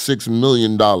 $106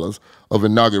 million of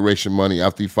inauguration money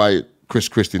after he fired Chris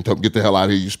Christie and told him, get the hell out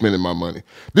of here, you're spending my money.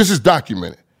 This is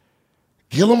documented.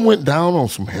 Gillum went down on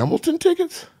some Hamilton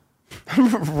tickets?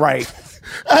 Right.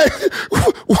 Hey,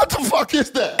 what the fuck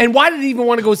is that? And why did he even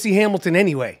want to go see Hamilton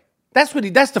anyway? That's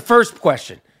the first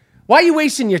question. Why are you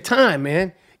wasting your time,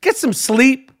 man? Get some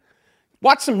sleep.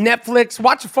 Watch some Netflix.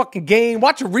 Watch a fucking game.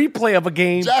 Watch a replay of a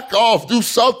game. Jack off. Do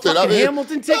something.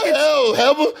 Hamilton tickets.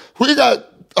 Hell, we got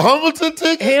Hamilton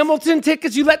tickets. Hamilton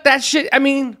tickets. You let that shit.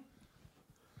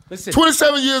 Listen.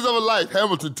 27 years of a life.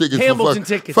 Hamilton tickets.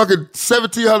 Tickets. Fucking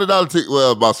 $1,700 ticket.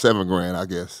 Well, about $7,000, I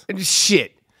guess.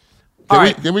 Shit.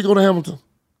 Can we go to Hamilton?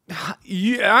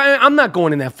 Yeah, I'm not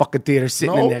going in that fucking theater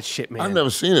sitting in that shit, man. I've never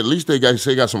seen it. At least they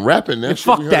got some rap in there.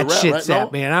 Fuck that shit,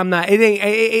 Zap, man. I'm not. It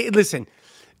ain't. Listen.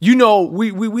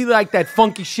 We like that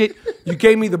funky shit. You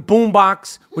gave me the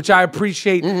boombox, which I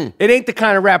appreciate. Mm-hmm. It ain't the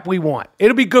kind of rap we want.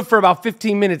 It'll be good for about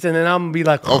 15 minutes, and then I'm gonna be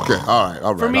like, okay, all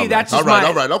right. For me, that's just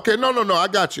all right. Okay, no, I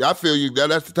got you. I feel you.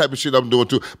 That's the type of shit I'm doing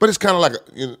too. But it's kind of like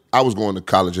I was going to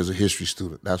college as a history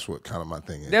student. That's what kind of my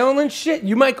thing is. Well, then shit,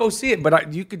 you might go see it,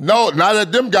 but you could. No, not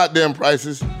at them goddamn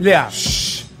prices. Yeah.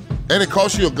 Shh. And it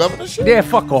costs you a governorship. Yeah,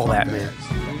 fuck all that, man.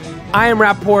 I am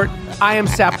Rapport. I am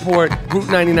Sapport. Route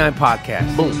 99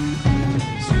 podcast. Boom.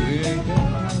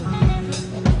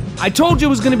 I told you it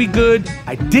was going to be good.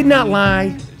 I did not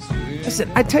lie.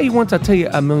 Listen, I tell you once, I'll tell you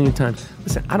a million times.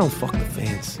 Listen, I don't fuck the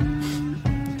fans.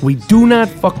 We do not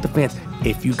fuck the fans.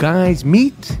 If you guys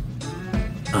meet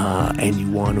and you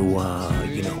want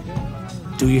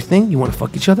to, do your thing, you want to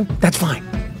fuck each other, that's fine.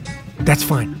 That's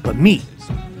fine. But me,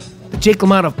 the Jake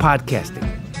LaMotta of podcasting,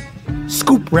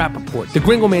 Scoop Rappaport, the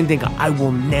Gringo Mandingo, I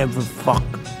will never fuck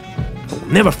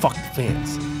the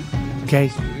fans.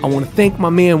 Okay? I want to thank my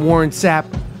man Warren Sapp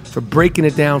for breaking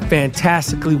it down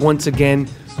fantastically once again.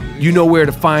 You know where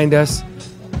to find us.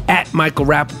 At Michael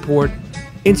Rappaport,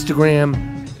 Instagram,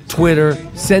 Twitter.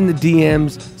 Send the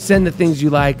DMs. Send the things you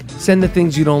like. Send the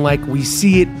things you don't like. We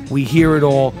see it. We hear it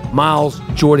all. Miles,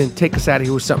 Jordan, take us out of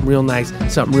here with something real nice,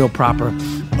 something real proper.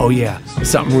 Oh yeah,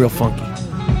 something real funky.